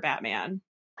voting for Batman.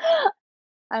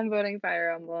 I'm voting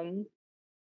Fire Emblem.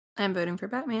 I'm voting for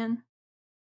Batman.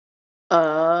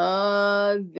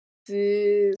 This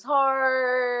is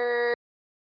hard.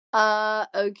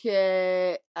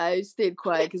 Okay. I stayed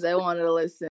quiet because I wanted to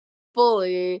listen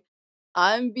fully.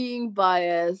 I'm being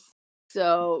biased.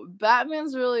 So,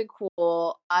 Batman's really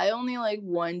cool. I only like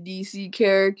one DC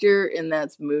character, and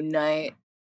that's Moon Knight.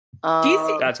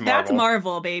 DC? That's Marvel. That's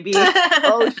Marvel, baby.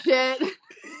 Oh, shit.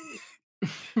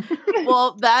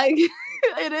 Well, that...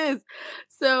 it is.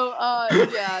 So,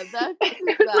 yeah, that's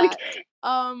that.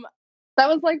 Like, that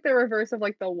was like the reverse of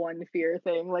like the One Fear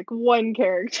thing, like one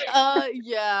character.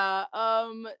 Yeah.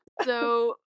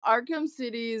 So Arkham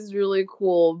City is really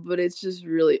cool, but it's just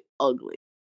really ugly.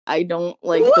 I don't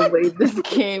like the way this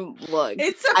game looks.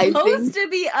 It's supposed to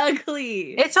be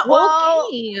ugly. It's an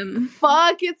old game.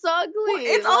 Fuck, it's ugly. Well,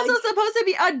 it's like, also supposed to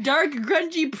be a dark,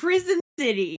 grungy prison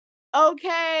city.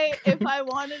 Okay, if I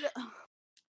wanted to...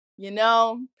 You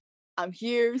know, I'm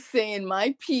here saying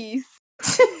my piece.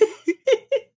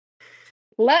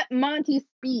 Let Monty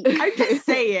speak. I'm just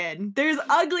saying. There's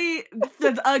ugly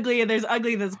that's ugly, and there's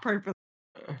ugly that's purple.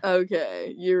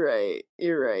 Okay, you're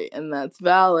right. And that's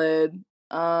valid.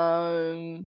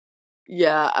 Yeah,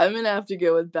 I'm gonna have to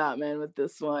go with Batman with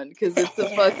this one, because it's a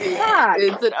fucking...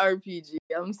 It's an RPG.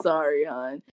 I'm sorry,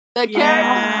 hon. The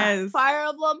character, Fire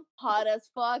Emblem, hot as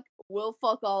fuck. We'll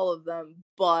fuck all of them,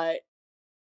 but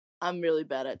I'm really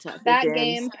bad at tactical that games.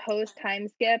 game post time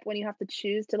skip, when you have to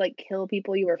choose to like kill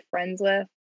people you were friends with,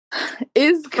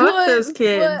 is good. Those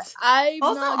kids.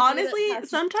 Also, honestly,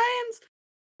 sometimes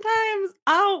I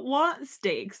don't want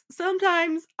stakes.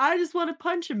 Sometimes I just want to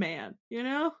punch a man, you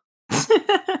know?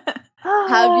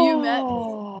 Have you met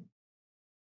me?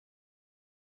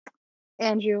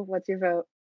 Andrew, what's your vote?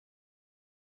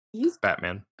 He's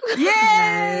Batman.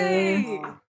 Yay!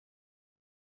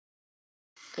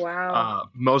 Wow.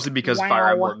 Mostly because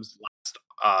Fire Emblem's last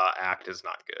act is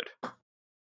not good.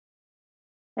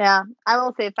 Yeah, I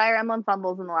will say Fire Emblem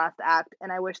fumbles in the last act,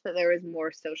 and I wish that there was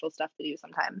more social stuff to do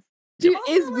sometimes. Dude,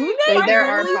 is Moon Knight there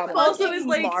are problems. Also is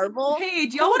like, Marvel? hey,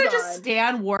 do y'all want to just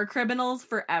stand war criminals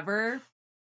forever?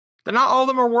 They're not all of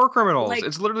them are war criminals. Like,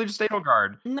 it's literally just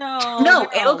Edelgard. No,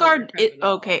 Edelgard.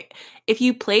 Okay, if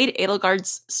you played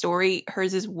Edelgard's story,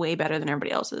 hers is way better than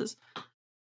everybody else's.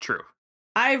 True.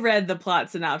 I read the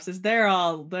plot synopsis. They're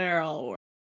all.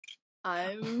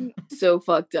 I'm so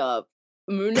fucked up.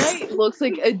 Moon Knight looks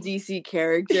like a DC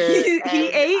character. He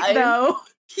ate though.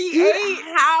 He ate.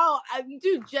 How?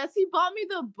 Dude, Jesse bought me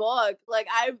the book. Like,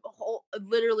 I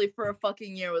literally for a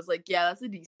fucking year was like, yeah, that's a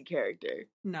DC character.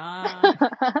 Nah.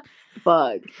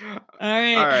 Fuck. All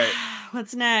right.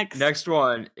 What's next? Next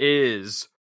one is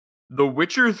The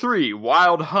Witcher 3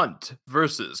 Wild Hunt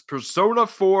versus Persona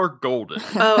 4 Golden.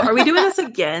 Oh, are we doing this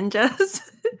again,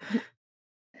 Jess?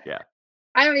 Yeah.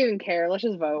 I don't even care. Let's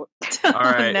just vote. All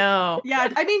right. No. Yeah,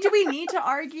 I mean, do we need to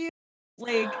argue?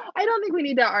 Like, I don't think we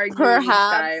need to argue.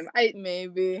 Perhaps.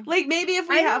 Maybe. Maybe if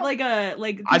we have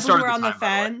people who are on the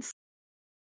fence.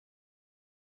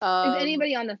 Is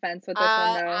anybody on the fence with this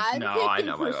one, though? I'm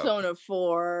picking Persona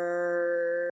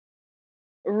 4.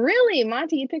 Really?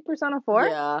 Monty, you picked Persona 4?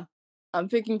 Yeah. I'm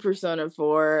picking Persona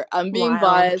 4. I'm being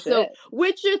biased. Shit. So,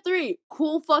 Witcher 3,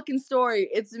 cool fucking story.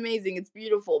 It's amazing. It's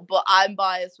beautiful. But I'm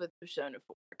biased with Persona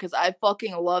 4. because I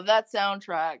fucking love that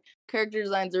soundtrack. Character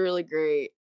designs are really great.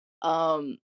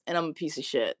 And I'm a piece of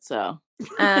shit, so.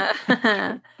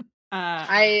 Everything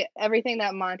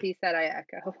that Monty said, I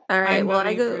echo. All right, well,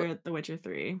 I go for The Witcher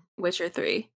 3. Witcher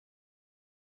 3.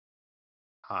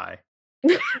 Hi.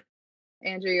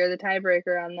 Andrew, you're the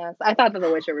tiebreaker on this. I thought that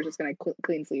The Witcher was just going to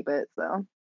clean sweep it, so.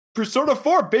 Persona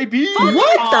 4, baby! What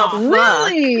the fuck?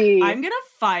 Really? I'm gonna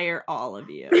fire all of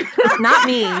you. Not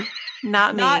me.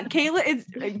 Not me. Not Kayla. It's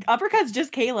Uppercut's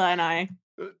just Kayla and I.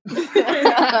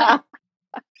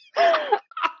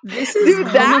 This is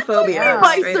homophobia.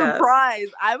 By surprise.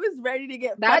 I was ready to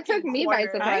get that took me by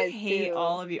surprise. I hate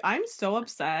all of you. I'm so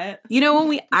upset. You know, when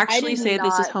we actually say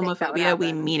this is homophobia,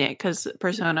 we mean it because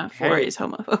Persona 4 is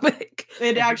homophobic.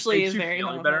 It actually is very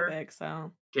homophobic.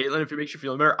 So, Caitlin, if it makes you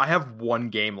feel better, I have one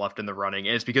game left in the running,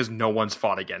 and it's because no one's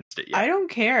fought against it yet. I don't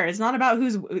care. It's not about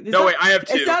who's. Wait, I have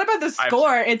two. It's not about the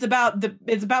score. It's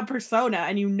about Persona,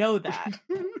 and you know that.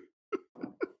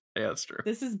 Yeah, that's true.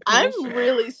 This is bullshit. I'm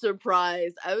really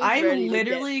surprised. I'm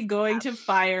literally going to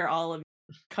fire all of you,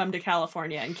 come to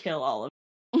California and kill all of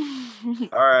you.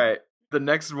 All right. The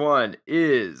next one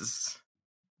is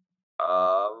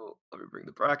let me bring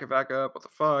the bracket back up. What the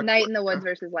fuck? Night in the Woods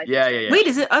versus Life. Yeah. Wait,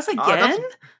 is it us again?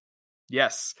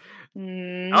 Yes.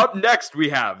 Up next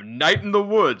we have Night in the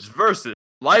Woods versus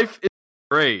Life is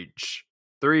Strange.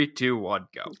 3, 2, 1,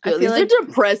 go. I feel like they're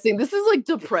depressing. This is like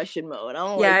depression mode.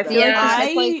 I feel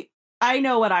like I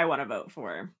know what I want to vote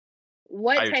for.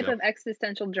 What type of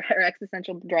existential dread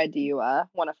do you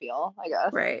want to feel? I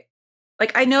guess. Right.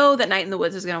 Like I know that Night in the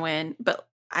Woods is gonna win, but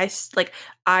I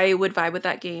would vibe with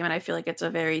that game, and I feel like it's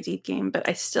a very deep game. But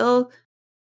I still,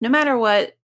 no matter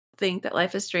what, think that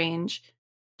Life is Strange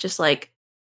just like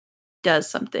does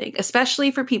something,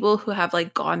 especially for people who have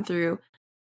like gone through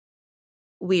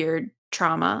weird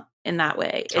trauma in that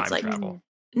way. Time it's like travel.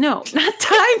 No, not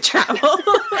time travel.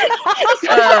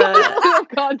 I've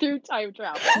gone through time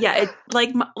travel. Yeah, it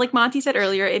like Monty said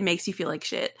earlier, it makes you feel like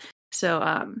shit. So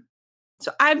I'm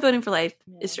voting for Life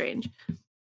is Strange.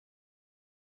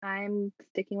 I'm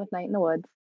sticking with Night in the Woods.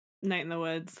 Night in the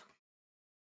Woods.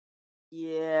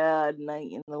 Yeah,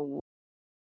 Night in the Woods.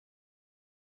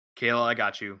 Kayla, I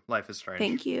got you. Life is Strange.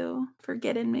 Thank you for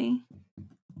getting me.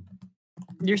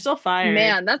 You're still fired.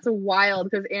 Man, that's wild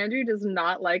because Andrew does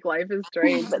not like Life is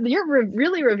Strange. You're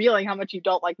really revealing how much you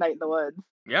don't like Night in the Woods.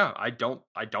 Yeah, I don't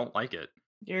like it.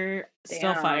 You're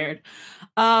still Damn. fired.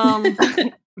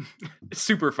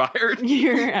 Super fired.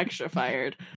 You're extra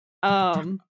fired.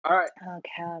 All right.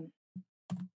 Okay.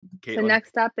 Caitlin. So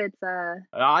next up, it's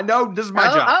no, this is my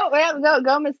job. Oh, wait,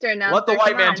 go, Mr. Announcer. Let the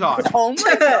white man talk. Oh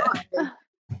my god.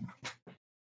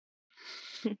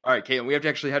 All right, Caitlin, we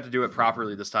have to do it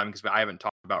properly this time because I haven't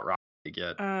talked about Rocket League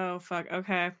yet. Oh fuck.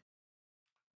 Okay.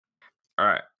 All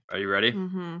right, are you ready?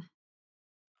 Mm-hmm.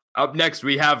 Up next,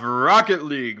 we have Rocket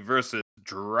League versus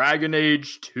Dragon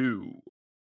Age 2.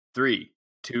 3,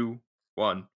 2,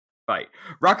 1, fight.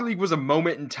 Rocket League was a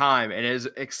moment in time and has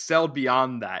excelled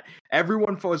beyond that.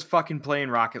 Everyone was fucking playing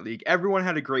Rocket League. Everyone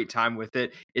had a great time with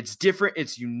it. It's different.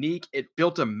 It's unique. It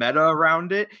built a meta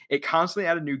around it. It constantly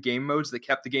added new game modes that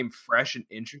kept the game fresh and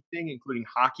interesting, including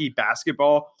hockey,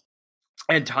 basketball,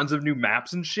 and tons of new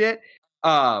maps and shit.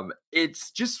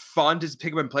 It's just fun to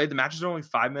pick up and play. The matches are only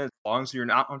 5 minutes long, so you're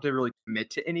not have to really commit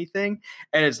to anything,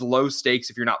 and it's low stakes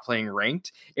if you're not playing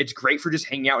ranked. It's great for just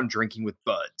hanging out and drinking with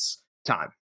buds.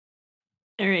 Time.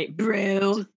 All right,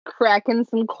 bro. Just cracking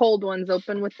some cold ones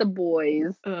open with the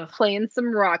boys. Ugh. Playing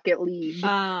some Rocket League.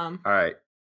 All right,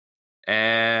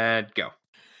 and go.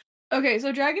 Okay,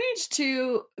 so Dragon Age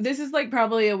 2, this is like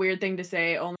probably a weird thing to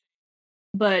say,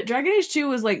 but Dragon Age 2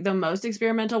 was like the most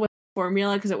experimental with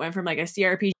formula because it went from like a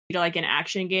CRPG to like an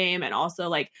action game, and also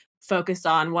like focused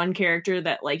on one character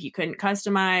that like you couldn't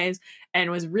customize,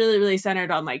 and was really, really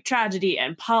centered on like tragedy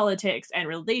and politics and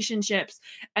relationships,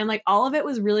 and like all of it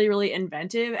was really, really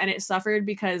inventive, and it suffered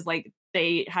because like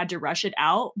they had to rush it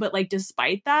out, but like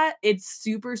despite that, it's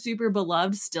super, super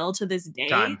beloved still to this day.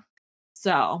 Time.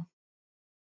 So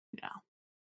yeah.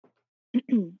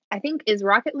 I think, is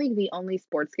Rocket League the only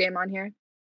sports game on here?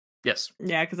 Yes.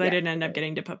 Yeah, because I didn't end up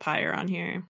getting to put Pyre on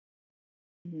here.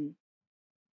 Mm-hmm.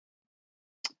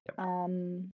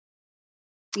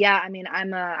 Yeah, I mean,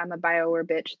 I'm a BioWare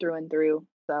bitch through and through.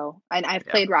 So, and I've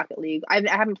played Rocket League. I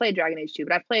haven't played Dragon Age 2,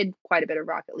 but I've played quite a bit of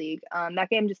Rocket League. That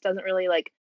game just doesn't really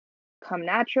like come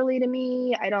naturally to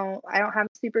me. I don't have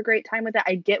a super great time with it.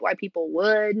 I get why people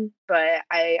would, but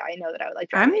I know that I would like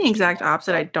Dragon I'm Age the exact 2.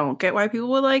 opposite. I don't get why people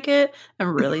would like it.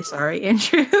 I'm really sorry,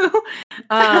 Andrew.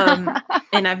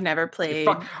 And I've never played.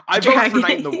 I voted for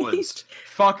Night in the Woods.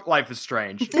 Fuck Life is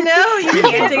Strange. No, you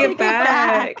can't take it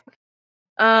back.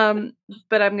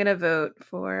 But I'm gonna vote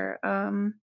for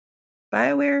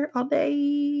BioWare all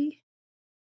day.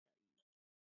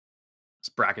 This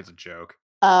bracket's a joke.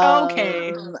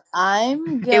 Okay.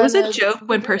 I'm gonna. It was a joke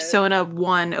when Persona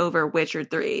won over Witcher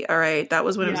 3. All right, that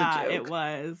was when it was a joke. It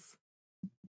was.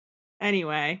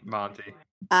 Anyway, Monty.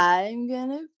 I'm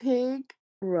gonna pick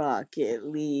Rocket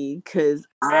League because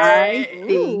I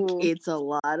think it's a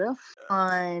lot of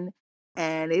fun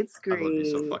and it's great. I love you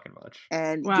so fucking much.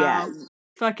 And wow. yeah,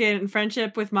 fucking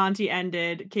friendship with Monty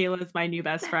ended. Kayla's my new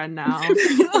best friend now.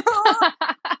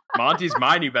 Monty's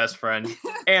my new best friend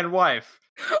and wife.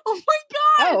 Oh my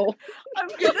god! Oh, I'm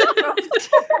gonna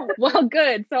well,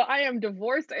 good. So I am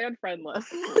divorced and friendless.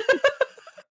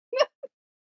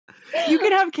 You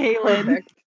can have Kaylin.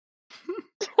 Perfect.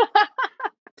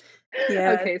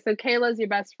 Yeah. Okay, so Kayla's your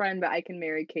best friend, but I can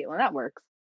marry Caitlin. That works.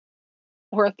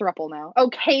 We're a throuple now. Oh,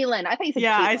 Kaylin. I thought you said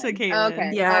Yeah, Caitlin. I said Kaylin.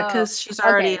 Okay. Yeah, because she's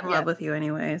already in love with you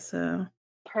anyway, so.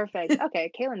 Perfect. Okay,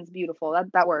 Kaylin's beautiful.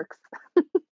 That works.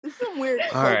 This is some weird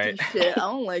All right. culty shit. I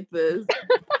don't like this.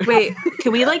 Wait,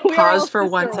 can we like We are all pause for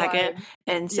 1 sister second wives.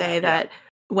 and say that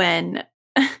when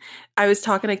I was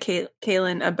talking to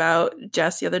Kaylin about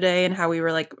Jess the other day and how we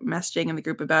were like messaging in the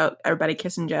group about everybody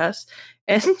kissing Jess,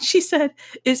 and she said,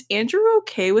 "Is Andrew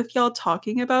okay with y'all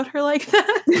talking about her like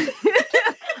that?"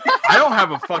 I don't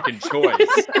have a fucking choice.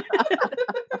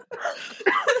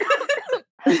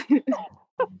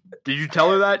 Did you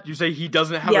tell her that? You say he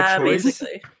doesn't have a choice?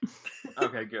 Basically.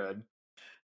 Okay, good.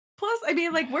 Plus, I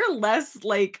mean, like, we're less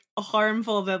like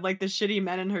harmful than like the shitty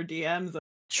men in her DMs.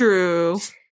 True.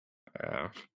 Yeah.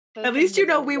 At least you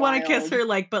know we want to kiss her,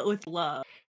 like, but with love.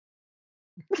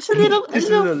 Just a little, Just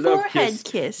a little love forehead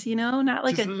kiss, you know, not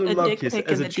like Just a a little love dick kiss pic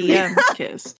as in a the treat. DMs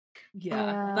kiss.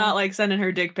 Yeah, not like sending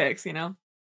her dick pics, you know.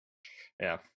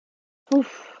 Yeah.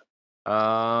 Oof.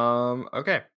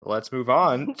 Okay, let's move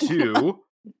on to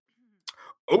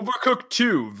Overcooked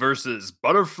 2 versus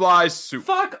Butterfly Soup.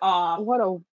 Fuck off. What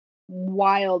a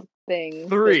wild thing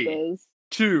 3, this is.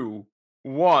 2,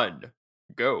 1,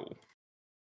 go.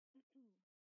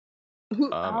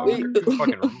 Overcooked 2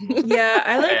 fucking rules. Yeah,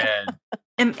 I like.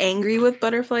 And am angry with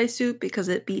Butterfly Soup because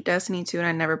it beat Destiny 2 and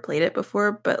I never played it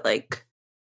before, but like,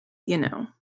 you know,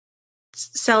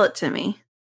 sell it to me.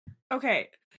 Okay,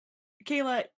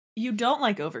 Kayla, you don't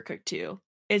like Overcooked 2.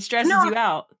 It stresses No, you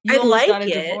out. You I almost like got a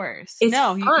it. divorce. It's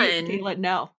no, fun. Kayla,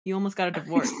 no. You almost got a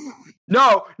divorce.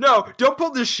 no, don't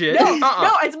pull this shit. No,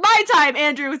 no, it's my time,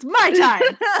 Andrew. It's my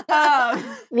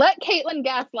time. Let Caitlin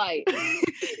gaslight.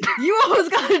 You almost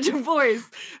got a divorce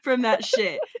from that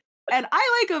shit. And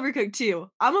I like Overcooked 2.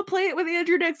 I'm gonna play it with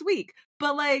Andrew next week.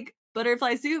 But like,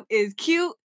 Butterfly Soup is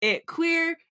cute, it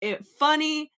queer, it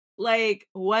funny. Like,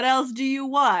 what else do you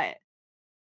want?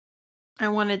 I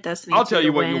wanted Destiny. I'll tell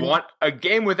you what win. you want: a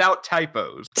game without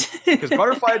typos. Because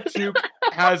Butterfly Soup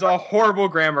has a horrible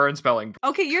grammar and spelling.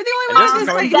 Okay, you're the only one on this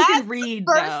site who can read,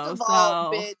 First though. of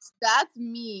all, bitch, that's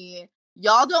me.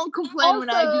 Y'all don't complain when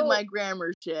I do my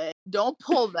grammar shit. Don't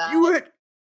pull that. You would.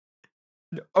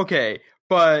 Okay,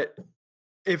 but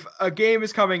if a game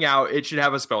is coming out, it should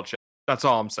have a spell check. That's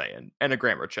all I'm saying, and a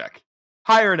grammar check.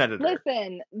 Hire an editor.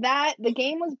 Listen, the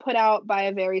game was put out by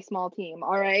a very small team,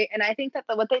 all right? And I think that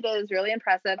what they did is really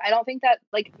impressive. I don't think that,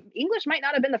 like, English might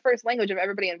not have been the first language of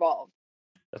everybody involved.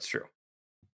 That's true.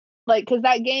 Like, because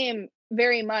that game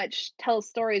very much tells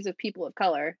stories of people of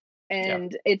color.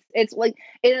 And it's like,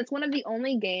 and it's one of the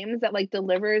only games that, like,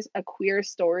 delivers a queer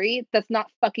story that's not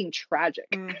fucking tragic.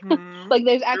 Mm-hmm. Like,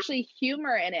 there's actually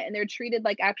humor in it, and they're treated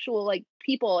like actual, like,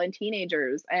 people and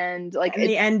teenagers, and like, and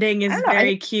the ending is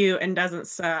very cute and doesn't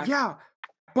suck. Yeah,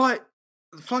 but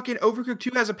fucking Overcooked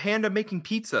 2 has a panda making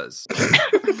pizzas.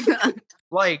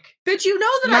 Like, but you know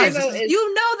that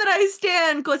I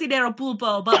stand Cocinero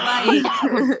Pulpo, but like,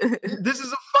 this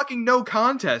is a fucking no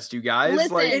contest, you guys.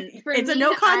 Listen, like, it's a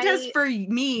no contest for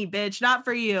me, bitch, not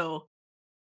for you.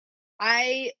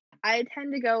 I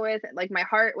tend to go with, like, my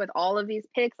heart with all of these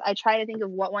picks. I try to think of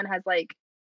what one has, like,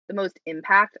 the most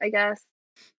impact, I guess.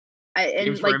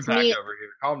 Games for impact over here.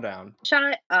 Calm down.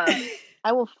 Shut up.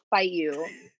 I will fight you.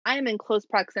 I am in close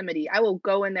proximity. I will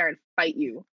go in there and fight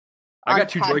you. I got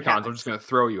 2 Joy-Cons. I'm just going to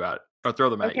throw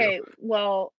them at you. Okay,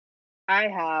 well, I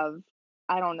have,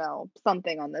 I don't know,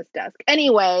 something on this desk.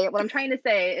 Anyway, what I'm trying to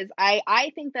say is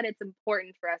I think that it's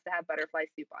important for us to have Butterfly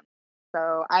Soup on.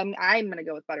 So I'm going to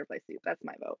go with Butterfly Soup. That's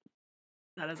my vote.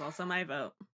 That is also my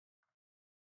vote.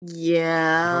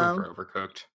 Yeah. I'm voting for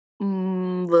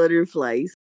Overcooked.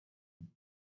 Butterflies.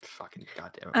 Fucking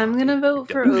goddamn it. I'm going to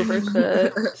vote for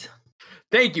Overcooked.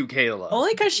 Thank you, Kayla.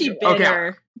 Only because she bit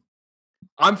her.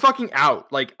 I'm fucking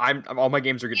out. Like I'm all my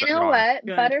games are good. You know what?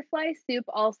 Good. Butterfly Soup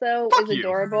also is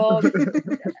adorable.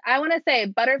 I want to say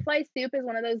Butterfly Soup is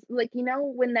one of those, like, you know,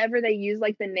 whenever they use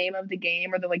like the name of the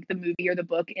game or the movie or the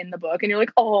book in the book, and you're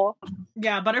like, oh.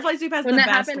 Yeah, Butterfly Soup has the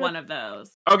best one of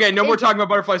those. Okay, no more talking about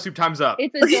Butterfly Soup. Time's up.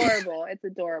 It's adorable. It's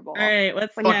adorable. All right,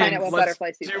 let's find out what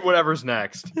Butterfly Soup do whatever's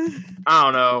next. I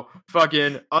don't know.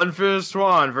 Fucking Unfinished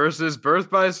Swan versus Birth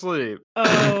by Sleep.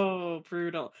 Oh,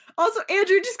 brutal. Also,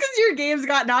 Andrew, just because your games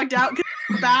got knocked out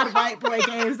because bad white boy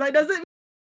games, that doesn't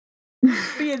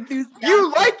be enthusiastic.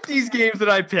 You like these games that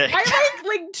I picked. I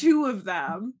like 2 of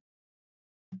them.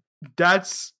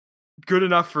 That's good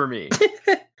enough for me.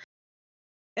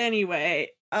 Anyway,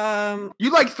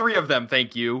 you like 3 of them,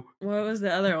 thank you. What was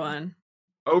the other one?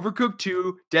 Overcooked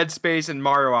 2, Dead Space, and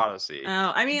Mario Odyssey.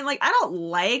 Oh, I mean, like, I don't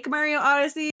like Mario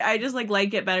Odyssey. I just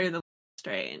like it better than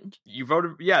Strange. You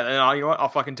voted, yeah, and you know what? I'll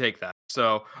fucking take that.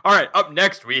 So, all right, up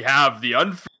next we have the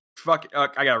I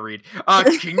gotta read.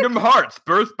 Kingdom Hearts,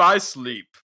 Birth by Sleep.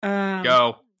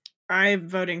 Go. I'm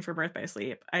voting for Birth by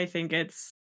Sleep. I think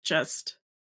it's just,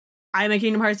 I'm a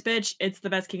Kingdom Hearts bitch. It's the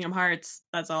best Kingdom Hearts.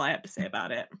 That's all I have to say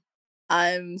about it.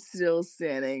 I'm still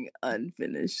standing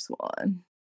Unfinished Swan.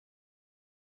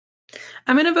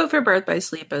 I'm gonna vote for Birth by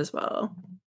Sleep as well.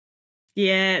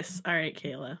 Yes. All right,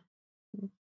 Kayla.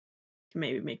 Can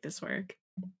maybe make this work.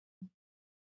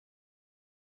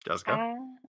 Jessica?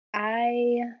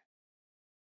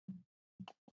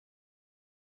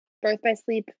 Birth by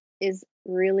Sleep is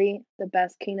really the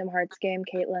best Kingdom Hearts game,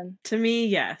 Caitlin. To me,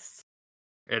 yes.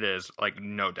 It is, like,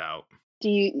 no doubt.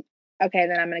 Okay,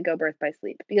 then I'm going to go Birth by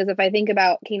Sleep. Because if I think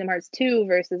about Kingdom Hearts 2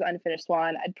 versus Unfinished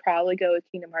Swan, I'd probably go with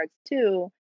Kingdom Hearts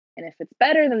 2. And if it's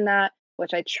better than that,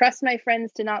 which I trust my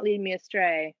friends to not lead me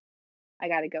astray, I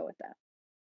got to go with that.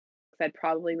 Because I'd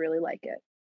probably really like it.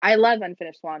 I love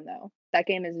Unfinished Swan, though. That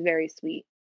game is very sweet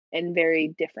and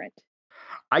very different.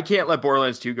 I can't let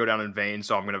Borderlands 2 go down in vain,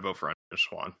 so I'm going to vote for Unfinished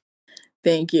Swan.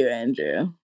 Thank you,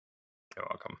 Andrew. You're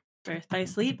welcome. Birth by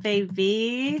Sleep,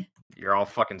 baby. You're all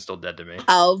fucking still dead to me.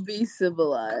 I'll be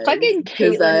civilized. Fucking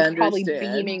Caitlin is probably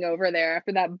beaming over there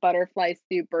after that Butterfly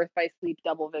Soup Birth by Sleep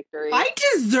double victory. I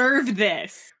deserve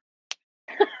this.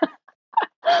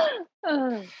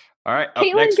 All right.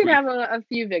 Caitlin can have a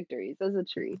few victories as a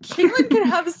treat. Caitlin can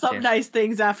have some nice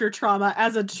things after trauma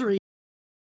as a treat.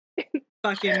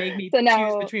 Fucking make me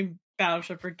choose between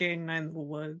Battleship Brigade and Nine in the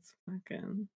Woods.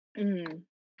 Fucking.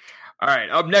 All right,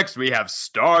 up next we have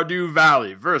Stardew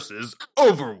Valley versus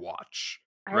Overwatch.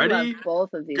 Ready? I love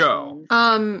both of these go.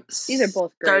 Games. These are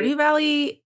both great. Stardew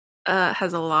Valley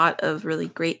has a lot of really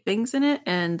great things in it,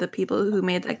 and the people who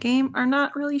made that game are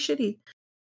not really shitty.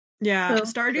 Yeah, so,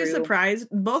 Stardew surprised.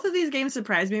 Both of these games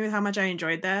surprised me with how much I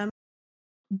enjoyed them,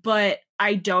 but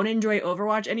I don't enjoy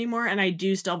Overwatch anymore, and I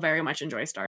do still very much enjoy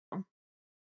Stardew.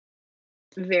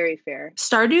 Very fair.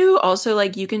 Stardew also,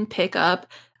 like, you can pick up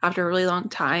after a really long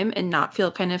time and not feel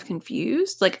kind of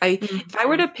confused. Like, if I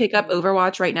were to pick up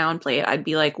Overwatch right now and play it, I'd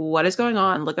be like, what is going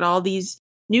on? Look at all these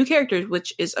new characters,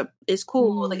 which is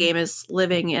cool. The game is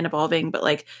living and evolving, but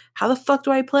like, how the fuck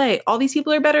do I play? All these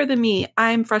people are better than me.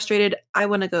 I'm frustrated. I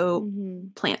want to go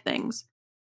plant things.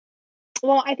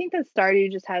 Well, I think that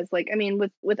Stardew just has, like, I mean,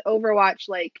 with Overwatch,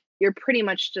 like, you're pretty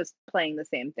much just playing the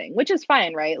same thing, which is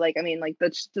fine, right? Like, I mean, like,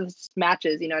 the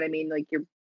matches, you know what I mean? Like,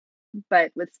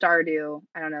 but with Stardew,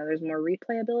 I don't know, there's more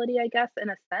replayability, I guess, in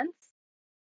a sense.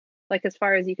 Like, as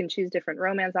far as you can choose different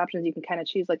romance options, you can kind of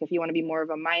choose, like, if you want to be more of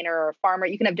a miner or a farmer,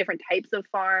 you can have different types of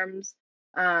farms.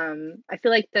 I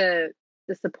feel like the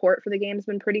support for the game has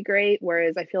been pretty great,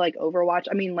 whereas I feel like Overwatch,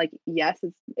 I mean, like, yes,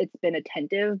 it's been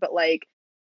attentive, but, like,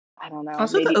 I don't know.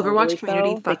 Also, the Overwatch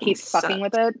community they keep fucking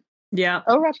with it. Yeah,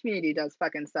 Overwatch community does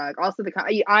fucking suck. Also,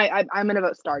 I'm gonna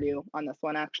vote Stardew on this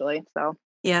one, actually. So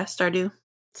yeah, Stardew.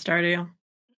 Stardew.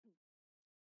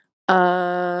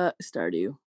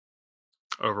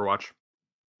 Overwatch.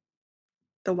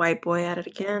 The white boy at it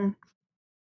again.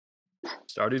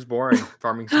 Stardew's boring.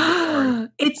 Farming sim is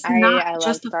boring. It's not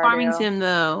just a farming sim,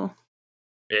 though.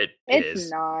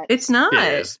 It's not. It's not.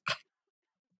 It is.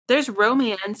 There's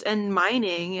romance and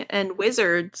mining and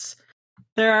wizards.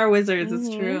 There are wizards, it's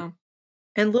true.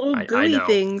 And little gooey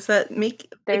things that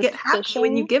make they get happy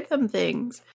when you give them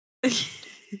things.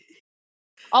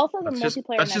 Also, the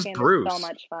multiplayer in that game is so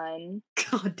much fun.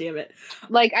 God damn it.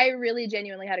 Like, I really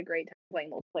genuinely had a great time playing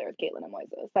multiplayer with Caitlin and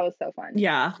Moises. That was so fun.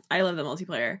 Yeah, I love the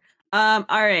multiplayer. All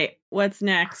right, what's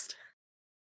next?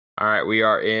 All right, we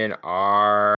are in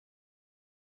our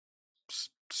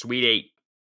Sweet 8.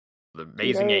 The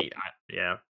Amazing 8.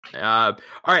 Yeah. All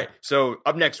right, so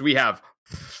up next we have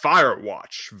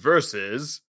Firewatch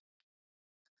versus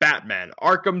Batman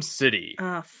Arkham City.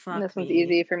 Oh, fuck. This one's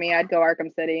easy for me. I'd go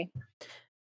Arkham City.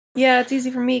 Yeah, it's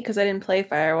easy for me because I didn't play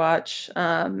Firewatch.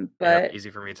 But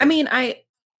easy for me too. I mean,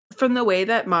 from the way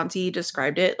that Monty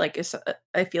described it, like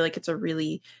I feel like it's a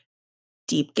really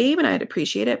deep game and I'd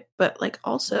appreciate it. But like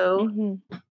also,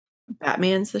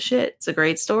 Batman's the shit. It's a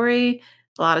great story,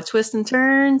 a lot of twists and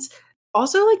turns.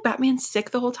 Also, like Batman's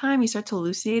sick the whole time. He starts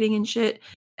hallucinating and shit,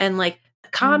 and like the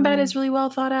combat is really well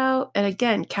thought out. And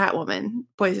again, Catwoman,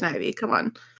 Poison Ivy. Come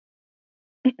on.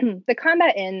 The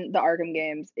combat in the Arkham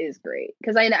games is great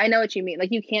because I know what you mean.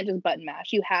 Like you can't just button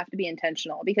mash; you have to be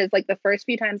intentional. Because like the first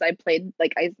few times I played,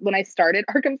 like when I started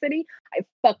Arkham City, I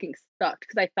fucking sucked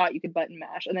because I thought you could button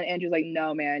mash, and then Andrew's like,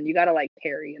 "No, man, you gotta like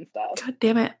parry and stuff." God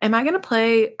damn it! Am I gonna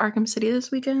play Arkham City this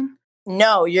weekend?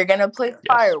 No, you're gonna play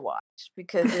Firewatch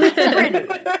because it's pretty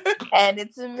and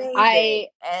it's amazing,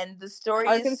 and the story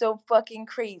is so fucking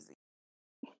crazy.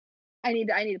 I need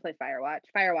to play Firewatch.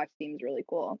 Firewatch seems really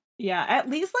cool. Yeah, at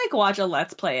least like watch a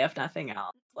Let's Play if nothing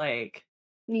else. Like,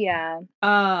 yeah.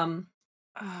 I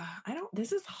don't.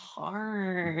 This is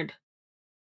hard.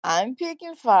 I'm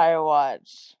picking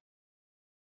Firewatch.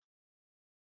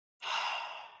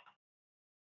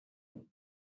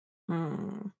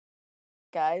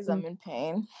 Guys, I'm in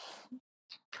pain.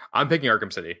 I'm picking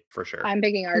Arkham City for sure. I'm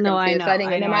picking Arkham No, too. I know. So I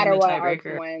think no matter what,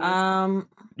 tiebreaker. Arkham wins.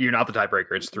 You're not the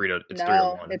tiebreaker. It's 3-1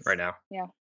 right now. Yeah.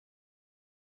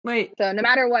 Wait. So no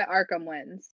matter what, Arkham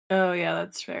wins. Oh yeah,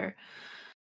 that's fair.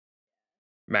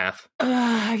 Math.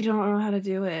 I don't know how to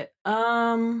do it.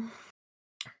 Fuck.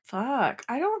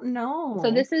 I don't know.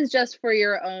 So this is just for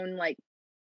your own like.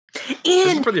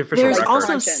 And for the official there's record.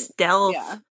 also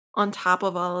stealth on top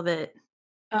of all of it.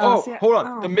 Hold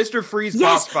on. The Mr. Freeze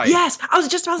boss fight. Yes, I was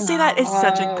just about to say that. It's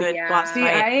such a good boss fight.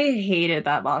 I hated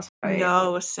that boss fight.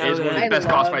 No, so it's one of the best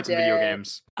boss fights in video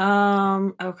games.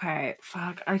 Okay.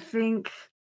 Fuck. I think.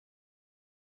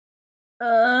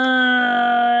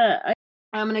 I'm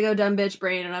gonna go dumb bitch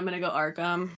brain, and I'm gonna go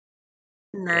Arkham.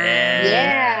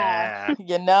 Yeah.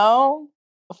 You know,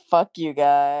 fuck you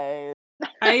guys.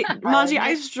 Monty,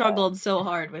 I struggled so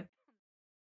hard with.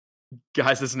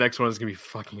 Guys, this next one is gonna be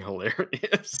fucking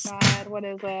hilarious. God, what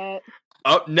is it?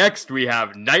 Up next, we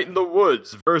have Night in the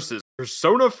Woods versus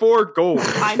Persona 4 Gold.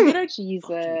 I'm gonna fucking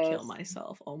kill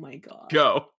myself. Oh my god.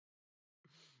 Go.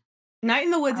 Night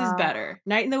in the Woods is better.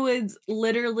 Night in the Woods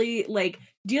literally like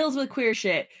deals with queer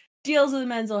shit, deals with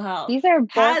mental health. These are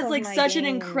has like such an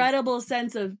incredible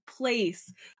sense of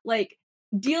place. Like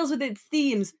deals with its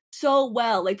themes so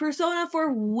well. Like Persona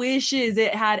 4 wishes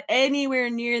it had anywhere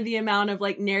near the amount of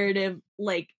like narrative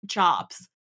like chops.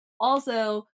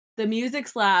 Also, the music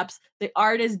slaps, the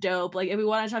art is dope. Like if we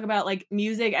want to talk about like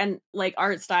music and like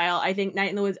art style, I think Night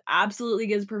in the Woods absolutely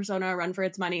gives Persona a run for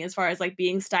its money as far as like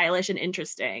being stylish and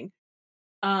interesting.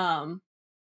 Also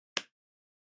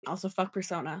fuck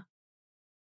Persona.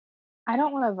 I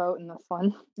don't want to vote in this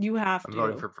one. You have to.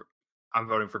 I'm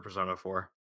voting for Persona 4.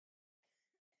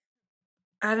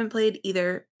 I haven't played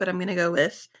either, but I'm gonna go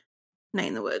with Night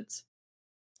in the Woods.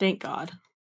 Thank God.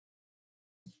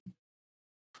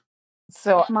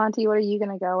 So Monty, what are you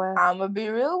gonna go with? I'm gonna be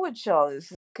real with y'all.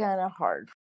 This is kind of hard.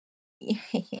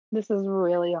 This is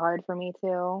really hard for me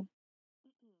too.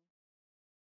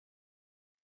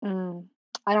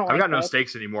 I don't. I've got no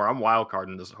stakes anymore. I'm wild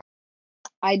carding this.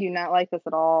 I do not like this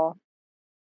at all.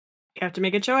 You have to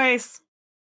make a choice.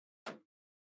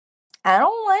 I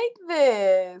don't like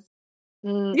this.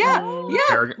 Yeah,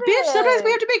 bitch. Sometimes we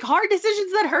have to make hard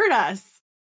decisions that hurt us.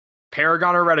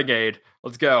 Paragon or Renegade?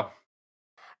 Let's go.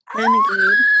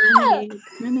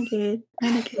 Renegade.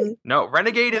 No,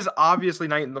 Renegade is obviously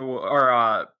Night in the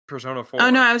or Persona 4. Oh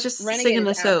no, I was just Renegade singing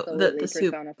the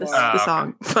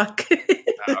song. Fuck.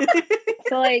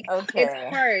 So like,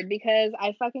 it's hard because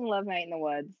I fucking love Night in the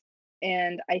Woods,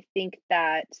 and I think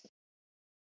that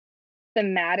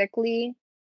thematically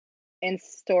and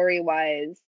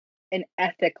story-wise and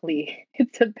ethically,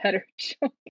 it's a better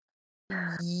choice.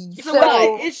 So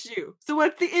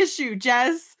what's the issue,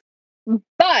 Jess?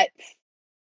 But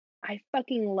I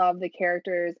fucking love the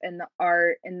characters and the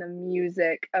art and the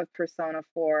music of Persona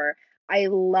 4. I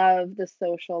love the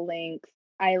social links.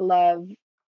 I love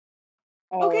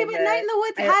okay, but Night in the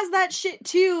Woods has that shit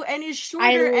too, and is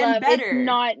shorter and better.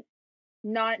 It's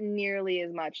not nearly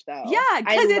as much though. Yeah,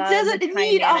 because it doesn't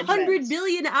need 100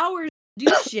 billion hours to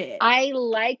do shit. I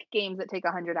like games that take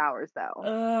 100 hours though.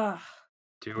 Ugh.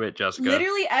 Do it, Jessica.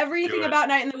 Literally everything about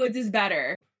Night in the Woods is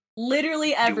better.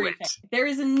 Literally everything. There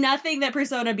is nothing that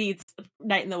Persona beats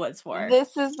Night in the Woods for.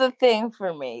 This is the thing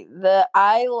for me.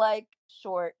 I like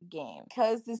short game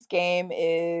because this game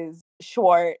is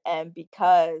short and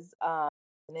because an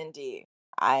indie.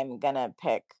 I'm gonna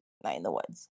pick Night in the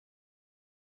Woods.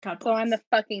 So I'm the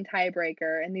fucking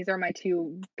tiebreaker, and these are my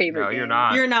two favorite games. You're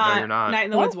not. You're not. No, you're not. Night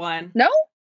in the Woods won. No?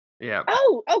 Yeah.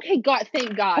 Oh, okay. God,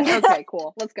 thank God. Okay,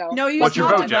 cool. Let's go. No, you What's your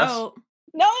have vote, to Jess? vote.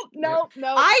 No.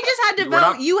 I just had to We're vote.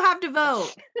 not- You have to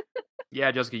vote.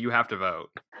 Yeah, Jessica, you have to vote.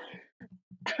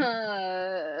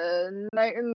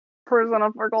 Night in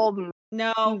Persona 4 Golden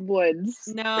No.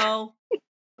 Woods. No.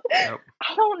 Nope.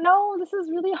 I don't know. This is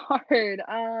really hard.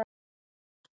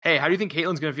 Hey, how do you think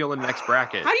Caitlin's gonna feel in the next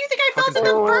bracket? How do you think I felt in Fucking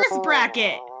the pick one. first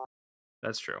bracket?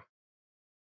 That's true.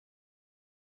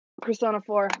 Persona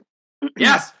 4.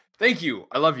 Yes! Thank you.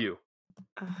 I love you.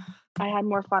 I had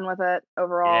more fun with it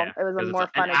overall. Yeah, It was a 'cause more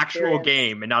it's fun an actual experience.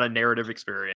 game and not a narrative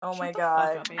experience. Oh my Shut the god.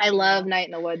 fuck up, I Andrea. love Night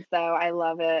in the Woods, though. I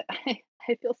love it.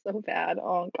 I feel so bad.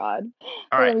 Oh God.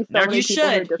 All There are right, gonna be so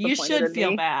next- many You people who are should. You disappointed should in feel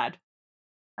me. bad.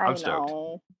 I'm I stoked.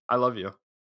 know. I love you.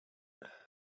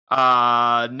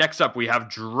 Next up we have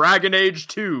Dragon Age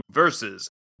 2 versus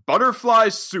Butterfly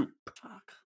Soup.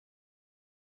 Fuck.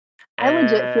 I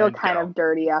legit feel And kind go. of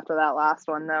dirty after that last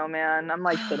one, though, man. I'm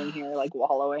like sitting here like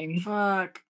wallowing.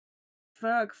 Fuck.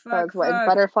 Fuck. So Fuck. it's what, Fuck.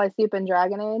 Butterfly Soup and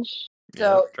Dragon Age.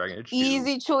 So, Yep, Dragon Age 2.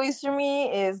 Easy choice for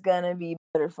me is gonna be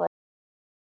Butterfly.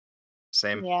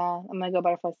 Same. Yeah, I'm gonna go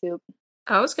Butterfly Soup.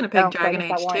 I was gonna pick Oh, so I Dragon guess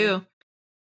that Age won. too.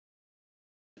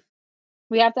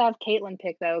 We have to have Caitlin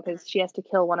pick though, because she has to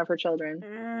kill one of her children.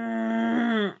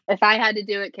 Mm. If I had to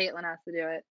do it, Caitlin has to do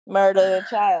it. Murder the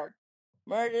child.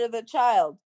 Murder the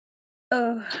child.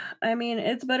 Oh, I mean,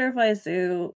 it's Butterfly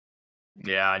Soup.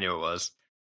 Yeah, I knew it was.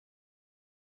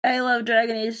 I love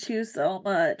Dragon Age 2 so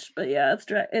much, but yeah,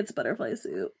 it's Butterfly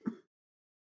Soup.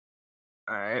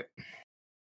 All right.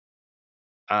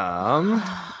 Oh,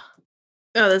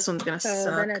 this one's gonna So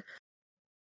suck. then it's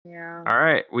yeah. All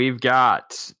right, we've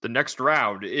got the next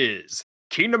round is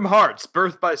Kingdom Hearts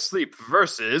Birth by Sleep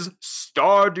versus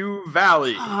Stardew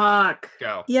Valley. Fuck.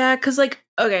 Go. Yeah, because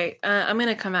okay, I'm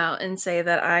gonna come out and say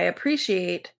that I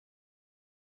appreciate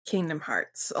Kingdom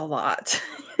Hearts a lot.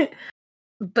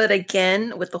 But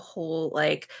again, with the whole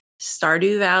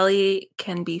Stardew Valley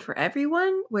can be for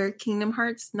everyone, where Kingdom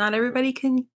Hearts, not everybody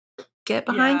can get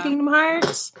behind Yeah. Kingdom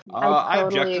Hearts. I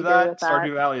object totally to agree that. with that.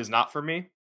 Stardew Valley is not for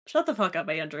me. Shut the fuck up,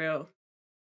 Andrew.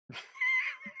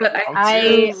 But I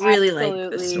I really like the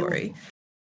absolutely- story.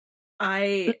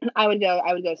 I I would go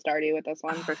Stardew with this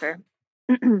one for sure.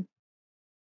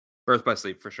 Birth by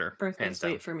Sleep for sure. Birth by Hands down.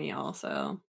 Sleep for me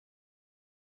also.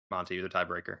 Monty, you're the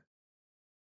tiebreaker.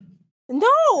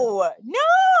 No!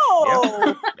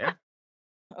 Yeah. Yeah.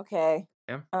 Okay.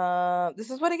 Yeah. This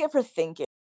is what I get for thinking.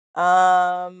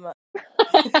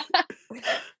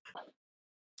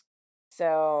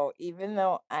 So even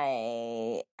though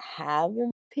I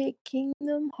haven't picked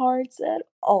Kingdom Hearts at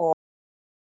all,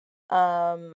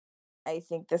 I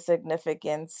think the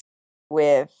significance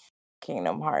with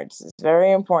Kingdom Hearts is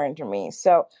very important to me.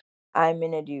 So I'm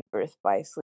gonna do Birth by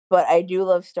Sleep, but I do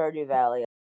love Stardew Valley.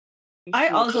 I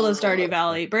also love Stardew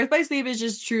Valley. Birth by Sleep is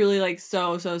just truly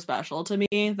so special to me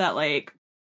that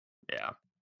Yeah.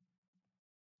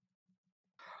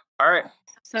 All right.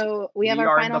 So we have are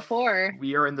our in final the four.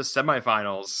 We are in the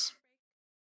semifinals.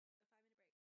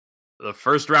 The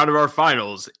first round of our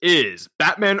finals is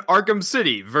Batman Arkham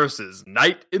City versus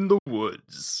Night in the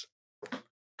Woods.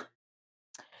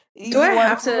 Do I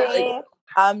have to,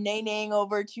 I'm naying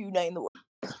over to Night in the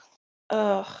Woods.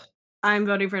 Ugh. I'm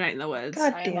voting for Night in the Woods.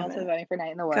 God I am damn also it. voting for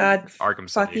Night in the Woods. God Arkham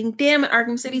City. fucking damn it.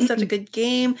 Arkham City's such a good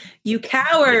game. You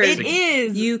cowards. It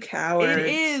is. You cowards. It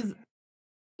is.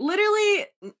 Literally,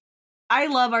 I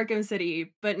love Arkham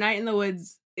City, but Night in the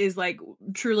Woods is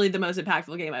truly the most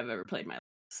impactful game I've ever played in my life.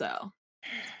 So.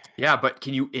 Yeah, but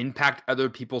can you impact other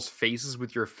people's faces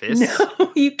with your fists?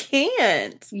 No, you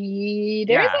can't.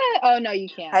 Oh no, you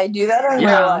can't. I do that in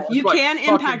Yeah. real life. You But can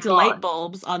fucking impact God. light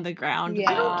bulbs on the ground. Yeah.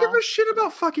 I don't give a shit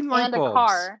about fucking light and a bulbs.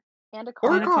 car. And a car.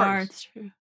 Or On a car, cars. it's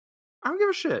true. I don't give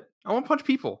a shit. I want to punch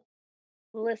people.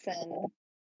 Listen.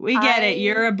 We get it.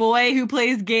 You're a boy who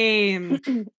plays games.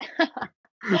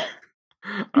 All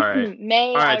right. May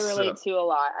All right, I relate to a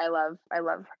lot. I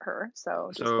love her. So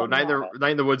just So let me Night have it.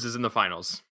 in the Woods is in the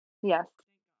finals. Yes.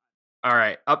 All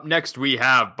right. Up next, we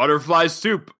have Butterfly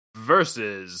Soup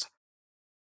versus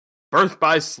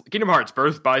Kingdom Hearts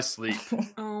Birth by Sleep.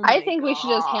 Oh I my think we should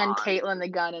just hand God. Caitlin the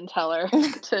gun and tell her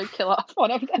to kill off one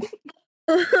of them.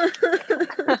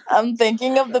 I'm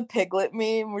thinking of the Piglet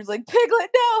meme where it's like, Piglet,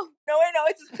 no! No, I know,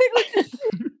 it's just Piglet.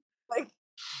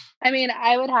 I mean,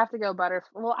 I would have to go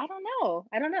Well, I don't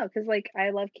know, because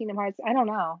I love Kingdom Hearts. I don't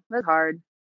know. That's hard.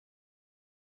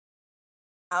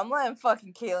 I'm letting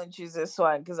fucking Caitlin choose this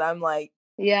one because I'm like,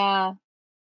 Yeah.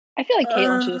 I feel like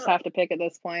Caitlin should just have to pick at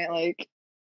this point.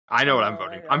 I know what I'm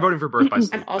voting. I'm voting for Birth by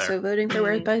Sleep. I'm also voting for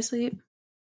Birth by Sleep.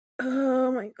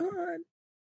 Oh my god.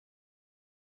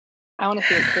 I want to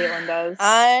see what Caitlin does.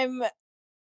 I'm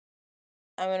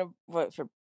gonna vote for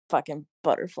fucking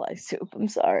Butterfly Soup. I'm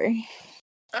sorry.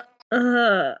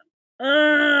 I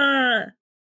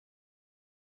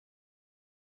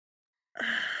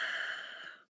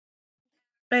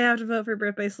have to vote for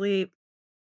Birth by Sleep.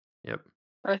 Yep.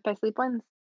 Birth by Sleep wins.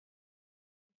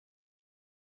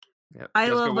 Yep. I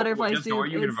love Butterfly Soup.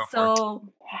 It's so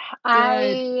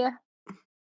I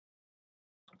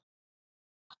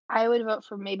would vote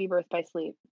for maybe Birth by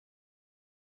Sleep.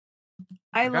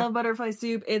 I love Butterfly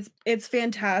Soup. It's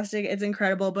fantastic. It's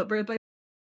incredible. But Birth by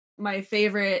my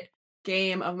favorite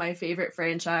game of my favorite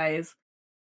franchise.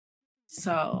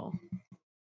 So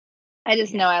I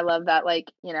just know I love that,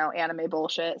 like, you know, anime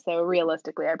bullshit. So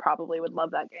realistically, I probably would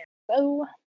love that game. So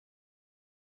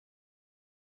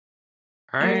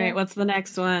All right, what's the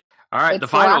next one? All right, the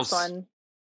finals.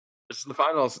 This is the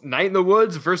finals. Night in the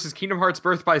Woods versus Kingdom Hearts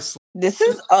Birth by Sleep. This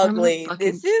is ugly.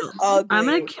 This is ugly. I'm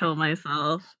gonna kill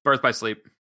myself. Birth by Sleep.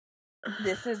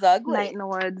 This is ugly. Night in the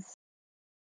Woods.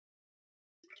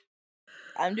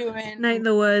 I'm doing Night in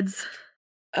the Woods.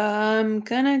 I'm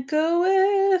gonna go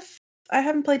with. I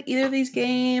haven't played either of these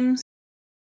games,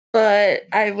 but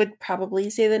I would probably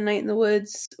say the Night in the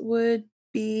Woods would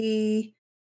be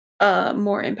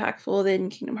more impactful than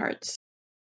Kingdom Hearts.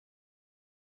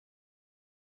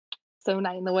 So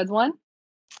Night in the Woods won?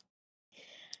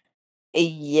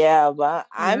 Yeah, but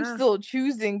I'm still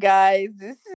choosing, guys.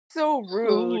 This is so rude.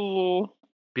 Ooh.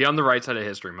 Be on the right side of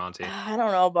history, Monty. I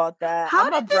don't know about that. How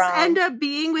did this end up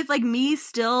being with like me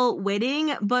still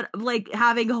winning, but like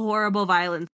having horrible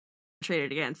violence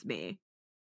traded against me?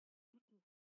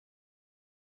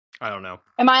 I don't know.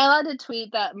 Am I allowed to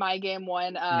tweet that my game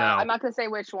won? No. I'm not gonna say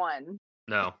which one.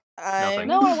 No. No, I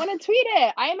want to tweet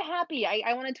it. I am happy.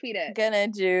 I want to tweet it. Gonna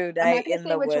do Night in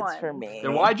the Woods for me.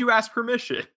 Then why'd you ask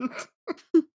permission?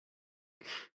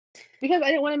 Because I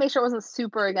didn't want to make sure it wasn't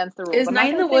super against the rules. Is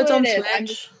Night in the Woods on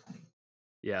Switch?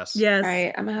 Yes. Yes. All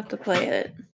right, I'm gonna have to play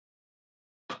it.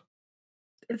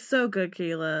 It's so good,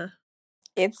 Kayla.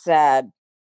 It's sad.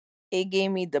 It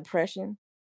gave me depression.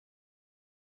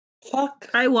 Fuck.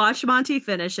 I watched Monty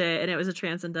finish it, and it was a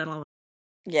transcendental.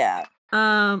 Yeah.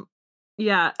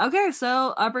 Yeah. Okay,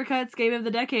 so Uppercut's game of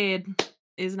the decade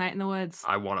is Night in the Woods.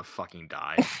 I want to fucking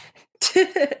die.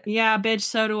 Yeah, bitch,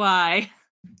 so do I.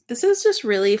 This is just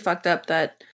really fucked up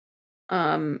that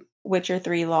Witcher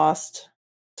 3 lost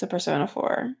to Persona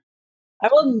 4. I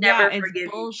will never forgive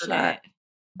you for that.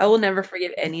 I will never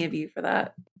forgive any of you for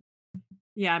that.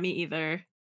 Yeah, me either.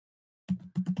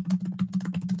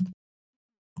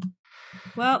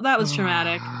 Well, that was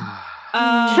traumatic.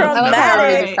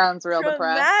 Traumatic. Sounds real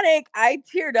traumatic. I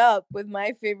teared up with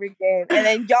my favorite game, and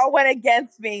then y'all went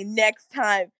against me next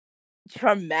time.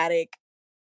 Traumatic.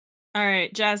 All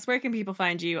right, Jess, where can people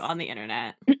find you on the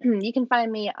internet? You can find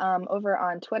me over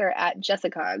on Twitter at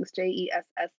Jessicogs, JESS.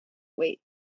 Wait.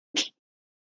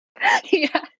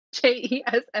 Yeah,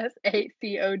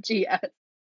 JESSACOGS.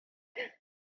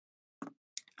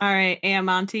 All right, and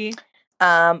Monty.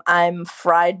 I'm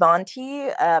Fried Monty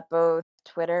at both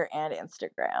Twitter and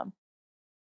Instagram.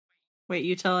 Wait,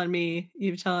 you telling me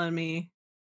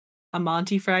a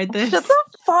Monty fried this? Shut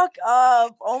the fuck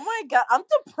up. Oh my god, I'm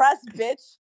depressed,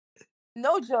 bitch.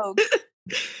 No jokes.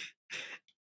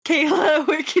 Kayla,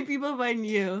 where can people find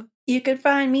you? You can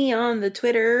find me on the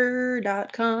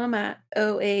twitter.com at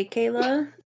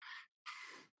OAKayla.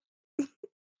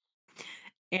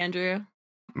 Andrew.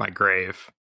 My grave.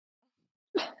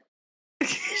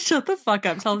 Shut the fuck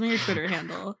up. Tell me your Twitter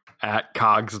handle. At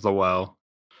Cogs the Well.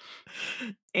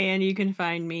 And you can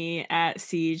find me at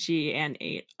CG and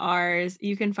 8Rs.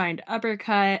 You can find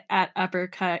Uppercut at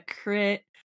Uppercut Crit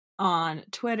on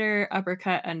Twitter,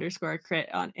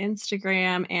 uppercut_crit on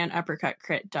Instagram, and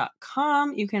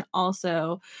uppercutcrit.com. You can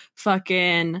also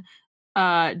fucking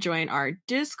join our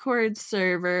Discord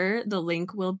server. The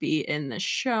link will be in the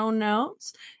show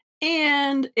notes.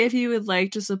 And if you would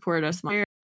like to support us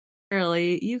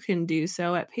monetarily, you can do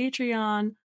so at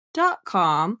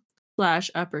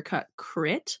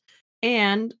patreon.com/uppercutcrit.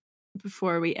 And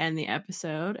before we end the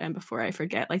episode, and before I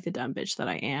forget, like the dumb bitch that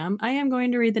I am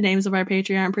going to read the names of our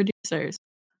Patreon producers.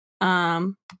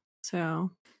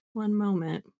 So one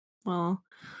moment while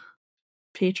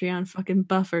Patreon fucking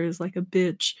buffers like a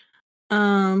bitch.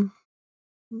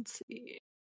 Let's see.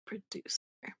 Producer.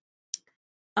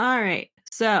 All right.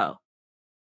 So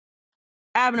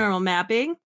Abnormal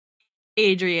Mapping,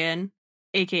 Adrian,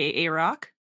 aka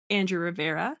A-Rock, Andrew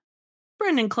Rivera,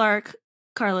 Brendan Clark,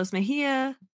 Carlos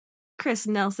Mejia, Chris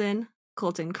Nelson,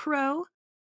 Colton Crow,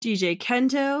 DJ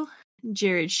Kento,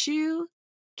 Jared Shue,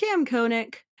 Cam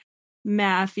Koenig,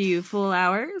 Matthew Full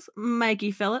Hours,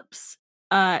 Mikey Phillips,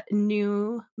 tell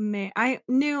me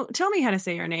how to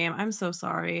say your name. I'm so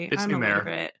sorry. It's I'm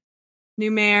Numair.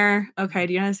 Numair. Okay,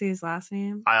 do you know how to say his last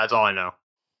name? That's all I know.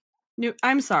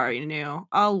 I'm sorry, New.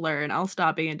 I'll learn. I'll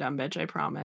stop being a dumb bitch, I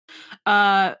promise.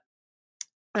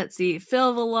 Let's see.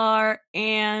 Phil Villar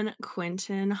and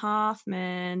Quentin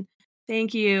Hoffman.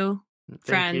 Thank you,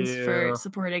 friends, for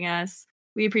supporting us.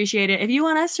 We appreciate it. If you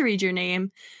want us to read your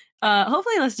name,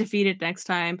 hopefully let's defeat it next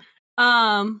time.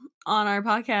 On our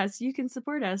podcast, you can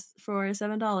support us for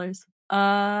 $7.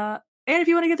 And if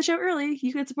you want to get the show early,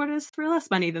 you can support us for less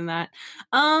money than that.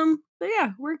 But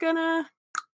yeah, we're gonna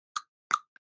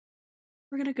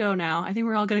go now. I think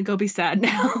we're all gonna go be sad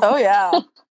now. Oh yeah.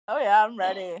 Oh yeah, I'm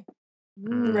ready.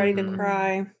 I'm ready to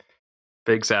cry.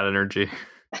 Big sad energy.